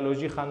کی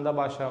بیولوژی خونده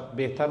باشه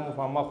بهتر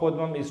مفهوم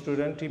خودم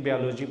استودنتی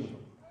بیولوژی بودم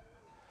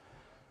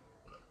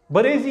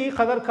بریزی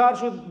قدر کار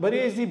شد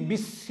بریزی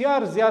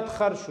بسیار زیاد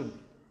خرج شد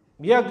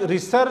یک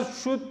ریسرچ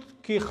شد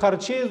که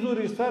خرچه زو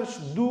ریسرچ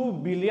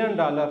 $2 بیلیون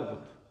بود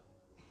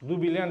 $2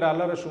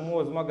 بیلیون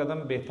شما از ما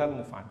قدم بهتر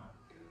مفهوم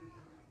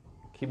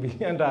که $1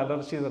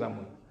 بیلیون چیز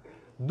رمون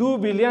 $2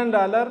 بیلیون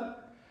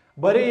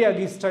برای یک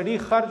استادی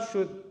خرج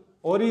شد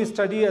اور این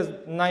استادی از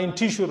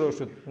 90 شروع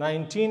شد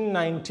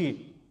 1990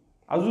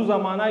 از او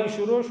زمانه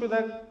شروع شد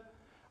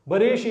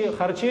برایش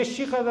خرچش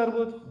چی قدر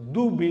بود؟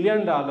 $2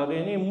 بیلیون،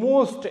 یعنی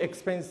موست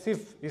اکسپنسیو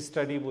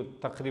استادی بود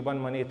تقریبا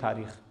منی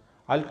تاریخ.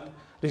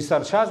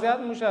 ریسرچ ها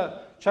زیاد میشه،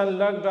 چند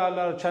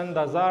 $100، چند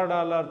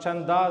 $1000،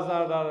 چند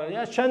 $10,000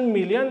 یا چند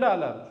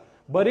 $1,000,000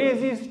 برای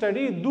این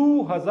استادی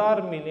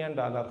 $2,000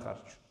 میلیون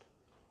خرچ شد.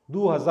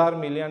 $2,000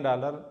 میلیون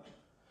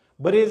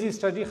برای این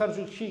استادی خرچ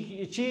شد.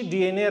 چی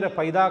دی ان ای را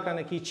پیدا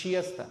کنه کی چی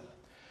است،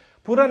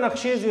 پورا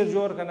نقشه زیر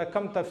جور کنه.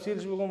 کم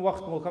تفصیلش بگم،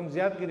 وقت مو کم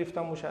زیاد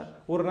گرفتم میشه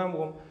ورنم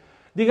بگم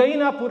دیگه.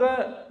 اینا پورا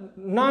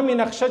نامی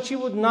نقشه چی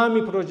بود؟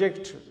 نامی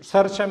پروژکت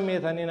سرچم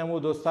میتونی نمو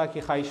دوستا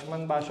کی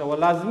خواهشمند باشه و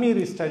لازمی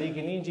ریستاری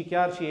کنی. اینجی که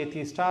هرچی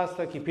ایتیست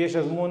هست که پیش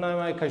از مو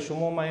نمای که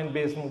شما ماین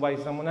بیس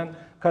موبایل نمونن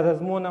کد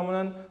از مو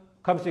نمونن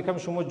کم سے کم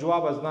شما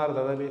جواب از نار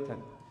داده بیتن.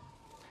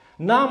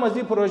 نام از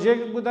این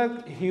پروژکت بوده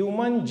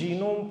هیومن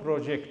جینوم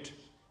پروژکت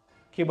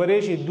که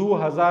برایش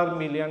 $2,000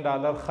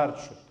 میلیون خرج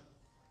شد.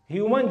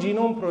 هیومن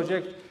جینوم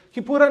پروژکت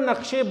که پورا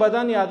نقشه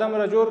بدن آدم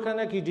را جور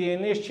کنه که دی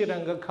ان ایش چی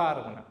رنگ کار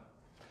کنه.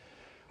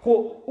 خو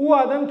او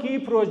آدم که این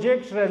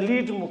پروژکت را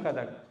لید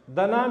مکده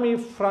در نامی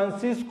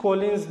فرانسیس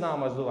کولینز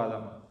نام از او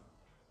آدم،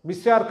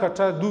 بسیار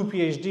کتا 2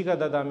 PhD که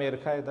در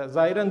امریکای ده،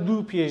 ظاهرا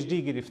 2 PhD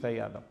گرفته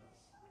ای آدم،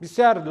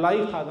 بسیار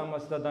لایق آدم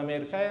است در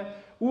امریکای.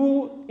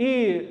 او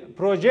این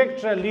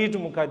پروژکت را لید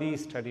مکده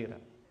استادی را.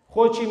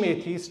 خوچی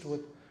ایتیست بود،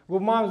 گو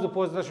ما هم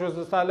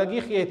 15-16 سالگی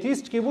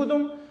ایتیست که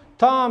بودم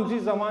تا همزی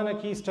زمانه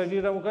که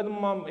استادی را مکدم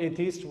ما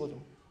ایتیست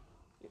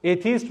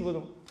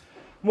بودم.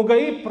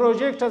 مگه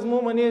پروژکت از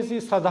مو منیزی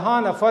 100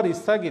 نفر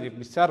ایستا گرفت،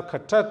 بسیار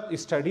کچت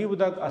استادی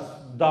بوده، از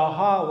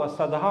داها و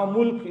 100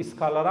 ملک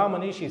اسکالرا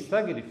منیش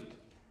ایستا گرفت.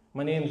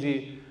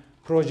 منیمزی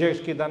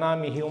پروژکت که در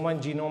نامی هیومن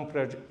جینوم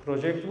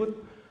پروژکت بود،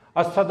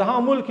 از 100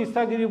 ملک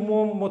ایستا گرفت.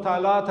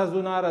 مطالعات از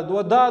اونا را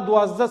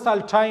 12 سال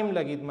تایم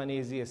لگید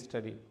منیزی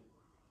استادی.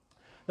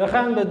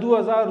 دخان به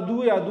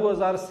 2002 یا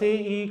 2003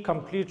 ای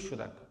کمپلیت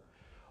شده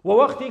و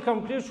وقتی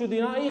کمپلیت شد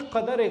اینا ای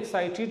قدر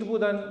اکسایتید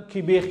بودن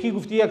که بیخی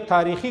گفتی یک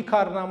تاریخی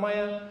کارنامه،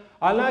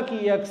 حالانکه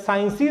یک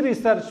ساینسی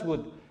ریسرچ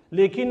بود،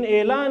 لیکن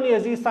اعلان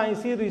از این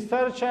ساینسی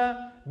ریسرچ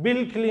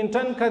بیل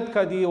کلینتون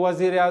کدی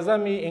وزیر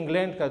اعظم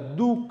انگلند که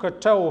 2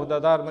 کچا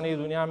عهدهدار منی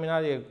دنیا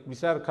مینا یک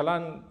بسیار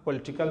کلان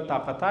پولیټیکل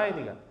طاقت های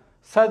دیگه.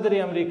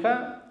 صدر امریکا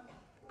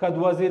کد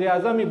وزیر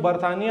اعظم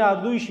برطانیه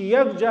اردویش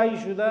یک جای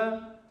شده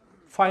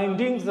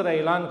فایندینگز را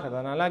اعلان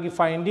کردن. حالانکه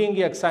فایندینگ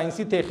یک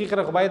ساینسی تحقیق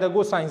را باید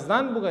گو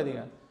ساینسدان بگه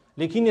دیگه،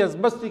 لیکن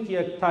از بستی که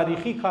یک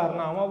تاریخی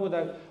کارنامه بود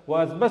و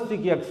از بستی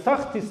که یک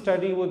سخت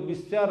استادی بود،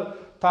 بسیار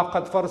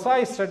طاقت فرسا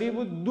استادی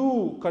بود،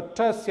 2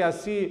 کټه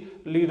سیاسی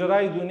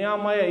لیدرای دنیا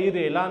ما ای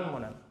اعلان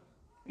مونن.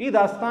 ای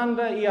داستان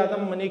را ای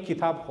آدم منی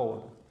کتاب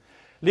خورد.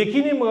 لیکن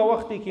این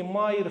وقتی که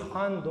ما ایر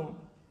خواندم،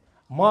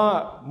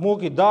 مو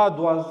که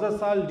 12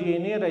 سال دی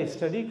ان ای را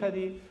استادی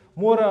کردی،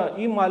 مورا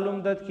این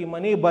معلوم داد که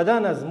منی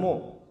بدن از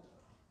مو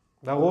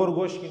دا غور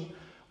گوش کن.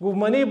 گفت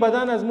منی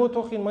بدن از مو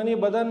تو خین منی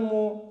بدن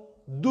مو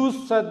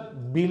 200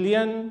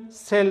 بیلیون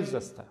سلز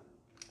است.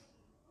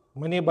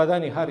 منی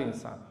بدن هر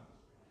انسان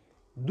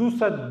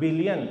 200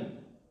 بیلیون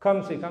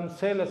کم سے کم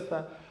سل است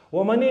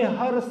و منی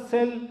هر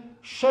سل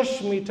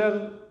 6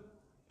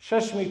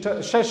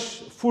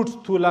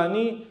 فوت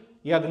طولانی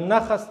یک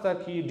نخ است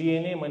که دی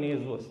ان ای منی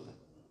زو است.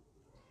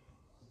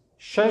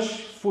 6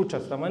 فوت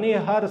است منی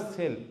هر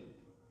سل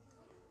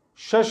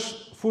 6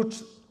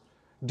 فوت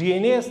دی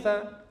ان ای است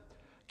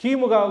کی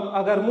مگا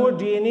اگر مو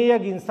دی ان ای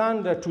یک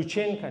انسان را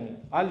توچین کنی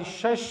ال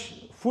 6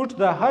 فوت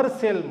در هر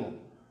سل مو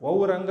و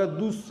او رنگ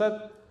 200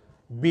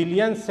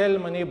 بیلیون سل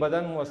منی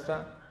بدن مو است،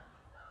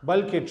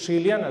 بلکه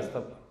تریلیون است.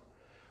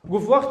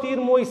 گفت وقتی ایر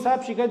مو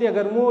حساب شکدی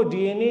اگر مو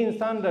دی ان ای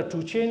انسان را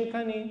توچین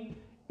کنی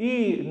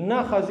ای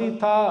نخزی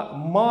تا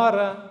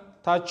مارا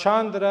تا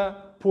چاند را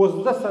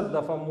 1500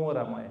 دفعه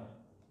مورا مای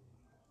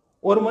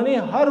اور منی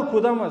هر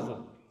کدام ازو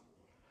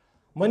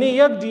منی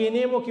یک دی ان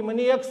ای مو که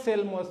منی یک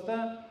سل مو است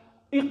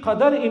این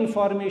قدر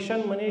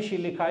انفارمیشن منیشی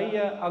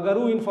لکاییه. اگر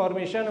او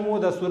انفارمیشن مو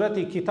در صورت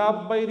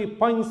کتاب بایری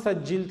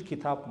 500 جلد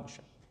کتاب موشه.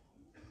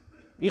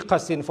 این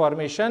قصد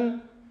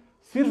انفارمیشن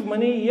صرف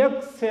منی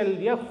یک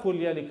سل یک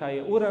خولیه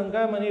لکاییه. او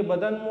رنگا منی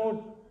بدن مو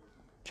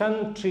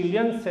چند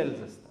تریلیون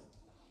سلز است.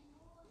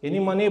 یعنی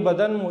منی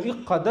بدن مو این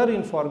قدر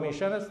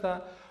انفارمیشن است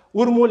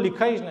اور مو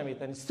لکایش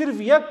نمیتونی.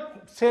 صرف یک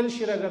سل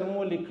شیر اگر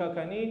مو لکا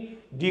کنی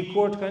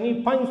دیکود کنی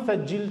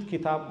 500 جلد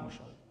کتاب موشه.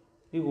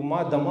 ایگو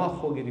ما دماغ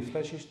خو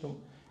گرفته ششتم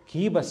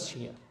کی بس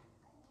چیه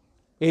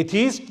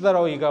ایتیست در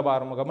ایگا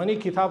بار مگا منی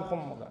کتاب خم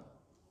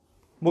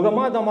مگا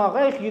ما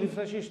دماغای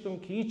گرفته ششتم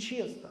کی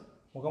چی است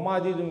مگا ما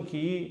دیدم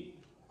کی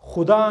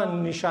خدا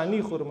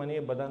نشانی خور منی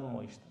بدن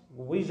موشت.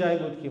 وی جای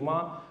بود که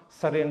ما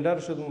سرندر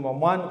شدم و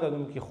مان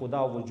کردم که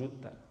خدا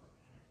وجود داره.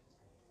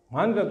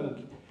 مان کردم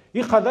که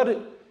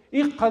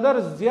این قدر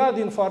زیاد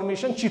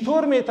انفارمیشن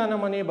چطور میتونه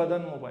منی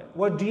بدن موبایل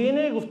و دی ان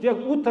ای گفت یک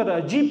او تر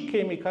عجیب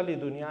کیمیکل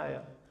دنیای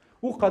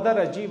او قدر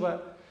عجیبه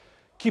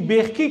که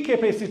بیخی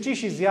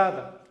کپیسیتیش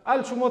زیاده.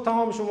 ال شما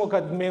تمام شما که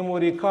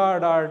میموری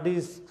کارد، هارد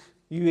دیسک،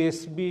 یو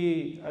اس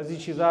بی از این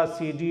چیزا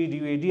سی دی دی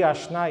وی دی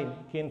آشنایی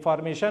که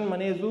انفارمیشن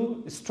منیزو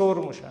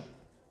استور میشه.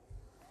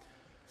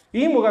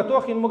 این مگه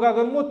توخین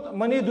مگه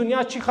منی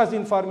دنیا چی خاص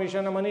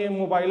انفارمیشن منی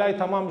موبایلای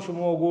تمام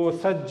شما گو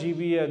 100 جی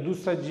بی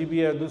 200 جی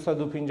بی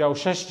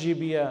 256 جی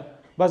بی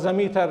باز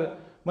امیتر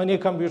منی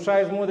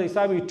کمپیوټرایز مو د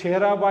حسابي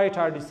ټیرابایټ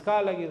هارد ډیسک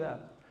لګیدا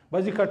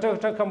بازی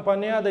کټه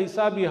کمپنیا د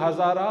حسابي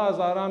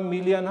هزارا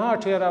میلیون ها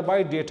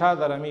ټیرابایټ ډیټا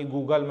درمی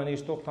گوگل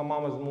منیش تو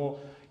تمام از مو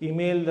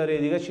ایمیل داره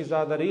دیگه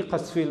چیزا داره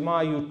قص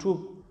فیلم‌ها یوتیوب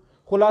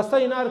خلاصه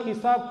اینا رو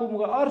حساب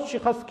کو هر چی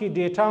خاص کی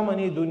دیتا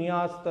منی دنیا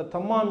است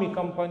تمامی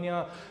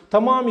کمپنیا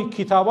تمامی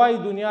کتابای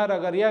دنیا را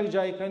اگر یک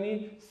جای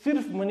کنی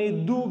صرف منی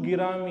 2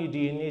 گرم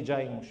دی ان ای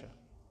جای موشه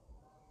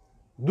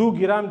 2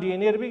 گرم دی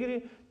ان ای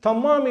بگیری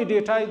تمامی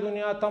دیتای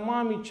دنیا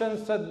تمامی چند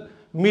صد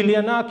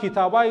میلیونا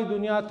کتابای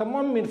دنیا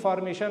تمام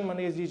انفارمیشن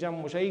منی زی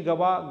جمع موشه ای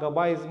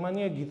گبا از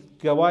منی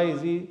گبا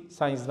زی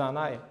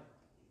ساینسدانای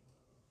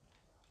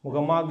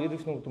ما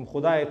گرفتم تم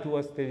خدای تو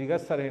است دیگه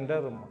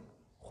سرندر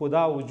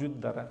خدا وجود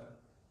داره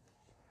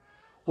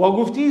و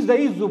گفتی در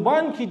این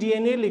زبان که دی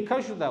ان ای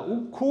لیکه شده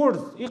او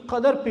کورز این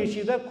قدر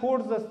پیچیده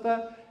کورز است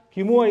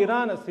که مو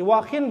ایران است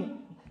واقعا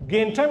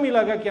گنٹه می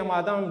لگا که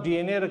آدم دی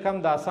ان ای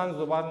رقم داستان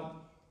زبان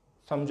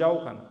سمجھاو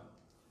کنه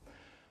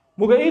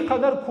مگه این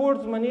قدر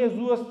کورز منی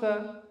زو است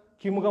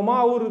که مگه ما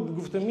اور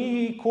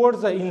گفتمی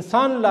کورز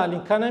انسان لا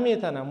لیکه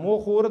نمیتونه مو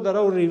خور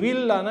درو ریویل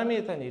لا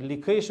نمیتونه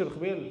لیکه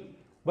شرخبیل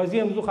بازی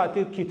همزو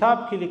خاطر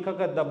کتاب که لیکه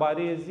که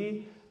دباره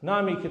زی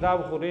نامی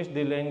کتاب خورش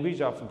دی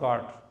لنگویج آف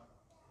گارد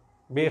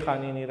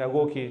بیخانینی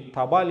رگو که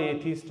تابال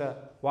ایتیست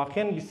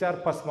واقعا بسیار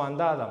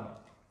پسمانده آدم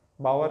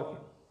باور که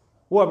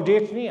او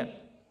اپڈیٹ نیه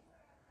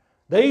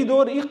در این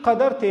دور این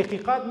قدر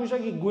تحقیقات میشه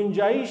که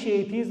گنجایش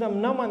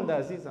ایتیزم نمانده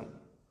عزیزم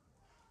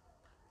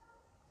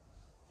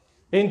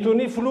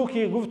انتونی فلو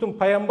که گفتم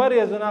پیامبر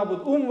از اونا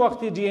بود اون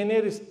وقتی دی ان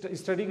ای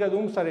استدی کرد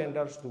اون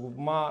سرندر شد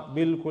ما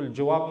بالکل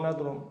جواب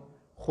ندارم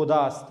خدا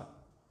است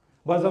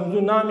باز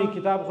همزو نامی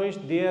کتاب خویش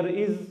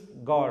there is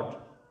God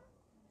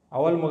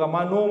اول مگه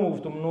ما نو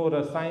گفتم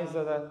نور ساینس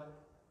زده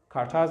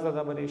کاتا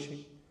زده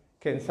بریشی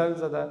کنسل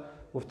زده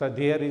گفته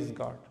there is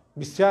God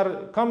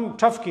بسیار کم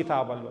ټف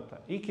کتاب البته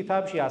این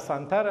کتاب شی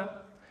آسان تره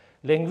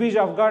لنگویج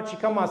آف گاڈ شی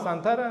کم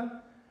آسان تره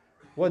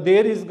و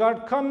there is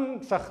God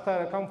کم سخت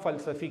تره کم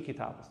فلسفی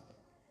کتاب است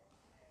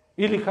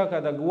این لیکه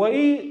کده و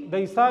این در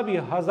حسابی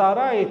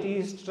هزاره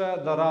ایتیست را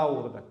درا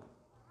آورده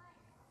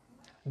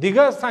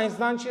دیگر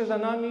ساینسدان چی از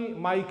نامی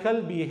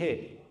مایکل بیه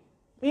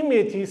این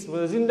ایتیست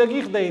بود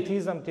زندگی خدا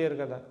ایتیزم تیر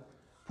کرده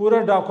پورا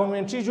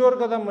ڈاکومنٹری جوړ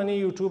کرده منی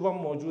یوٹیوب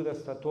هم موجود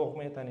است توق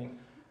میتنی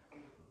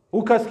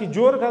او کس کی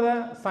جوړ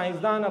کرده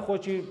ساینسدان خو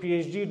چی پی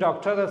ایچ ڈی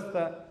ډاکټر است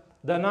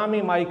د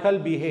نامی مایکل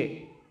بیه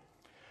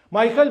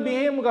مایکل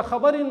بیه مگه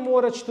خبر این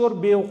مور چطور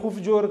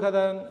بیوقوف جوړ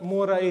کردن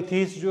مور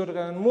ایتیست جوړ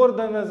کردن مور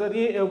د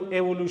نظریه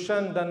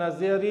ایولوشن د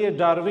نظریه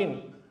داروین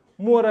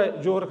مور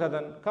جوړ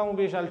کردن کم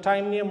بیشال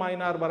تایم نیه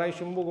ماینار برای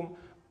شما بگم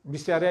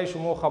بسیاری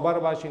شما خبر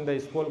باشین در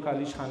اسکول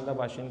کالیج خانده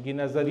باشین که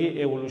نظریه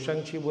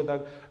ایولوشن چی بوده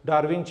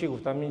داروین چی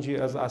گفتم اینجی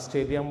از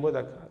استرالیا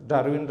بوده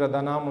داروین را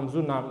در نام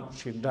همزو نام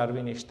شید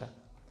داروین اشته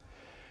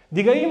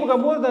دیگه این مگه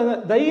مور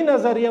در این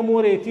نظریه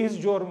مور ایتیست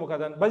جور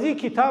مکدن بازی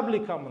کتاب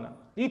لیکمونه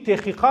این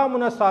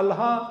تحقیقامونه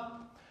سالها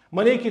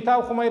منی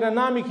کتاب خمیره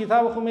نامی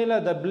کتاب خمیله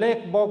د بلیک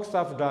باکس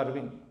آف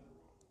داروین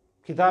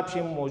کتاب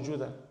شیم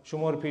موجوده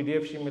شما پی دی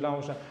اف شیم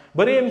میلاوشن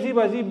برای امزی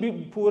بازی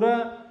پورا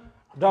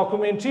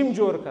ډاکومنټریم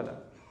جوړ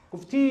کړه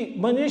گفتی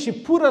منیش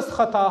پور از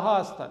خطاها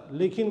است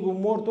لیکن گو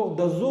مور تو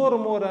د زور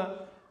مور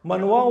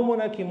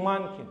منواومونه کی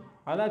مان کن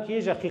حالانکه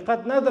یه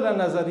حقیقت نداره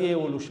نظریه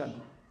ایولوشن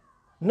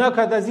نه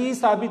که دزی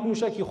ثابت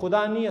میشه که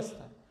خدا نیست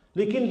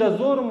لیکن د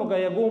زور مگه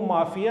یگو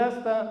مافیا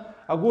است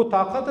اگو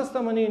طاقت است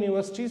منی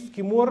یونیورسیتیز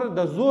که مور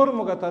د زور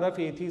مگه طرف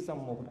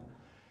ایتیزم مگه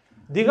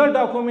دیگر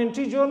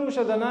ډاکومنټری جوړ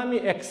میشه د نامی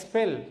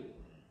اکسپل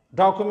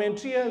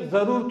ډاکومنټری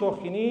ضرور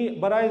توخینی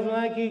برای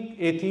زونه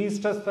که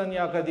ایتیست هستن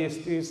یا که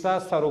ایتیستا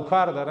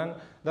سروکار دارن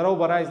درو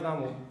برای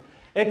نامو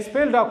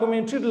اکسپل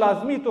ډاکومنټری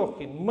لازمی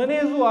توخین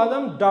منیزو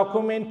آدم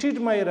ډاکومنټری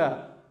میره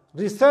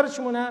ریسرچ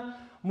مونه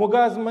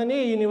مگاز منی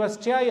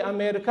یونیورسیتی های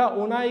امریکا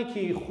اونایی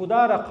که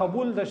خدا را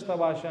قبول داشته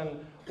باشن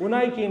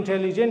اونایی که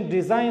اینتلیجنت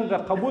دیزاین را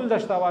قبول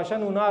داشته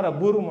باشن اونا را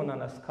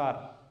برمونن از کار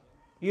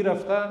این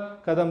رفته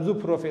کدامزو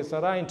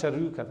پروفیسورها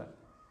اینترویو کرده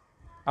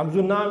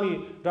امزو نامی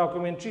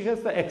ډاکومنټری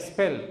هست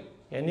اکسپل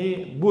یعنی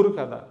بور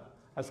کرده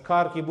از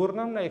کار کی بور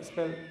نم نه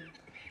اکسپل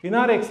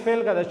اینا را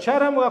اکسپل کرده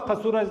چرا مگه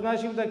قصور از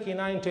نشیفته که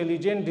اینا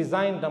اینتلیجنت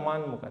دیزاین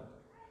دمان مکد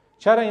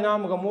چرا اینا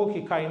مگه مو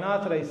که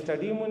کائنات را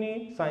استدی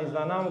مونی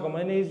ساینسدانا مگه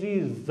منیزی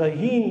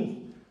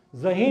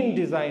ذهین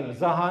دیزاین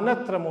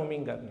ذهانت را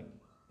مومین کرنی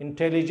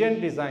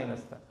اینتلیجنت دیزاین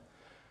است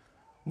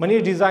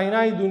منی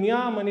دیزاینای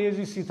دنیا منی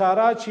زی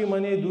ستاره چی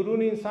منی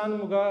درون انسان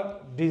مگه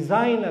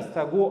دیزاین است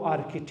گو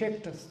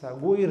آرکیتکت است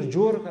گو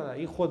ارجور کرده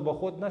این خود به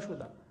خود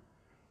نشده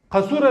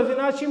قصور از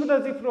اینا چی بود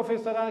از این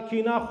پروفیسورها که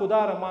اینا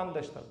خدا را مان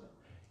داشته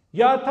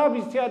یا تا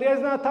بسیاری از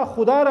اینا تا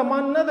خدا را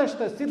مان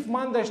نداشته صرف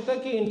مان داشته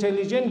که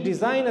اینتلیجنت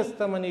دیزاین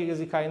است منی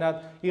زی کائنات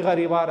این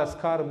غریبار از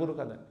کار بر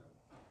کرده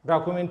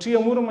ډاکومنټری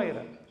امور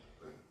میره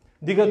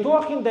دیگر تو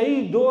اخین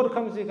دایی دور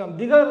کم سے کم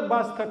دیگر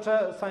باز کچا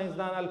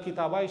ساینسدان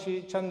الکتابای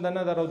شی چند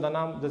نه درو د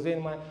نام د زین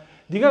ما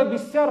دیگه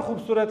بسیار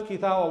خوبصورت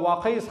کتاب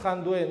واقعی از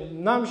خواندوه،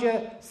 نامش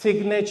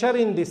سیگنیچر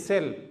این دی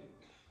سل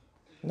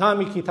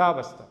نامی کتاب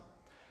است.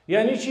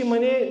 یعنی چی؟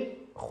 منی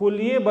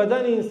خلیه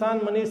بدن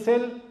انسان منی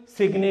سل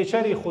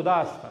سیگنیچری خدا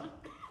است.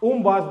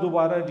 اون باز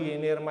دوباره دی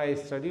ان ای ما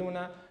استادی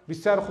مونه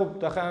بسیار خوب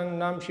دخان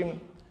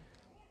نامشیم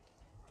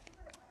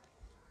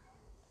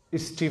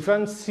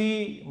استیفن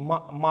سی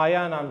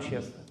مایا نامش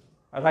است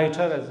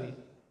رایتر ازی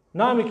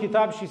نام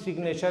کتاب شی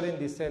سیگنیچر این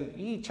دی سل.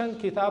 این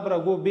چند کتاب را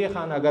گو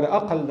بخوان اگر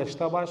عقل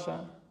داشته باشه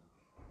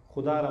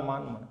خدا را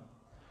مان منه.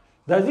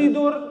 در این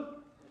دور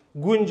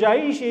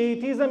گنجایش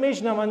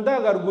ایتیزمش نمانده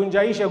اگر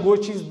گنجایش گو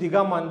چیز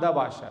دیگه مانده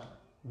باشه.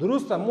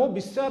 درسته ما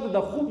بسیار در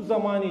خوب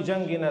زمانی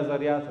جنگ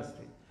نظریات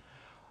هستیم.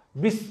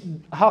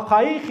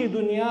 حقایق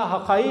دنیا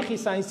حقایق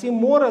ساینسی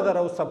مور در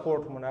او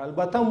سپورت منه.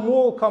 البته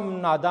مو کم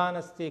نادان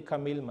استی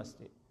کمیل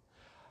مستی.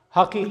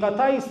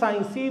 حقیقتای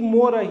ساینسی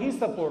مور هی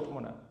سپورت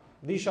منه.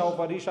 دیشاو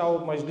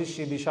پریشاو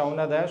مجلسی دیشاو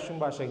نداشتم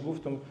باشه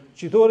گفتم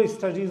چطور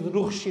استراتژی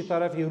روحی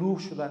طرفی روح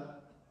شده.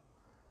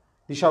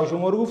 دیشاو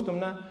شما گفتم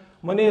نه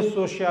منی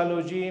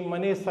سوشیولوژی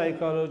منی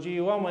سایکولوژی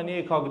و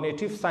منی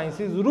کاگنیتیو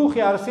ساینسی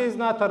روحی ارسیز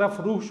نه طرف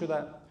روح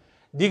شده.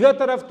 دیگه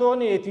طرف تو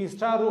نه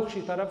ایتیستا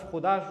روحی طرف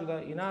خدا شده.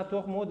 اینا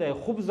تو موده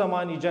خوب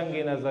زمانی جنگ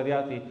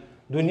نظریاتی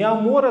دنیا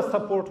مور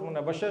سپورت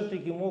منه بشرطی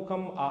که مو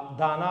کم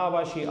دانا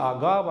باشی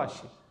آگاه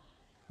باشی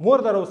مور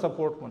در او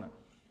سپورت منه.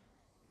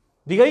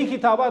 دیگه ای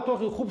کتابات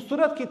تو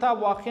خوبصورت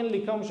کتاب واقعا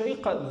لیکم شي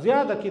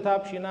زیاده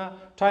کتاب شینا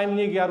ټایم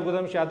نیګ یار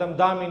ګدم شي ادم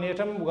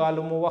دامینیټم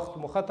غالم وخت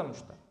مو ختم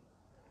شته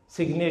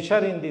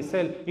سیگنیچر این دی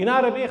سل اینا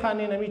عربی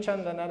خانی نمی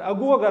چندن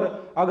اگو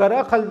اگر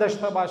عقل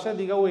داشته باشه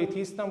دیگه و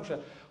ایتیست نمیشه.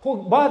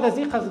 خب بعد از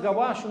این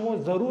قزگوا شما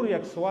ضرور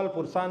یک سوال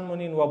پرسان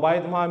مونین و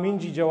باید ما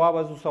همینجی جواب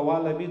از او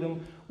سوال بیدم.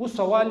 او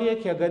سوالیه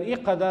که اگر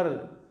این قدر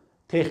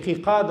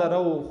تحقیقات در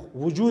او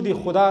وجود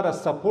خدا را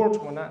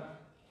سپورت مونه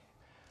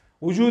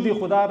وجود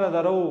خدا را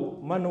در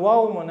او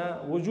منواو مونه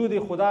وجود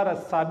خدا را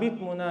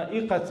ثابت مونه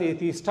ای قصه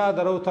ایتیستا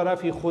در او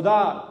طرفی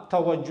خدا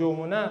توجه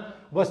مونه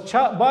بس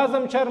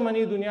بازم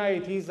چرمنی دنیا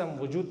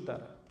ایتیزم وجود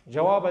داره.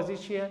 جواب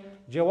از چیه؟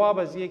 جواب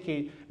از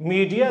که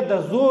میډیا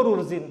د زور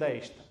ور زنده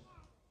است.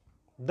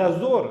 د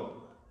زور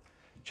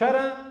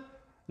چرا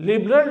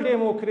لیبرال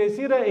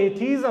دموکراسی را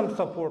ایتیزم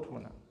سپورت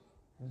مونه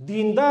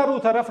دیندارو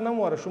طرف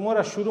نموره. شما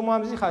را شروع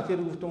مامزی خاطر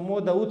گفتم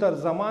مو د او تر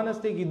زمان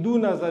است که دو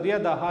نظریه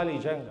د حال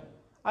جنگ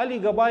علی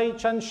گبای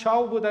چند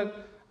شاو بوده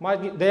ما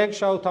د یک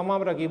شاو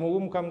تمام را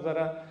گیموم کم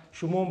زره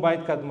شما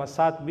باید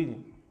کدمسات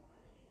بیدیم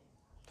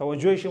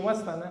توجه شما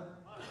است نه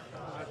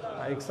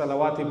یک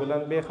صلواتی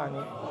بلند بخوانی.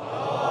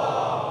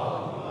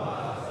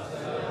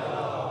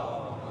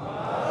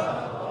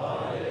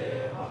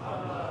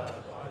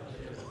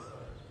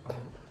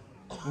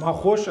 ما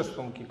خوش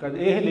هستم که کد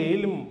اهل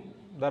علم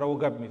در او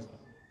گپ میزنم.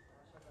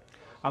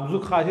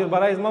 امزود خاطر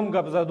برای ازمم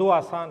گپ زدو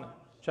آسانه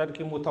چون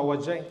که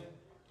متوجه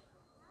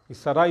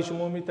سرای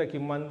شما میته که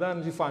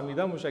مندان زی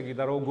فهمیده موشه که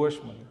در او گوش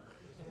منی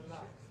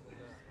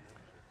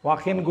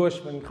واقعا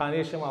گوش منی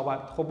خانه شما باید.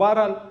 خب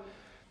بهرحال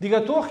دیگه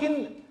تو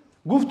خین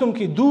گفتم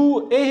که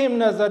دو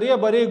اهم نظریه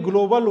برای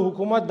گلوبال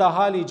حکومت در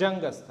حال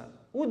جنگ است.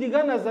 او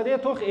دیگه نظریه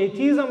تو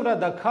ایتیزم را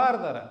در کار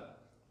داره.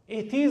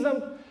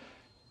 ایتیزم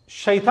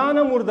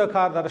شیطان مرده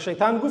کار داره.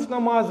 شیطان گفت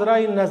ما از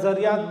رای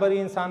نظریات برای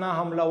انسان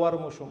حمله ور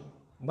مشم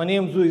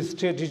منیم زو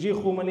استراتژی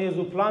خو منی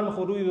زو پلان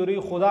خو روی دوری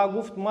خدا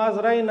گفت ما از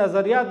رای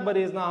نظریات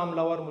برای ازنا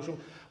حمله ور مشم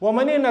و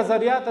منی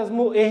نظریات از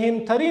مو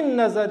اهمترین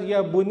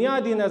نظریه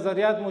بنیادی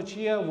نظریات مو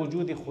چیه؟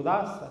 وجود خدا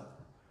است.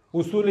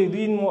 اصول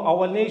دین مو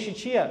اولنیش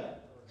چیه؟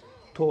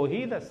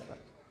 توحید است.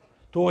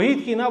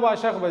 توحید کی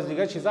نباشه بس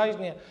دیگه چیزایش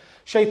نیه.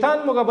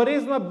 شیطان مو برای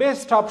ازنا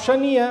بیست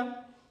آپشنیه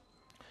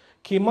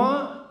که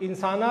ما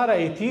انسانا را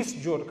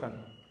ایتیست جور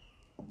کنیم.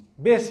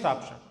 بیست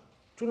آپشن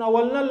چون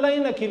اولنا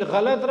لینه که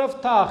غلط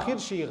رفت تا آخر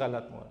شی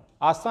غلط مونه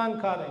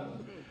آسان کار این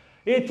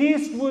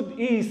ایتیست بود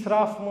ای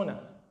اسراف مونه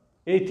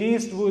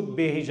ایتیست بود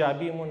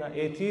بهجابی مونه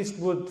ایتیست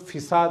بود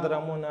فساد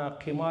را مونه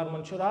قمار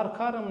من چرا هر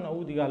کارم نه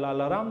او دیگه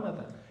لالرام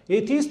نده.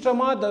 ایتیست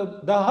ما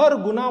در هر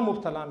گناه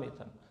مبتلا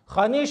میتن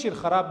خانه شیر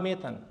خراب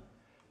میتن.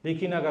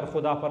 لیکن اگر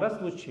خدا پرست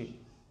بود چی؟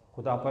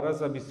 خدا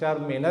پرست بسیار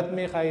مهنت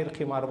میخواهی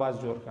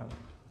قمارباز جور کنه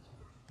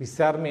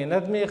بسیار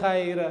مهنت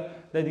میخواهی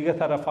در دیگه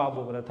طرف ها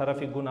ببره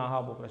طرف گناه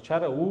ها ببره.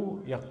 چرا او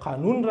یک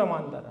قانون را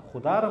مانده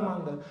خدا را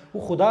مانده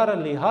او خدا را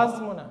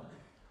لحاظ مونه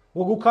و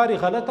گو کاری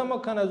غلط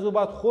مکنه زو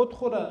بعد خود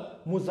خوره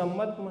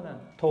مزمت مونه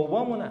توبه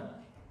مونه.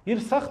 ایر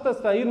سخت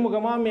است ایر مگه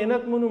ما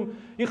مهنت مونم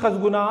ای خز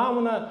گناه ها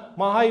مونه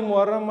ماهای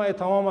محرم ما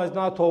تمام از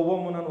نا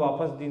توبه مونن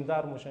واپس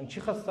دیندار موشن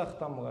چی خز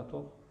سخت مگه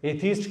تو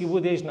ایتیست کی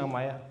بود ایش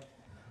نمایا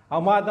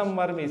اما آدم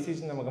مر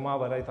میسیج نمگه ما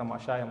برای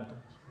تماشایم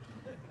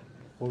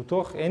تو و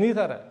تو اینی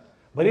تره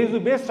بریزو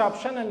بیست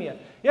آپشن همیه.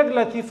 یک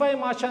لطیفه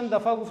ما چند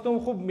دفعه گفتم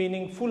خوب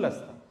مینینگفول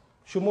است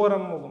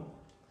شمارم مگم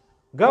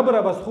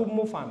گبره بس خوب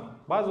مفهمی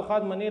بعض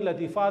اوقات منی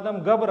لطیفه آدم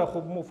گبره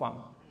خوب مفهم.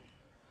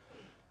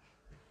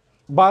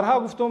 بارها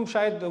گفتم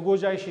شاید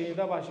گوجای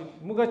شنیده باشید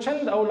مگه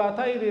چند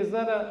اولادای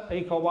ریزه را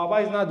ای که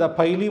بابایز نه در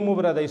پیلی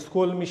مبره در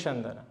اسکول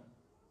میشندن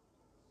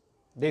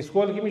در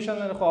اسکول که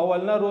میشن خب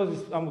اولنا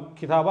روز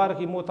کتابار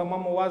که مو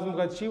تمام مواد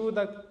مگه چی بود؟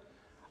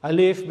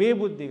 الف ب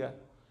بود دیگه،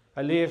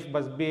 الف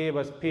بس ب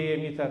بس پ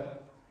میتر.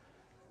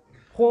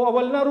 خب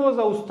اولنا روز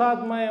استاد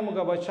ما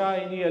مگه بچه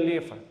اینی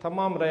الف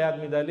تمام را یاد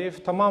میده، الف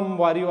تمام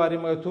واری واری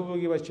مگه تو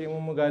بگی بچه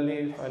مگه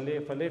الف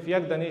الف الف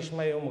یک دانش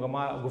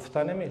ما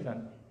گفته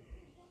نمیتن.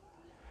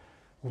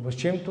 و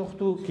بچه‌م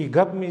تو کی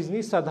گپ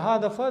میزنی صدها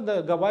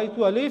دفعه گواهی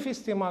تو الف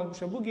استعمال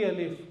میشه بگی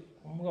الف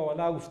مگه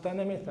ولا گفته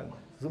نمیتن،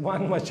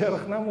 زبان ما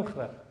چرخ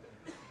نمخره.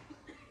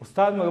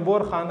 استاد مگه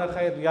بور خانه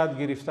خیر یاد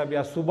گرفته،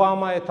 بیا صبح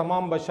ما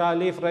تمام بچه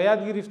الف را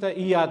یاد گرفته،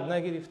 ای یاد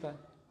نگرفته.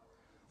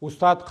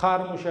 استاد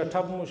خار میشه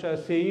تب میشه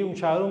سیم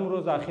چهارم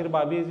روز آخر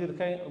بابی زیر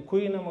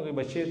کوی نمگه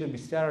بچه تو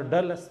بسیار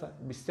دل است،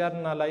 بسیار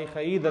نالایق،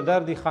 ای د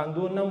درد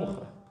خاندون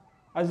نمخره.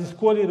 از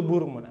اسکولی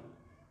بور مونه،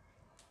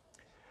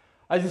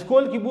 از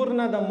اسکول کی بور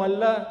نه د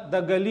مله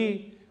د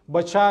گلی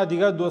بچه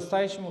دیگه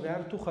دوستایش مگه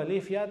تو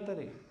خلیف یاد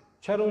داری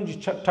چرا اونجی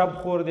تب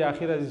خوردی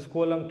آخر از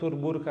اسکولم تور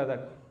بور کدک.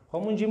 خب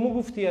اونجی مو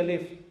گفتی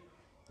الف،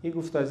 ای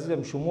گفت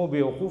عزیزم شما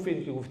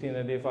بیوقوفین که گفتین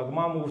الف، اگه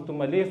ما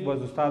گفتم الف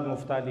باز استاد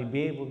مفتالی ب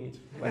بگی،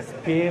 بس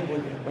پ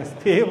بگی، بس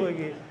ت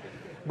بگی،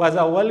 باز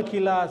اول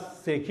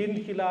کلاس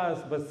سکند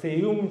کلاس باز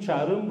سیوم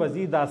چهارم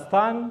بازی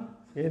داستان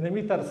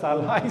یعنی تر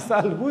سالهای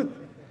سال بود.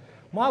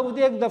 ما بود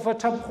یک دفعه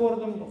تب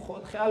خوردم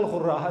خیال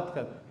خور راحت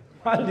کرد،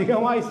 حال دیگه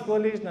ما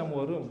اسکولش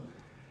نمورم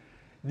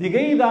دیگه.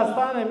 ای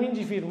داستان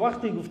همینجی فیر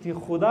وقتی گفتی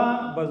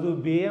خدا بازو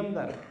بیم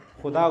داره،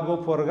 خدا گو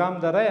پروگرام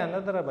داره یا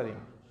نداره بریم،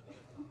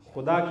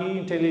 خدا کی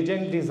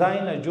اینتلیجنت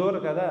دیزاین جور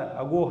کرده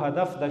اگو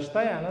هدف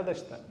داشته یا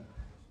نداشته.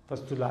 پس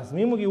تو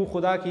لازمی مگی او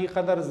خدا کی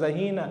قدر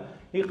ذهینه،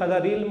 ای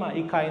قدر علم،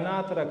 ای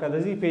کائنات را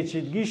کدازی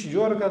پیچیدگیش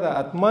جور کرده،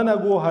 اتمن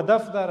اگو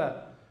هدف داره،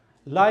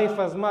 لایف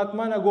از ما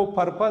اتمن اگو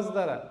پرپس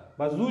داره.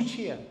 بازو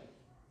چیه؟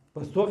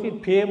 بس تو خیلی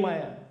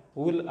پیمایه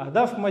اول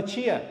هدف ما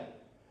چیه؟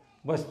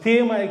 بس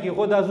تیمایه که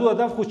خود ازو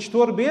هدف خود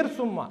چطور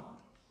برسم ما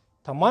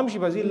تمام شی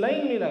بازی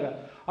لاین میلگه.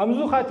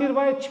 امزو خاطر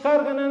باید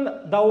چکار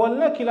کنن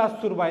داولنا کلاس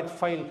تور باید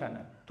فایل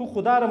کنن، تو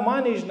خدا را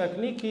مانیج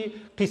نکنی که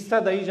قصه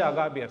دا ای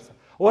جاگا برسه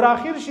اور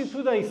آخرشی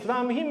تو دا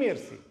اسلام هی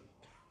میرسی.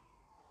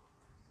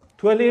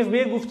 تو الف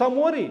ب گفته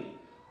موری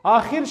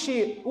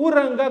آخرشی او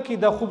رنگا که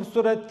دا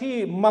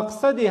خوبصورتی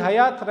مقصد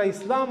حیات را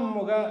اسلام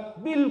مگه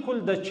بالکل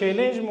دا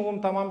چیلنج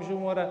مگم تمام شو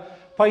مورا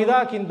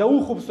پیدا کن دا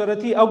او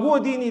خوبصورتی اگو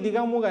دینی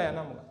دیگه مگه یا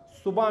نمگه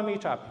صبح می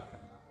چاپی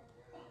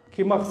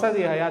که مقصد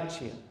حیات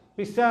چیه.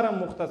 بسیار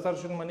مختصر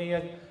شد منی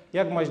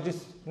یک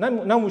مجلس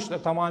نموشت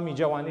تمامی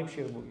جوانب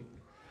شیر بگید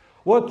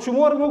و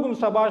شمور مگم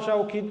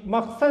سباشاو که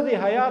مقصد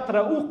حیات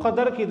را او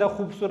قدر که دا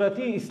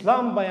خوبصورتی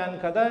اسلام بیان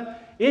کده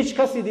ایچ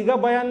کسی دیگه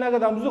بیان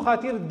نگده. امزو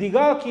خاطر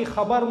دیگه که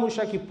خبر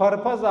موشه که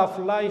پرپز آف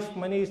لایف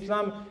منی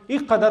اسلام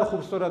این قدر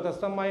خوبصورت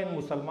است ما این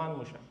مسلمان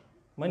موشه.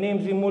 منی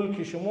امزی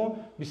ملک شما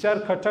بسیار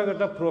کتا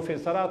کتا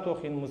پروفیسرات و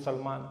خین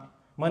مسلمان،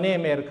 منی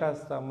امریکا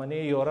است، منی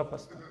یورپ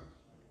است،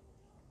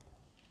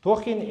 تو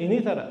خین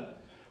اینی طرح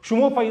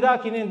شما پیدا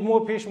کنید مو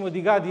پیش مو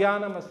دیگه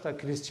دیانم است،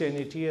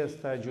 کریسچینیتی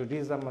است،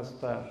 جودیزم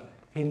است،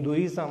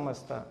 هندویزم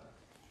است،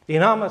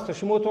 اینا هم است.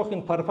 شما تو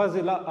خین پرپز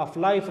اف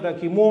لایف را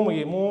که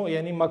مو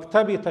یعنی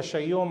مکتب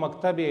تشیع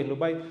مکتب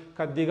الوبای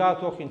که دیگه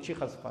تو خین چی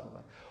خاص فرق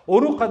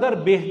اور او قدر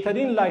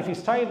بهترین لایف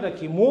استایل را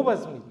که مو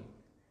باز میدی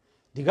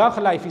دیگه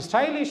لایف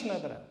استایلش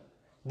نداره،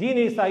 دین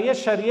عیسایی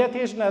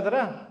شریعتش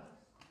نداره.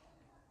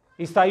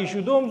 عیسایی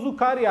شدوم زو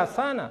کاری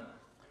آسانه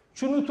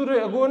چونو تو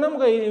رو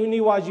نمگه اینی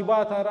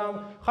واجبات حرام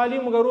خالی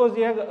مگه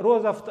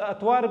روز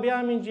اتوار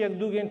بیام اینجا یک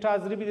دو گنٹه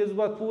ازری بیده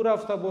زباد پورا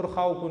افتا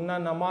برخاو کن نه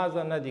نماز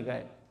نه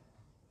دیگه.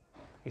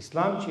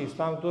 اسلام چی؟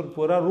 اسلام تو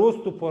پورا روز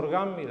تو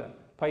پروگرام میده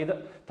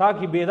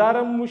تاکه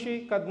بیدارم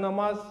موشی کد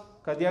نماز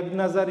کد یک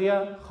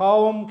نظریه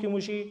خواهم که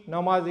موشی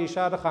نماز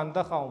اشاره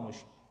خانده خواهم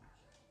موشی.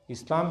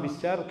 اسلام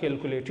بسیار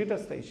کلکولیتید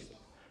است.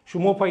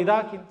 شما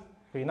پیدا کن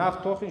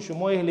پیناخت توخین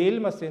شما اهل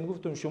علم هستین،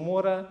 گفتم شما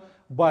را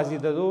بازی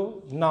دادو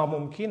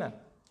ناممکنه،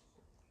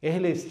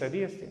 اهل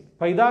استادی هستین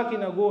پیدا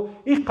کن اگو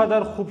این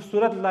قدر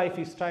خوبصورت لایف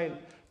استایل.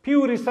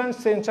 پیو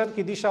ریسانس سنتر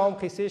که دیشا هم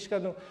خیسیش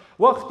کردم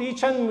وقتی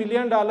چند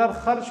میلیون دلار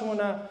خرج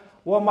مونه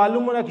و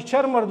معلوم مونه که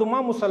چر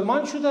مردمان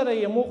مسلمان شده را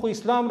یمو خو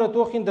اسلام را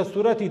توخین در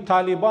صورت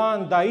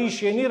طالبان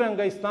داعش یعنی رنگ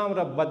اسلام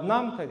را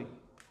بدنام کردی،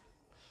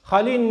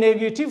 خالی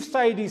نیگیتیو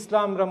ساید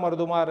اسلام را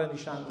مردمان را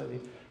نشان دادی،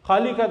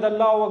 خالی که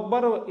الله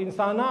اکبر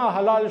انسانا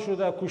حلال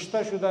شده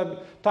کشته شده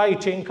تای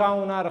چنکا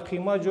اونا را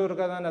خیمه جور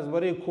کردن از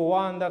برای کوه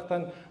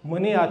انداختن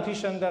منی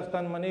آتیش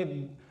انداختن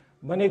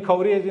منی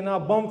کوری از اینا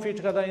بم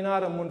فیٹ کردن اینا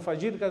را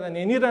منفجر کردن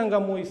اینی رنگ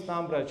مو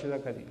اسلام را چیزا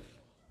کردی.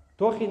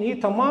 تو خینی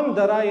تمام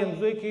درای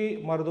امزوی که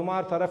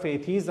مردمار طرف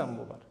ایتیزم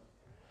ببر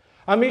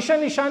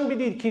همیشه نشان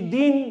بدید که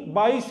دین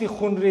باعث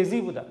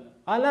خونریزی بوده.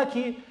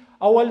 حالانکه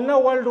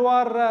اولنا ورلد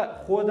وار را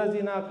خود از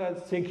اینا کرد،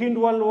 سیکند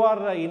ورلد وار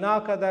را اینا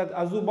کرد،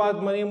 ازو بعد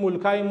منی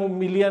ملکای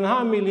میلیون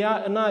ها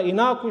میلیون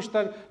اینا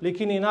کشتر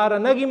لیکن اینا را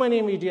نگی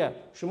منی میڈیا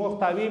شما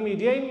اختاوی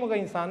میڈیا این مگه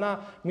انسانا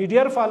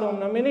میڈیا را فالوم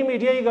نه منی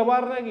میڈیا ای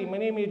گبار نگی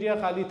منی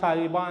میڈیا خالی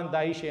طالبان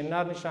داعش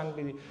اینا نشان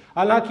بدی.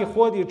 حالانکه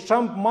خودی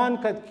ترامپ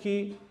مان کرد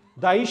که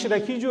داعش را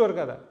کی جور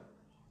کرد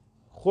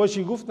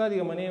خوشی گفت نه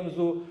دیگه منی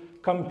امزو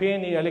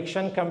کمپین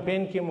الکشن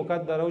کمپین کی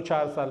مقدر و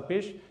 4 سال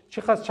پیش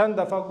چقدر چند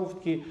دفعه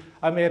گفت که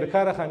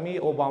امریکا را همی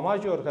اوباما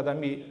جور کرد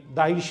همی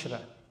داعش را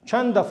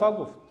چند دفعه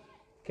گفت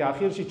که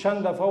آخرش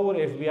چند دفعه اور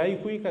اف بی آی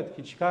کوی کرد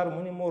که چیکار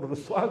مونی مور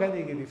رسوا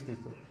گردی گرفتی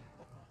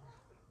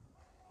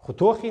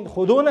تو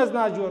خودون از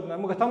ناجور نه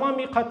مگه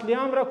تمامی قتل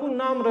عام را کن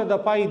نام را د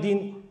پای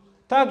دین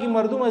تاکه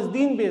مردم از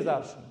دین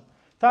بیزار شون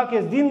تاکه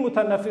از دین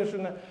متنفر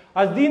شون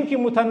از دین که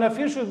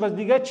متنفر شد بس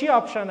دیگه چی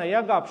آپشنه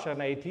یک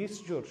آپشنه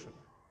ایتیست جور شد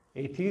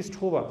ایتیست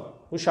خوبه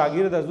او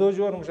شاگرد از دو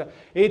جور میشه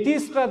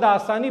ایتیست را د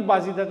آسانی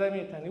بازی داده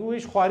میتونی او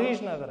هیچ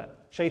خارج نداره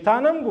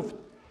شیطانم گفت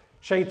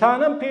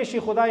شیطانم پیش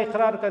خدا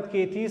اقرار کرد که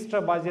ایتیست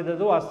را بازی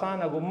دادو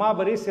آسانه گفت ما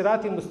برای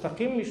صراط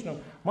مستقیم میشنم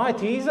ما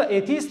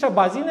ایتیست را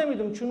بازی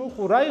نمیدم چون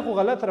او رای خو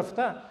غلط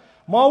رفته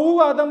ما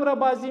او آدم را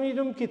بازی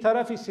میدم که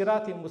طرف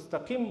صراط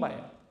مستقیم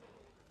باید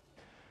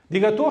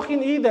دیگه تو خین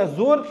ایده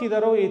زور کی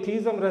درو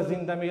ایتیزم را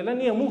زنده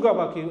میلن یه موگا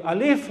با که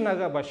الیف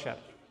نگا بشر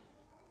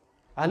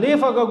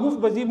الیف اگا گفت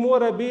بزی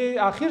مورا بی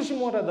آخرش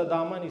مورا دا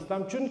دامان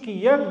اسلام چون که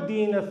یک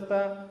دین است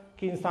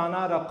که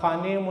انسانا را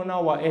قانع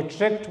منا و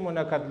اترکت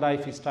منا کد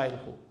لایف استایل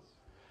خو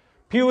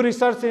پیو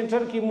ریسرچ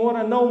سنٹر کی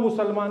مورا نو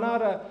مسلمانا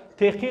را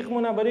تحقیق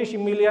منا بریش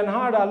میلیون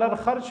ها دلار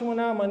خرچ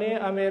منا منی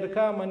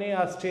امریکا منی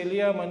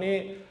استرالیا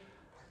منی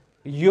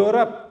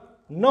یورپ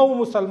نو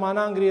مسلمان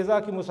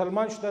انگریزا کی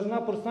مسلمان شد از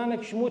نپرسانه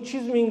که شما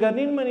چیز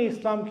مینگرنین منی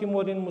اسلام کی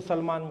مورین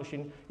مسلمان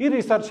مشین این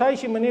ریسرچ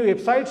هایشی منی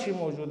ویبسایت شی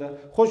موجوده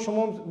خود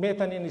شما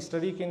میتونین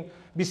استدی کن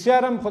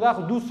بسیارم خدا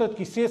 200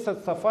 کی 300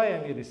 صفحه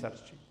همی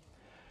ریسرچ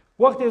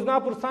وقتی از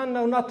نپرسان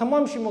نه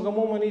تمام شی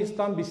مگه منی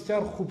اسلام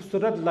بسیار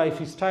خوبصورت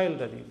لایف استایل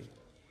داری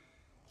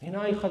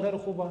اینا ای خدر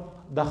خوبه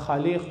د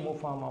خالق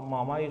مفهمه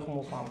مامای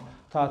مفهمه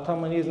تا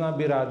منیز نه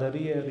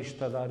برادری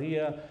رشته داری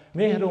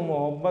مهر و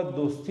محبت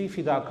دوستی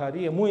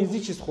فداکاری مو اینزی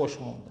چیز خوش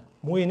مونده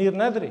مو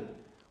اینیر نداری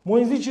مو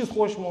اینزی چیز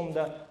خوش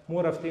مونده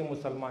مو رفته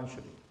مسلمان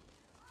شدی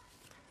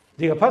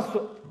دیگه پس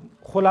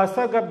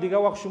خلاصه گپ دیگه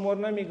وقت شمار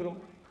نمیگرم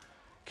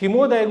که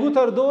مو دایگو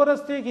تر دور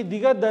استه که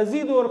دیگه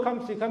دزی دور کم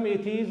سی کم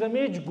ایتیزم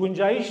هیچ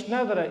گنجایش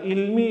نداره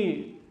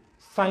علمی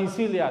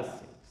ساینسی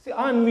لیاسی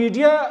آن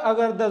میډیا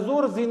اگر د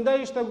زور زنده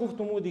اشته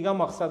گفتمو دیگه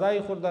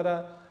مقصدای خود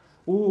داره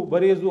او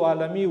بریزو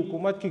عالمی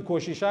حکومت کی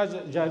کوششا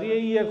جاری ہے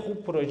یک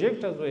خوب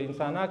پروژیکٹ از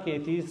انسانا که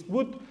ایتیست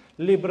بود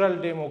لیبرال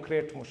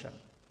دموکریت موشن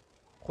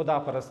خدا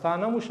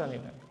پرستانه موشن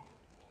اینا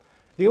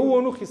دیگه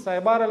اونو خیصه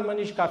بار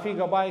المنیش کافی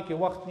گبای که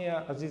وقت نیا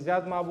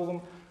عزیزیات ما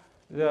بگم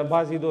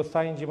بعضی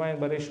دوستان انجماین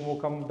برای شما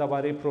کم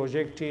درباره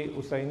پروژیکتی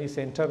حسینی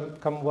سنٹر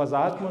کم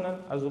وضاحت منن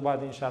از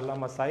بعد انشاءالله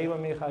مسائل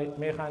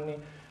میخوانی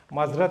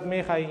معذرت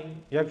میخوایی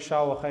یک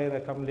شاو خیر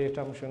کم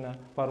لیتم شونه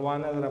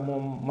پروانه در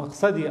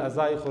مقصدی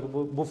ازای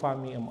خور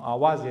بفهمیم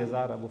آوازی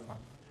ازا را بفهم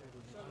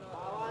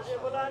آواز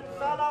بلند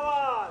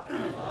صلوات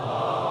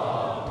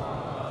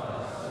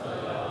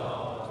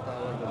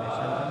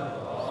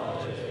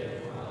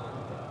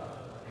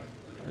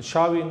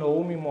شاوی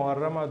نومی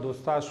محرم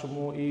دوستا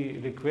شما ای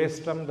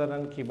ریکویستم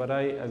دارن که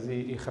برای از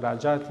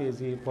اخراجات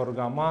از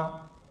پروگراما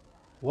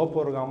و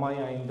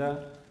پروگرامای آینده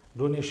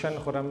دونیشن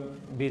خورم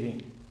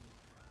بیدین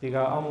دیگه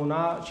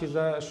امونا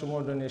چیزا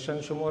شما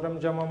دونیشن شمارم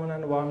جمع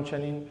منن و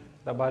همچنین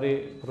درباره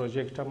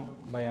پروژکت هم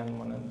بیان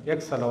منن یک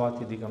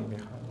صلواتی دیگه هم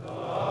میخوام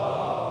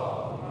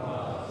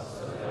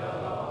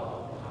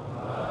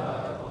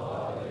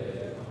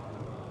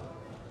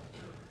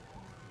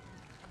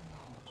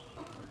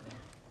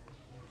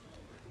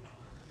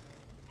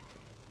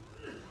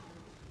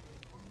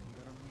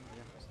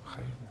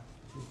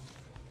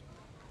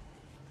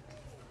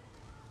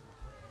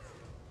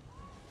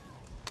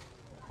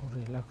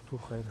ریلک تو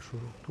خیر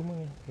شروع تو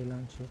منی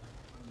اعلان چه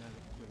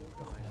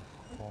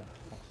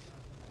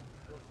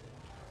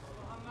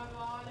محمد و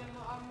آل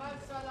محمد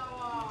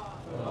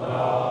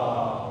صلوات